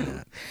doing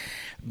that.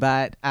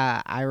 But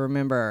I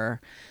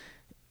remember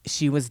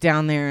she was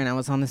down there, and I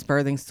was on this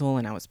birthing stool,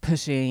 and I was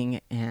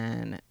pushing,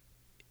 and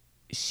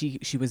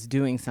she was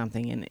doing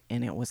something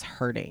and it was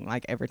hurting.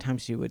 Like every time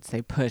she would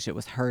say push, it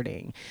was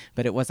hurting,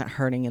 but it wasn't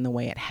hurting in the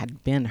way it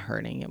had been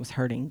hurting. It was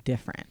hurting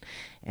different,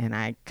 and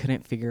I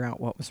couldn't figure out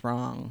what was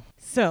wrong.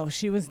 So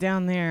she was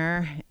down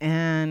there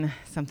and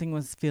something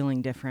was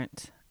feeling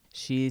different.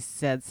 She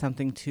said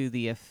something to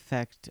the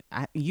effect,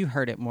 you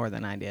heard it more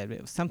than I did, but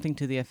it was something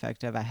to the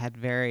effect of I had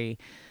very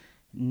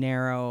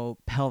narrow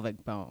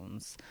pelvic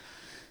bones.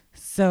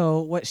 So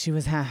what she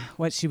was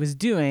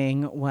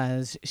doing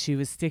was she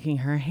was sticking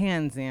her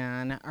hands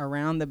in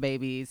around the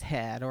baby's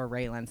head, or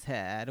Raylan's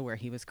head, where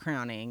he was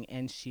crowning,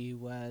 and she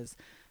was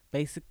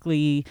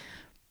basically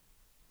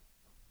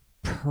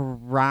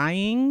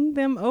prying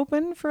them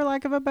open, for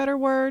lack of a better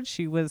word.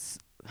 She was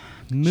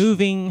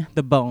moving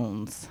the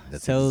bones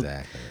so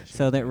that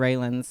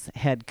Raylan's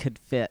head could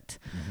fit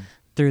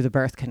through the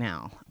birth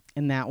canal,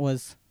 and that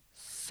was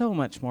so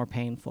much more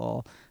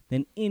painful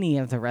than any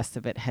of the rest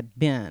of it had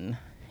been.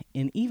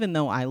 And even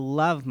though I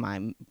love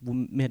my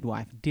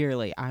midwife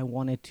dearly, I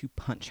wanted to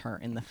punch her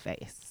in the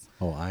face.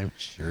 Oh, I'm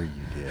sure you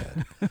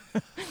did.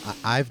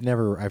 I've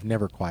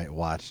never quite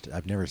watched.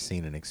 I've never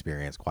seen an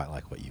experience quite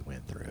like what you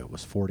went through. It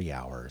was 40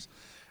 hours.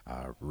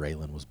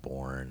 Raylan was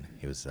born.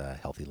 He was a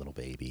healthy little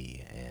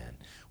baby, and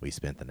we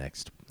spent the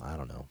next,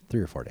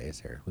 3 or 4 days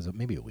there. Was it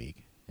maybe a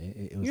week?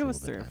 It was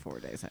 3 or 4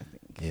 days, I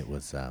think. It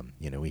was,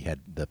 we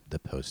had the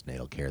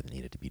postnatal care that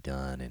needed to be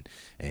done,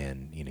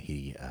 and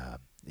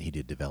he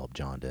did develop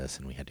jaundice,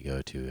 and we had to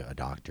go to a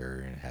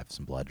doctor and have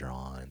some blood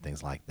drawn and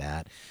things like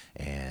that.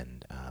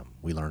 And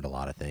we learned a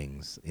lot of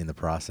things in the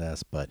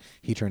process, but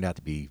he turned out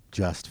to be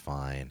just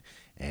fine.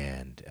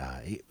 And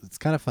it's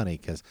kind of funny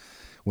because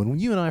when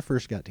you and I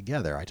first got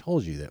together, I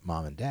told you that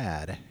Mom and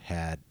Dad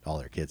had all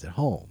their kids at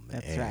home.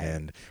 That's right. right.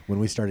 And when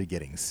we started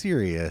getting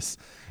serious,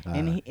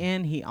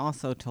 and he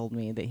also told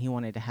me that he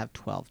wanted to have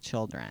 12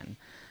 children.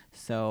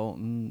 So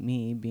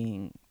me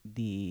being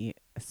the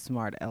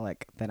smart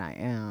aleck that I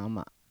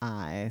am,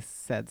 I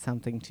said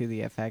something to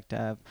the effect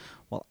of,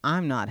 well,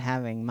 I'm not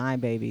having my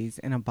babies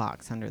in a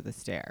box under the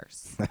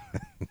stairs.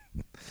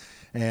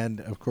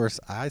 And, of course,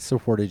 I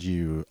supported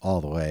you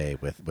all the way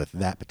with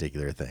that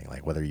particular thing,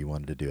 like whether you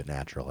wanted to do it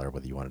natural or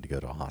whether you wanted to go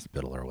to a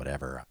hospital or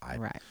whatever.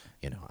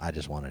 I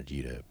just wanted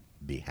you to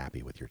be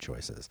happy with your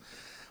choices.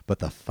 But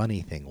the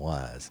funny thing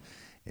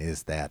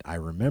is that I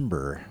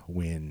remember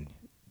when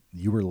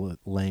you were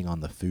laying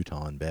on the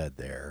futon bed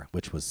there,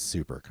 which was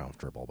super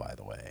comfortable, by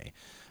the way.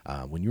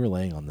 When you were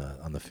laying on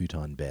the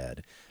futon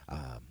bed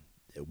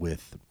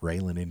with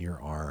Raylan in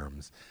your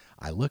arms,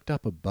 I looked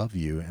up above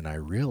you and I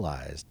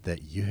realized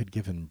that you had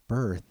given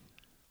birth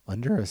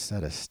under a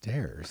set of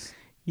stairs.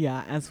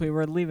 Yeah, as we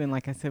were leaving,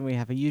 like I said, we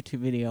have a YouTube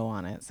video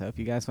on it. So if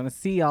you guys want to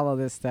see all of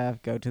this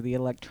stuff, go to the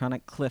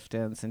Electronic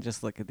Cliftons and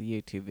just look at the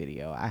YouTube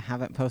video. I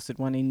haven't posted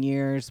one in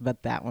years,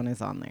 but that one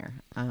is on there.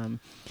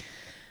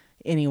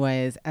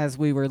 Anyways, as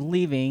we were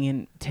leaving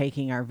and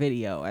taking our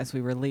video, as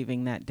we were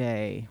leaving that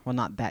day, well,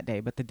 not that day,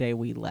 but the day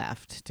we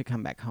left to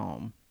come back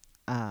home,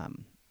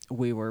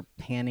 we were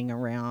panning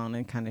around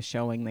and kind of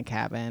showing the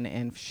cabin,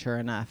 and sure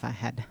enough, I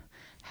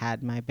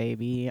had my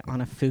baby on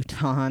a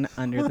futon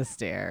under the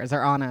stairs,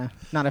 or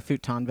not a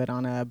futon, but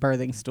on a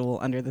birthing stool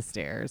under the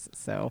stairs.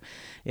 So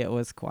it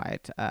was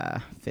quite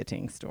a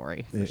fitting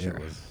story, for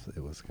sure.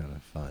 It was kind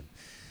of fun.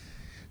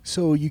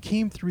 So you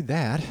came through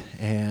that,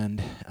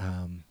 and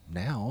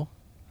now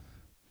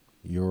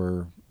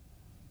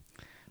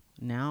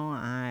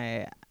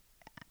I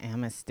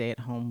am a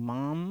stay-at-home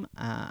mom,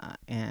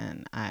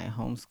 and I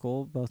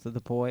homeschool both of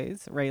the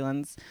boys.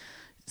 Raylan's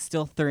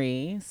still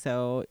 3,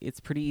 so it's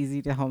pretty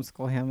easy to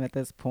homeschool him at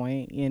this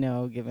point.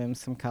 Give him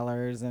some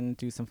colors and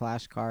do some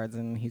flashcards,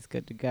 and he's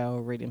good to go.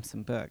 Read him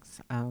some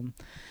books.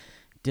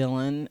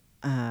 Dylan,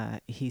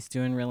 he's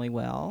doing really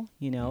well.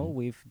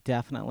 We've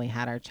definitely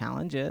had our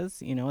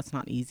challenges. It's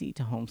not easy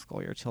to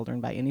homeschool your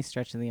children by any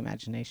stretch of the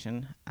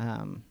imagination.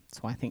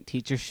 So I think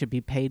teachers should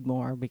be paid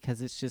more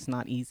because it's just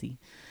not easy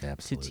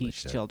to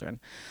teach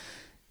children.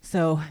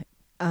 So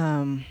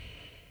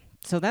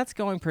that's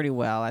going pretty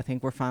well. I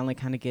think we're finally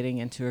kind of getting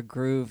into a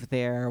groove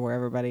there where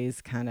everybody's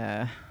kind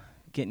of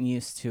getting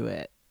used to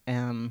it.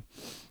 And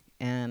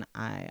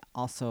I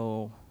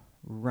also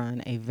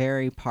run a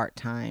very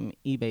part-time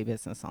eBay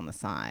business on the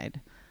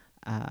side.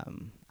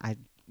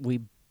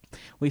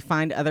 We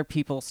find other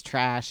people's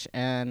trash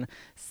and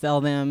sell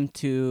them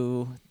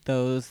to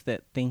those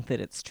that think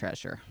that it's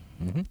treasure.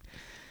 Mm-hmm.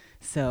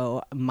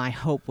 So my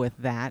hope with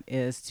that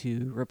is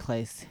to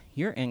replace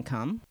your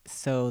income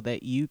so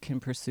that you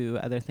can pursue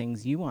other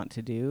things you want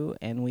to do,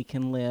 and we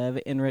can live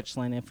in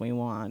Richland if we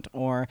want,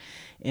 or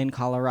in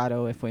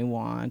Colorado if we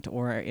want,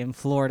 or in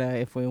Florida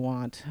if we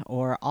want,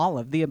 or all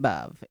of the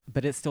above.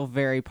 But it's still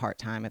very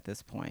part-time at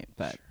this point.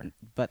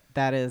 But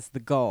that is the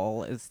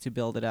goal, is to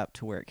build it up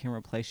to where it can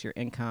replace your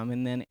income.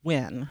 And then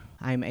when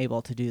I'm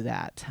able to do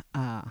that,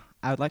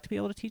 I would like to be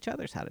able to teach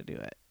others how to do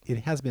it. It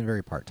has been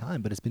very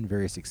part-time, but it's been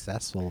very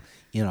successful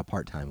in a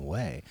part-time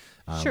way.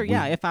 Sure,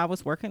 yeah. If I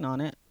was working on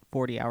it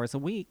 40 hours a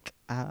week,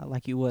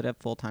 like you would a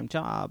full-time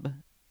job,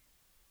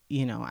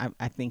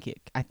 I think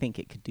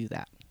it could do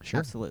that. Sure.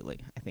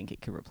 Absolutely. I think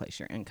it could replace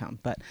your income.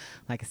 But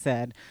like I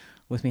said,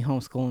 with me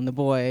homeschooling the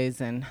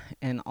boys and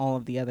all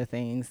of the other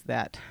things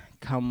that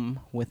come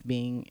with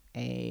being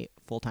a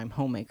full-time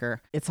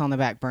homemaker, it's on the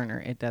back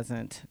burner. It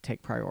doesn't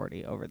take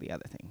priority over the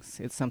other things.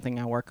 It's something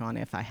I work on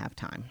if I have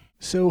time.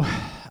 So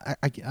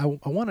I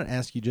want to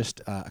ask you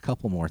just a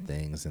couple more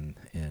things,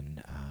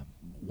 and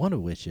one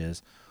of which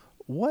is,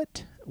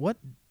 what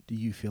do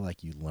you feel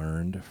like you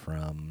learned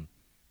from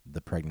the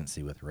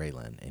pregnancy with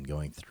Raylan and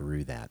going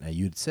through that? Now,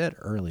 you'd said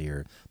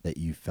earlier that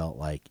you felt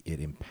like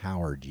it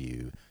empowered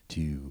you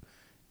to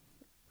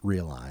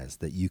realize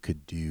that you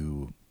could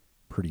do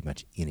pretty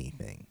much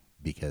anything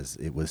because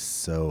it was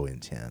so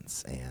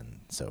intense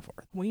and so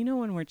forth. Well, you know,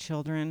 when we're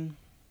children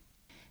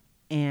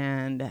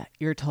and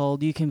you're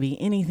told you can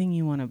be anything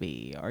you want to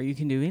be or you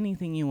can do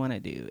anything you want to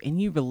do, and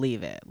you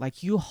believe it,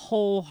 like you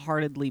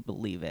wholeheartedly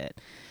believe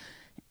it.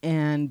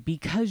 And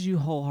because you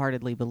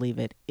wholeheartedly believe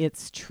it,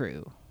 it's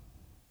true.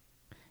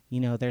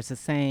 You know, there's a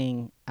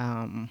saying,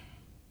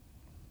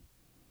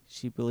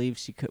 she believed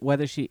she could,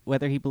 whether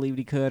he believed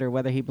he could or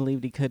whether he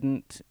believed he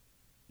couldn't,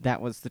 that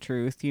was the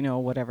truth, you know,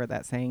 whatever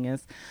that saying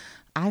is.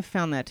 I've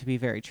found that to be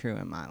very true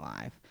in my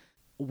life.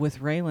 With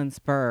Raylan's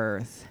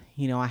birth,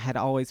 you know, I had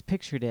always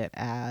pictured it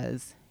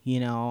as, you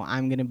know,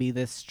 I'm going to be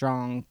this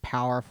strong,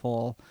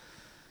 powerful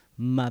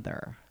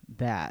mother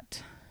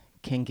that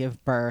can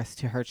give birth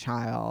to her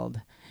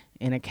child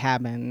in a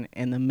cabin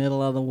in the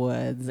middle of the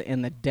woods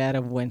in the dead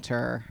of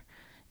winter,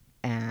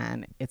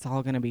 and it's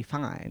all going to be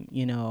fine.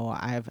 You know,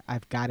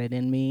 I've got it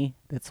in me.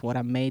 That's what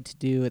I'm made to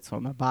do. It's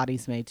what my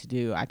body's made to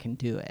do. I can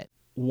do it.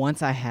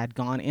 Once I had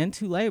gone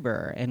into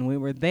labor and we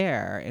were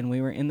there and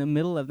we were in the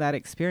middle of that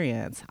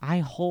experience, I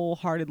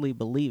wholeheartedly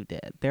believed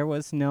it. There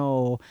was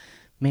no,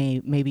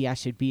 maybe I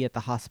should be at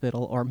the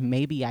hospital or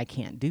maybe I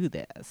can't do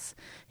this.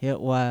 It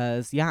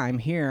was, yeah, I'm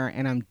here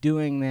and I'm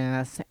doing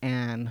this.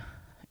 And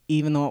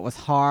even though it was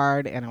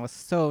hard and I was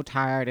so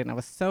tired and I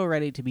was so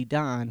ready to be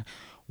done,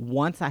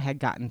 once I had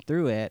gotten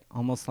through it,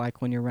 almost like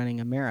when you're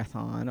running a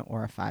marathon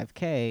or a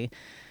 5K,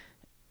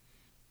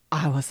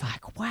 I was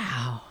like,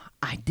 wow,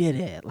 I did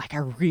it. Like I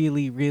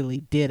really, really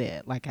did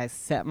it. Like I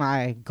set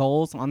my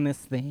goals on this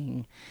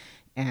thing,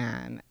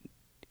 and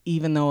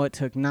even though it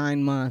took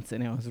 9 months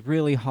and it was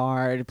really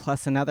hard,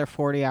 plus another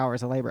 40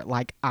 hours of labor,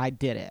 like I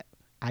did it.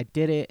 I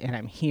did it and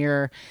I'm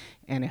here.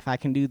 And if I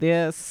can do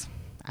this,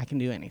 I can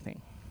do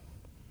anything.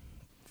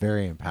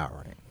 Very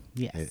empowering.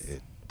 Yes.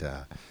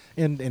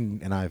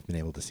 And I've been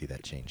able to see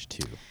that change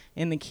too.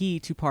 And the key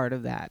to part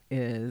of that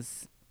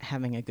is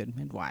having a good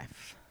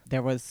midwife.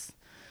 There was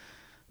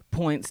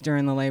points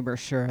during the labor,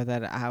 sure,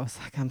 that I was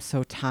like, I'm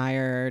so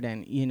tired.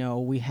 And, you know,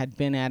 we had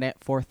been at it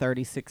for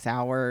 36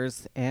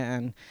 hours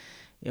and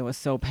it was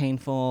so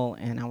painful.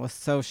 And I was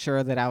so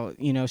sure that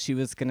she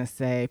was going to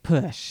say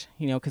push,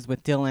 you know, because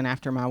with Dylan,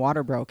 after my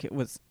water broke, it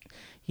was,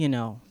 you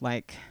know,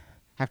 like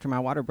after my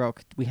water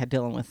broke, we had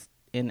Dylan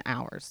in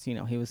hours. You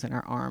know, he was in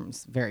our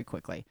arms very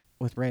quickly.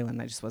 With Raylan,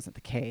 that just wasn't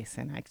the case.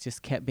 And I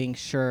just kept being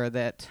sure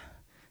that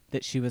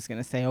she was going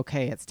to say,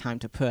 okay, it's time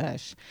to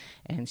push.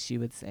 And she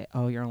would say,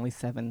 oh, you're only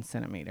 7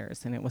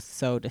 centimeters. And it was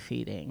so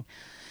defeating.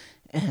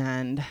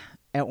 And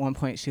at one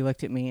point she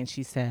looked at me and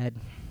she said,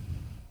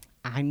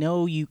 I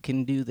know you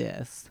can do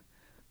this.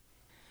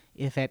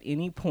 If at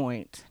any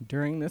point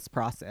during this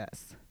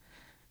process,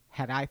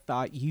 had I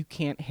thought you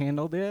can't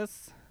handle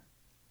this,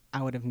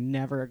 I would have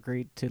never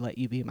agreed to let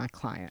you be my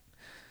client.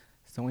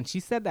 So when she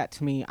said that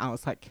to me, I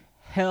was like,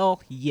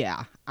 hell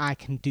yeah, I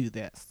can do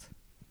this.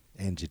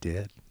 And you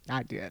did?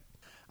 I did.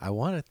 I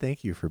want to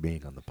thank you for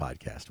being on the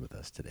podcast with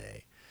us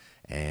today.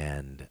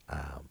 And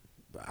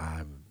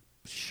I'm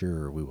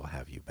sure we will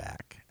have you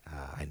back.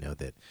 I know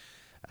that,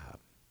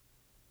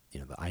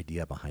 the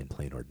idea behind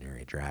Plain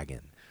Ordinary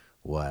Dragon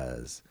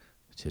was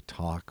to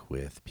talk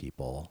with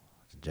people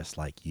just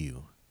like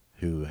you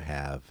who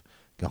have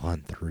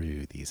gone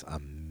through these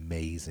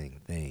amazing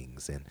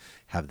things and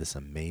have this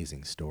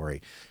amazing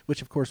story,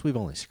 which of course we've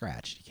only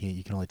scratched.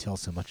 You can only tell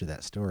so much of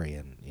that story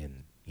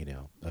in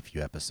a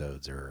few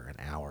episodes or an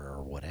hour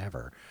or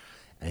whatever.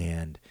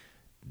 And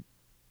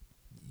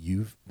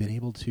you've been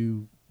able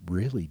to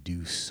really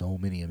do so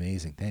many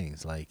amazing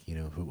things. Like,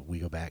 we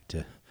go back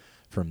to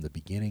from the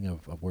beginning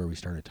of where we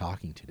started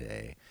talking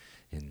today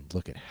and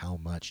look at how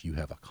much you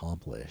have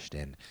accomplished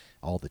and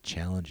all the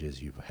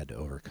challenges you've had to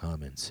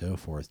overcome and so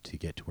forth to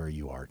get to where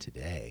you are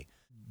today.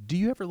 Do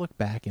you ever look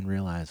back and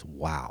realize,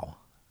 wow,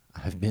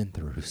 I've been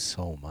through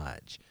so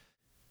much?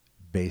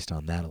 Based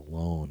on that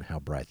alone, how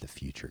bright the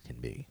future can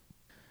be.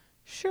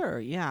 Sure,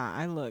 yeah.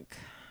 I look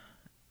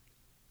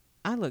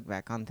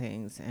back on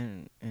things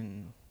and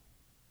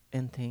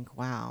think,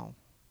 wow.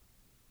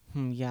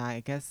 Yeah,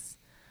 I guess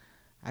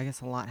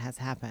a lot has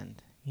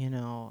happened. You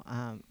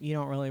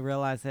don't really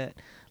realize it.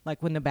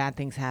 Like when the bad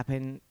things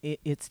happen,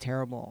 it's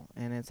terrible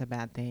and it's a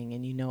bad thing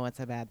and it's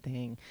a bad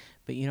thing,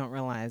 but you don't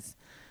realize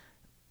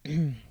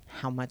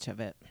how much of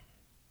it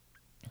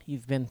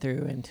you've been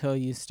through until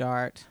you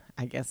start,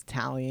 I guess,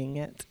 tallying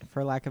it,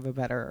 for lack of a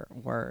better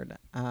word.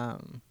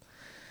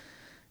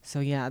 So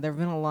yeah, there have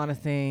been a lot of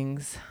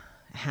things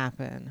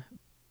happen,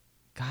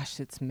 gosh,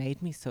 it's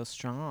made me so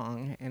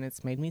strong and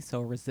it's made me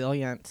so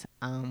resilient.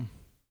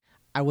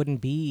 I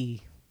wouldn't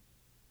be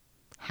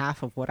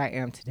half of what I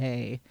am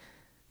today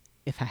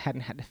if I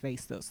hadn't had to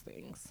face those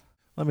things.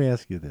 Let me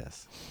ask you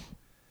this.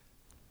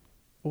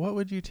 What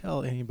would you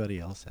tell anybody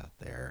else out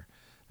there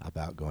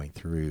about going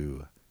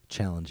through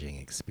challenging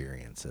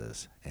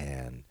experiences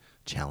and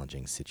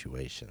challenging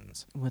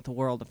situations? With the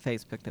world of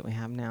Facebook that we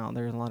have now,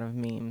 there's a lot of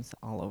memes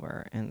all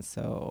over. And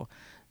so,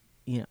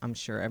 I'm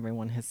sure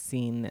everyone has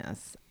seen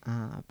this,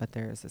 but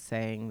there's a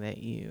saying that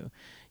you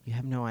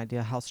have no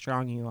idea how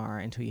strong you are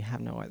until you have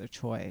no other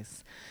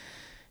choice.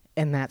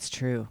 And that's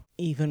true.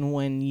 Even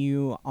when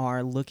you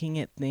are looking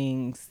at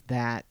things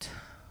that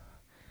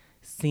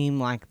seem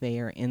like they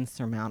are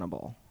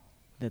insurmountable,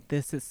 that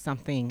this is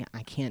something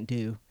I can't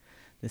do.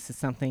 This is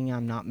something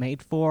I'm not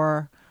made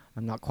for,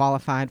 I'm not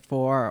qualified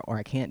for, or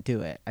I can't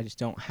do it. I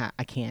just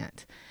I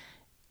can't.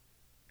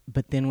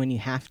 But then when you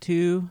have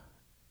to,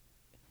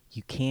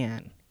 you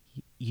can.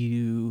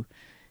 You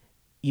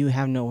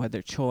have no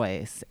other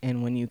choice.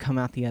 And when you come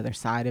out the other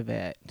side of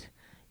it,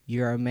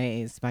 you're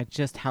amazed by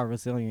just how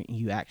resilient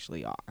you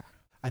actually are.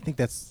 I think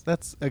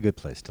that's a good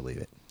place to leave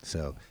it.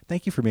 So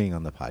thank you for being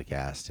on the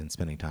podcast and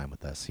spending time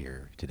with us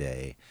here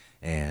today.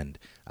 And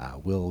I'll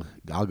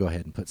go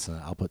ahead and put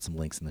some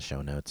links in the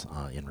show notes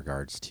in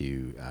regards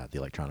to the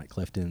Electronic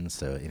Clifton.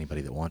 So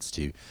anybody that wants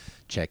to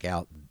check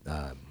out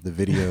the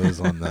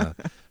videos on the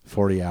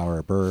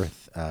 40-hour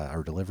birth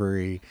or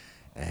delivery,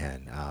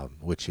 and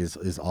which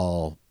is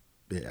all.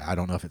 I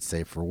don't know if it's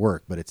safe for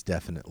work, but it's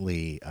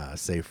definitely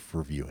safe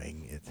for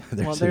viewing.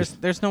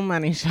 There's no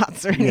money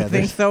shots or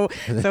anything, so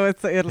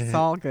it's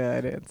all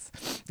good.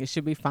 It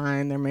should be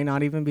fine. There may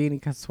not even be any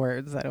cuss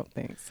words. I don't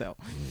think so.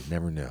 You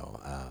never know.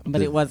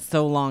 But it was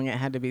so long; it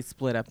had to be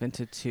split up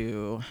into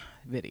 2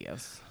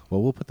 videos.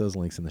 Well, we'll put those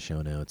links in the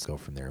show notes. Go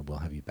from there, and we'll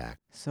have you back.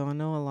 So I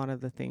know a lot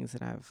of the things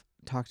that I've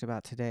talked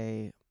about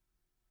today,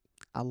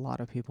 a lot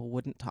of people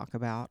wouldn't talk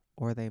about,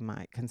 or they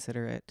might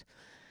consider it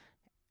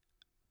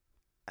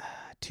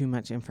too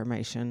much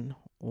information,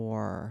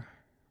 or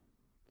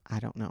I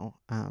don't know.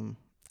 A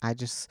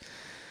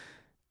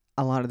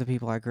lot of the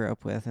people I grew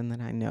up with and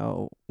that I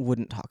know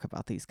wouldn't talk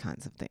about these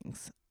kinds of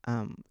things.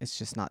 It's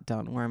just not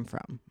done where I'm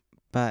from.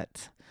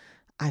 But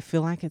I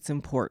feel like it's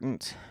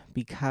important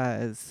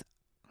because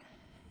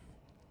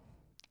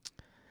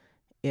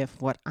if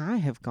what I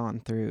have gone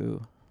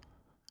through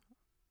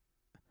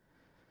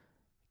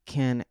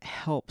can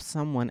help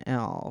someone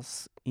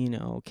else,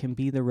 can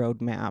be the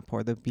roadmap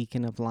or the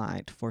beacon of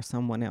light for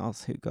someone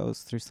else who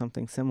goes through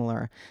something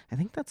similar, I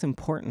think that's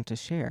important to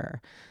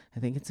share. I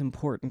think it's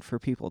important for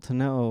people to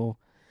know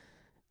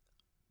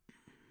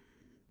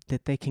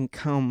that they can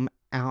come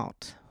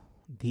out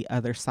the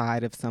other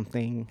side of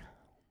something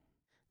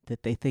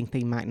that they think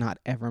they might not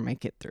ever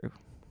make it through.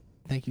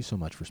 Thank you so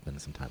much for spending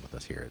some time with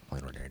us here at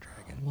Plain Ordinary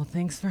Dragon. Well,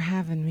 thanks for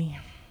having me.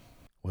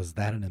 Was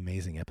that an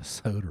amazing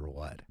episode or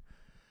what?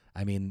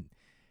 I mean,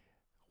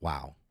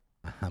 wow.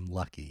 I'm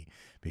lucky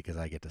because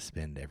I get to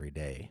spend every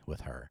day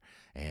with her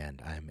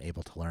and I'm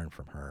able to learn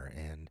from her.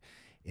 And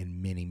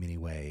in many, many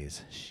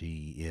ways,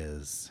 she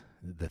is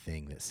the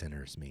thing that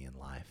centers me in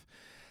life.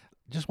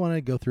 Just want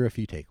to go through a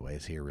few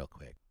takeaways here real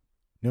quick.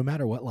 No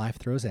matter what life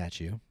throws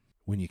at you,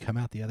 when you come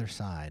out the other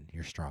side,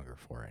 you're stronger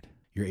for it.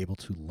 You're able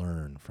to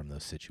learn from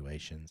those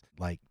situations.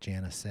 Like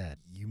Jana said,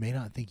 you may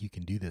not think you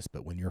can do this,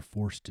 but when you're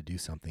forced to do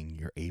something,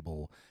 you're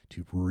able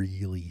to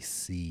really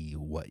see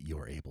what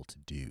you're able to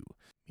do.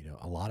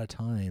 A lot of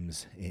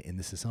times, and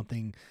this is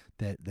something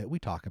that we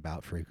talk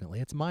about frequently,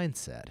 it's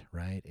mindset,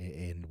 right?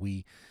 And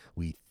we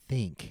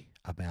think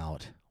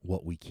about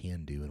what we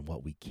can do and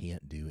what we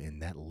can't do,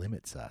 and that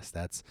limits us.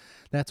 That's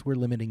where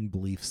limiting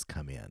beliefs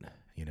come in.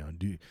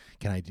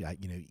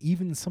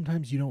 Even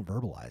sometimes you don't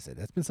verbalize it.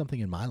 That's been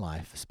something in my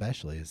life,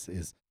 especially,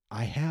 is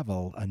I have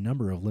a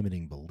number of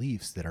limiting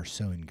beliefs that are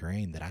so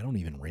ingrained that I don't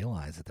even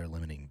realize that they're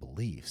limiting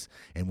beliefs.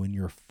 And when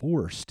your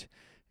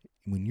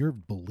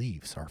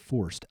beliefs are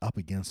forced up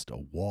against a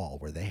wall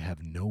where they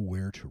have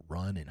nowhere to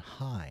run and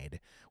hide,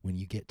 when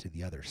you get to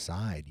the other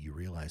side, you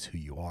realize who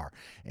you are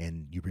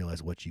and you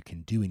realize what you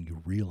can do, and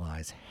you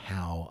realize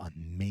how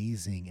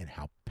amazing and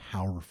how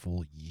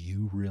powerful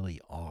you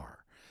really are.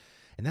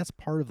 And that's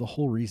part of the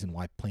whole reason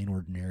why Plain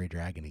Ordinary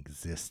Dragon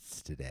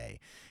exists today.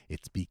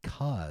 It's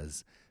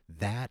because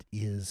that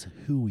is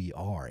who we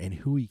are and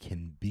who we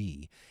can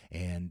be.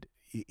 And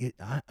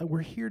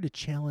we're here to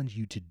challenge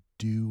you to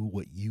do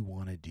what you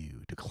want to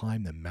do, to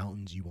climb the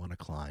mountains you want to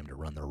climb, to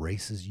run the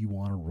races you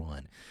want to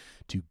run,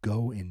 to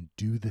go and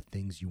do the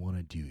things you want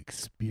to do,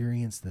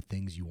 experience the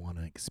things you want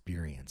to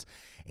experience.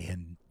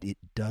 And it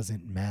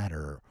doesn't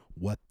matter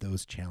what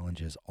those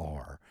challenges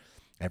are.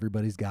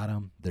 Everybody's got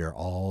them. They're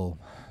all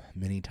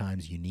many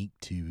times unique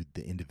to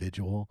the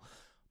individual,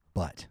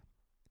 but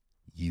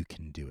you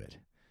can do it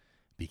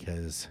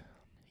because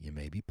you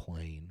may be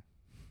plain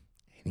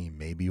and you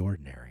may be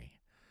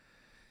ordinary,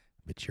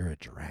 but you're a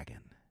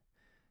dragon.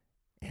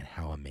 And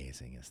how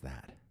amazing is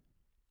that?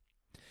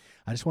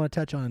 I just want to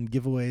touch on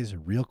giveaways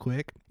real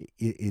quick.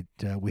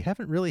 We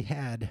haven't really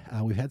had,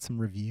 we've had some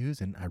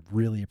reviews, and I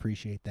really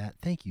appreciate that.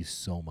 Thank you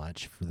so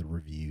much for the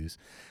reviews.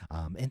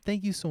 And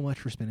thank you so much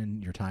for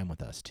spending your time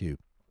with us too.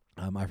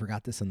 I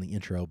forgot this in the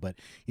intro, but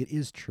it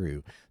is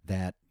true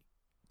that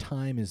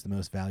time is the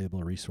most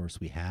valuable resource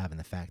we have, and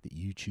the fact that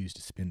you choose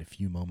to spend a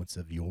few moments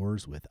of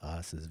yours with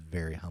us is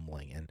very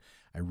humbling, and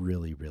I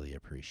really, really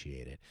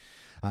appreciate it.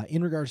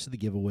 In regards to the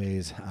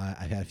giveaways,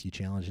 I've had a few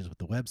challenges with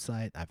the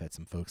website. I've had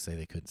some folks say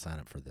they couldn't sign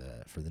up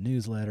for the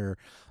newsletter,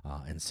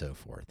 and so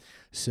forth.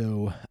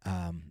 So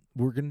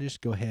we're going to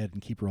just go ahead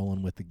and keep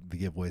rolling with the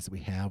giveaways that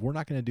we have. We're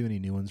not going to do any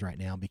new ones right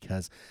now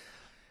because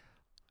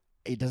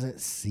it doesn't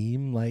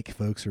seem like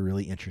folks are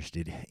really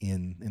interested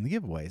in the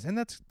giveaways, and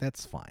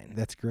that's fine.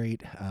 That's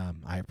great.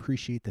 I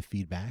appreciate the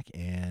feedback,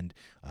 and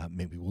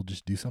maybe we'll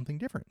just do something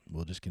different.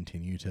 We'll just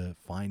continue to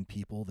find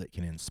people that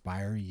can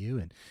inspire you,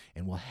 and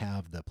we'll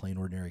have the plain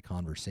ordinary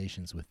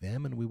conversations with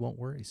them, and we won't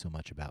worry so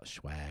much about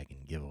swag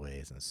and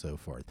giveaways and so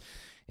forth.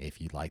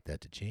 If you'd like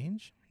that to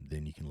change,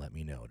 then you can let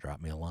me know.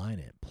 Drop me a line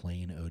at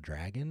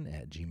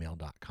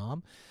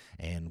plainodragon@gmail.com,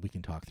 and we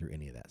can talk through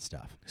any of that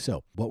stuff.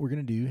 So what we're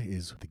going to do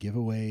is the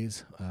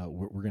giveaways,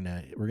 we're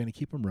gonna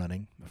keep them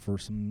running for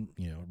some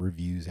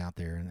reviews out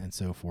there and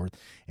so forth.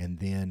 And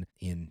then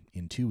in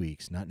 2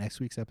 weeks, not next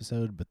week's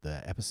episode, but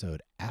the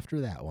episode after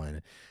that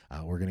one,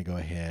 we're going to go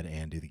ahead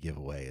and do the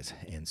giveaways.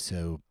 And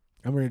so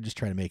I'm going to just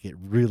try to make it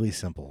really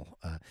simple.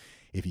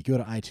 If you go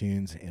to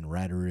iTunes and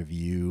write a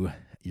review,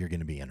 you're going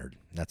to be entered.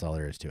 That's all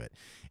there is to it.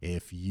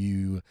 If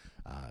you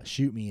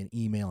shoot me an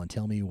email and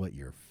tell me what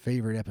your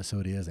favorite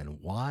episode is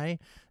and why,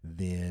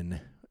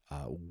 then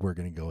we're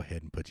going to go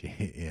ahead and put you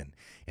in.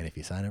 And if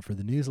you sign up for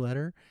the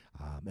newsletter,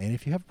 and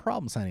if you have a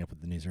problem signing up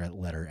with the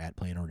newsletter at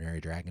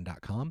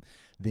plainordinarydragon.com,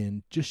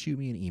 then just shoot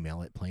me an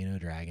email at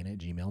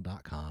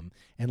plainodragon@gmail.com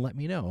and let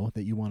me know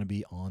that you want to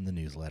be on the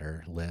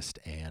newsletter list,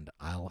 and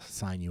I'll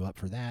sign you up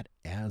for that,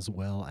 as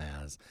well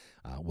as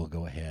we'll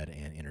go ahead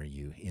and enter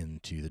you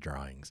into the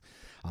drawings.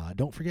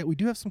 Don't forget, we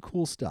do have some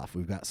cool stuff.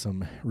 We've got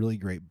some really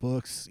great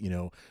books.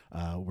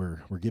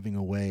 We're giving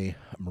away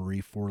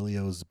Marie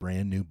Forleo's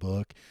brand new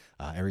book,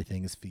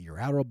 Everything is Figure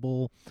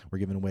Outable. We're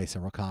giving away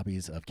several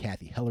copies of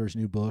Kathy Heller's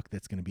new book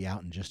that's going to be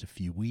out in just a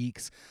few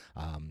weeks.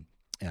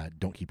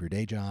 Don't Keep Your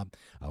Day Job.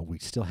 We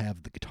still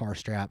have the guitar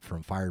strap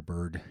from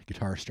Firebird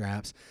Guitar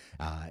Straps,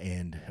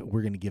 and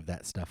we're going to give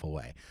that stuff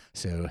away.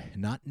 So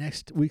not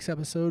next week's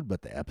episode,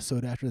 but the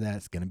episode after that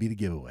is going to be the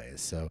giveaways.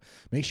 So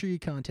make sure you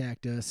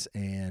contact us,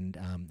 and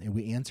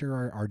we answer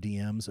our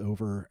DMs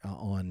over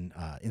on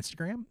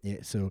Instagram.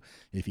 So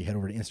if you head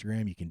over to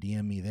Instagram, you can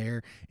DM me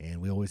there, and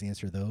we always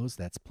answer those.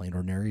 That's Plain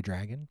Ordinary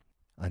Dragon.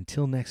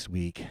 Until next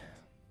week,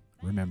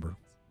 remember,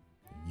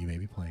 you may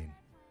be plain,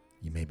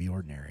 you may be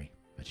ordinary,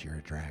 but you're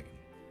a dragon.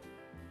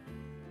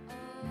 Oh,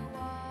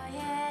 I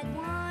had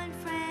one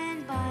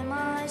friend by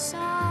my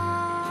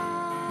side.